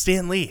talking about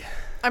Stan Lee.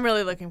 I'm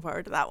really looking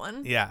forward to that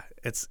one. Yeah,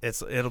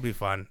 it'll be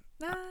fun.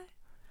 So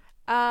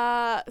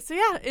yeah,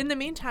 in the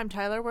meantime,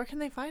 Tyler, where can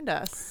they find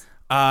us?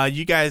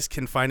 You guys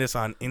can find us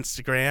on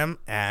Instagram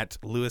at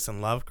Lewis and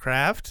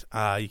Lovecraft.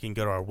 You can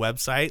go to our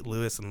website,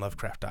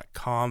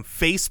 lewisandlovecraft.com,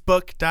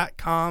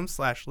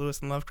 facebook.com/Lewis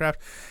and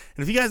Lovecraft.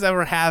 And if you guys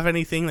ever have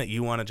anything that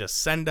you want to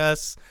just send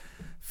us,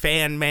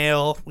 fan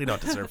mail, we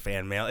don't deserve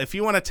fan mail. If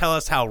you want to tell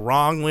us how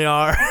wrong we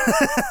are.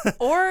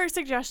 Or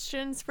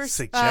suggestions for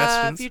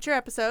future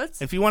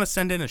episodes. If you want to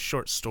send in a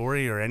short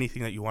story or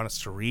anything that you want us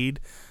to read,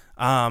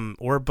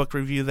 or a book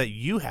review that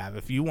you have.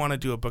 If you want to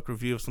do a book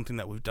review of something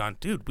that we've done,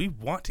 dude, we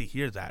want to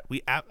hear that.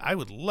 I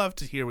would love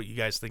to hear what you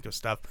guys think of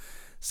stuff.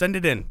 Send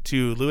it in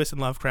to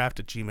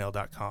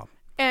lewisandlovecraft@gmail.com.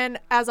 And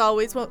as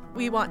always,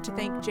 we want to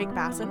thank Jake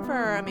Basson for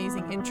our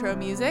amazing intro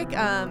music.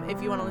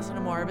 If you want to listen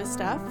to more of his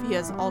stuff, he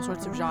has all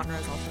sorts of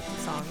genres, all sorts of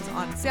songs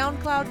on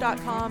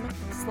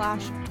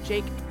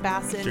soundcloud.com/Jake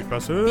Basson. Jake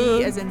Basson.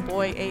 B as in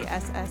boy,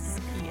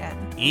 ASSEN.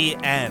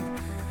 EN.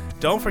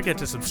 Don't forget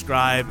to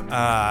subscribe.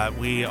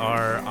 We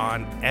are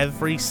on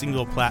every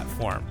single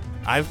platform.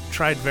 I've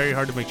tried very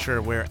hard to make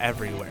sure we're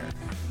everywhere.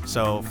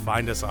 So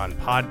find us on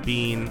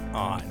Podbean,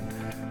 on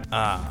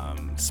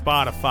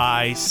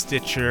Spotify,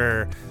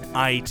 Stitcher,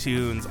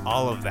 iTunes,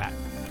 all of that.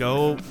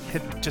 Go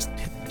hit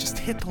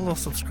the little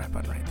subscribe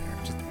button right there.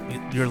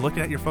 You're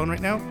looking at your phone right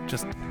now.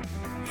 Just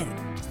hit it.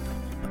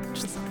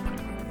 Just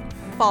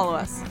follow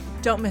us.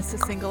 Don't miss a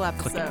single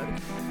episode.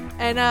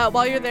 And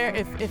while you're there,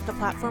 if the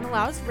platform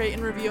allows, rate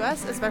and review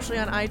us, especially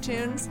on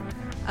iTunes.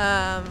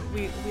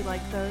 We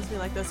like those. We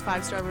like those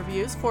 5-star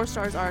reviews. 4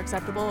 stars are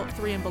acceptable.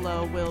 3 and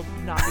below will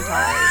not be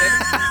tolerated.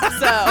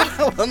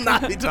 So will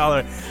not be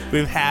tolerated.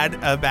 We've had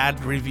a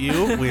bad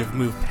review. We've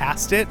moved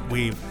past it.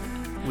 We've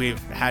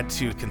had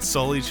to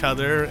console each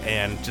other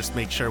and just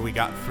make sure we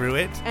got through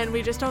it. And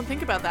we just don't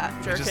think about that jerk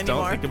anymore. We just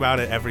anymore. don't think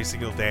about it every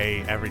single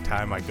day, every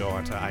time I go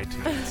onto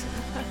iTunes.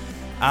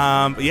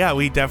 But yeah,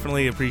 we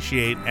definitely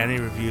appreciate any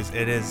reviews.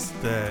 It's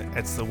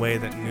the way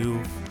that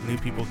new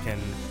people can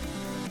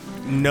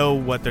know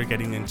what they're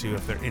getting into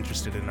if they're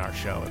interested in our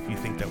show. If you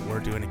think that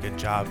we're doing a good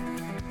job,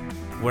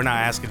 we're not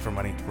asking for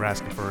money. We're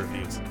asking for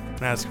reviews. We're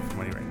not asking for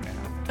money right now.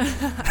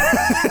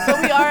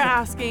 But we are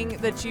asking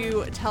that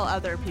you tell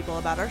other people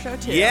about our show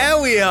too.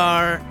 Yeah, we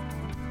are.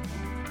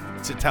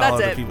 To tell That's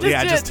other it. people.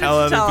 Just tell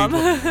other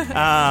people.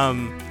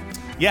 them.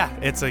 Yeah,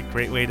 it's a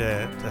great way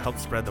to help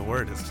spread the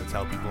word is to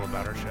tell people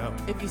about our show.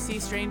 If you see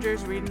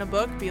strangers reading a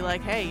book, be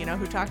like, hey, you know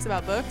who talks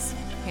about books?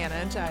 Hannah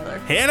and Tyler.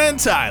 Hannah and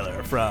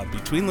Tyler from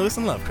Between Lewis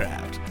and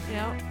Lovecraft. You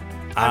know,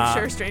 I'm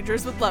sure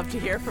strangers would love to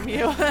hear from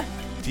you.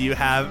 Do you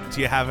have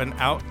an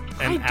out?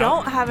 I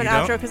don't have an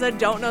outro because I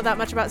don't know that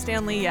much about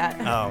Stan Lee yet.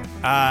 Oh,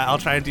 I'll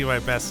try and do my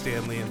best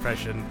Stan Lee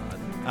impression.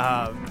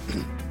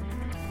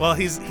 Well,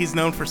 he's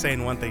known for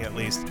saying one thing at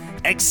least.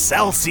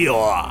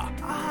 Excelsior!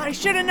 I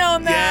should have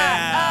known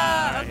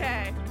that. Yeah. Okay.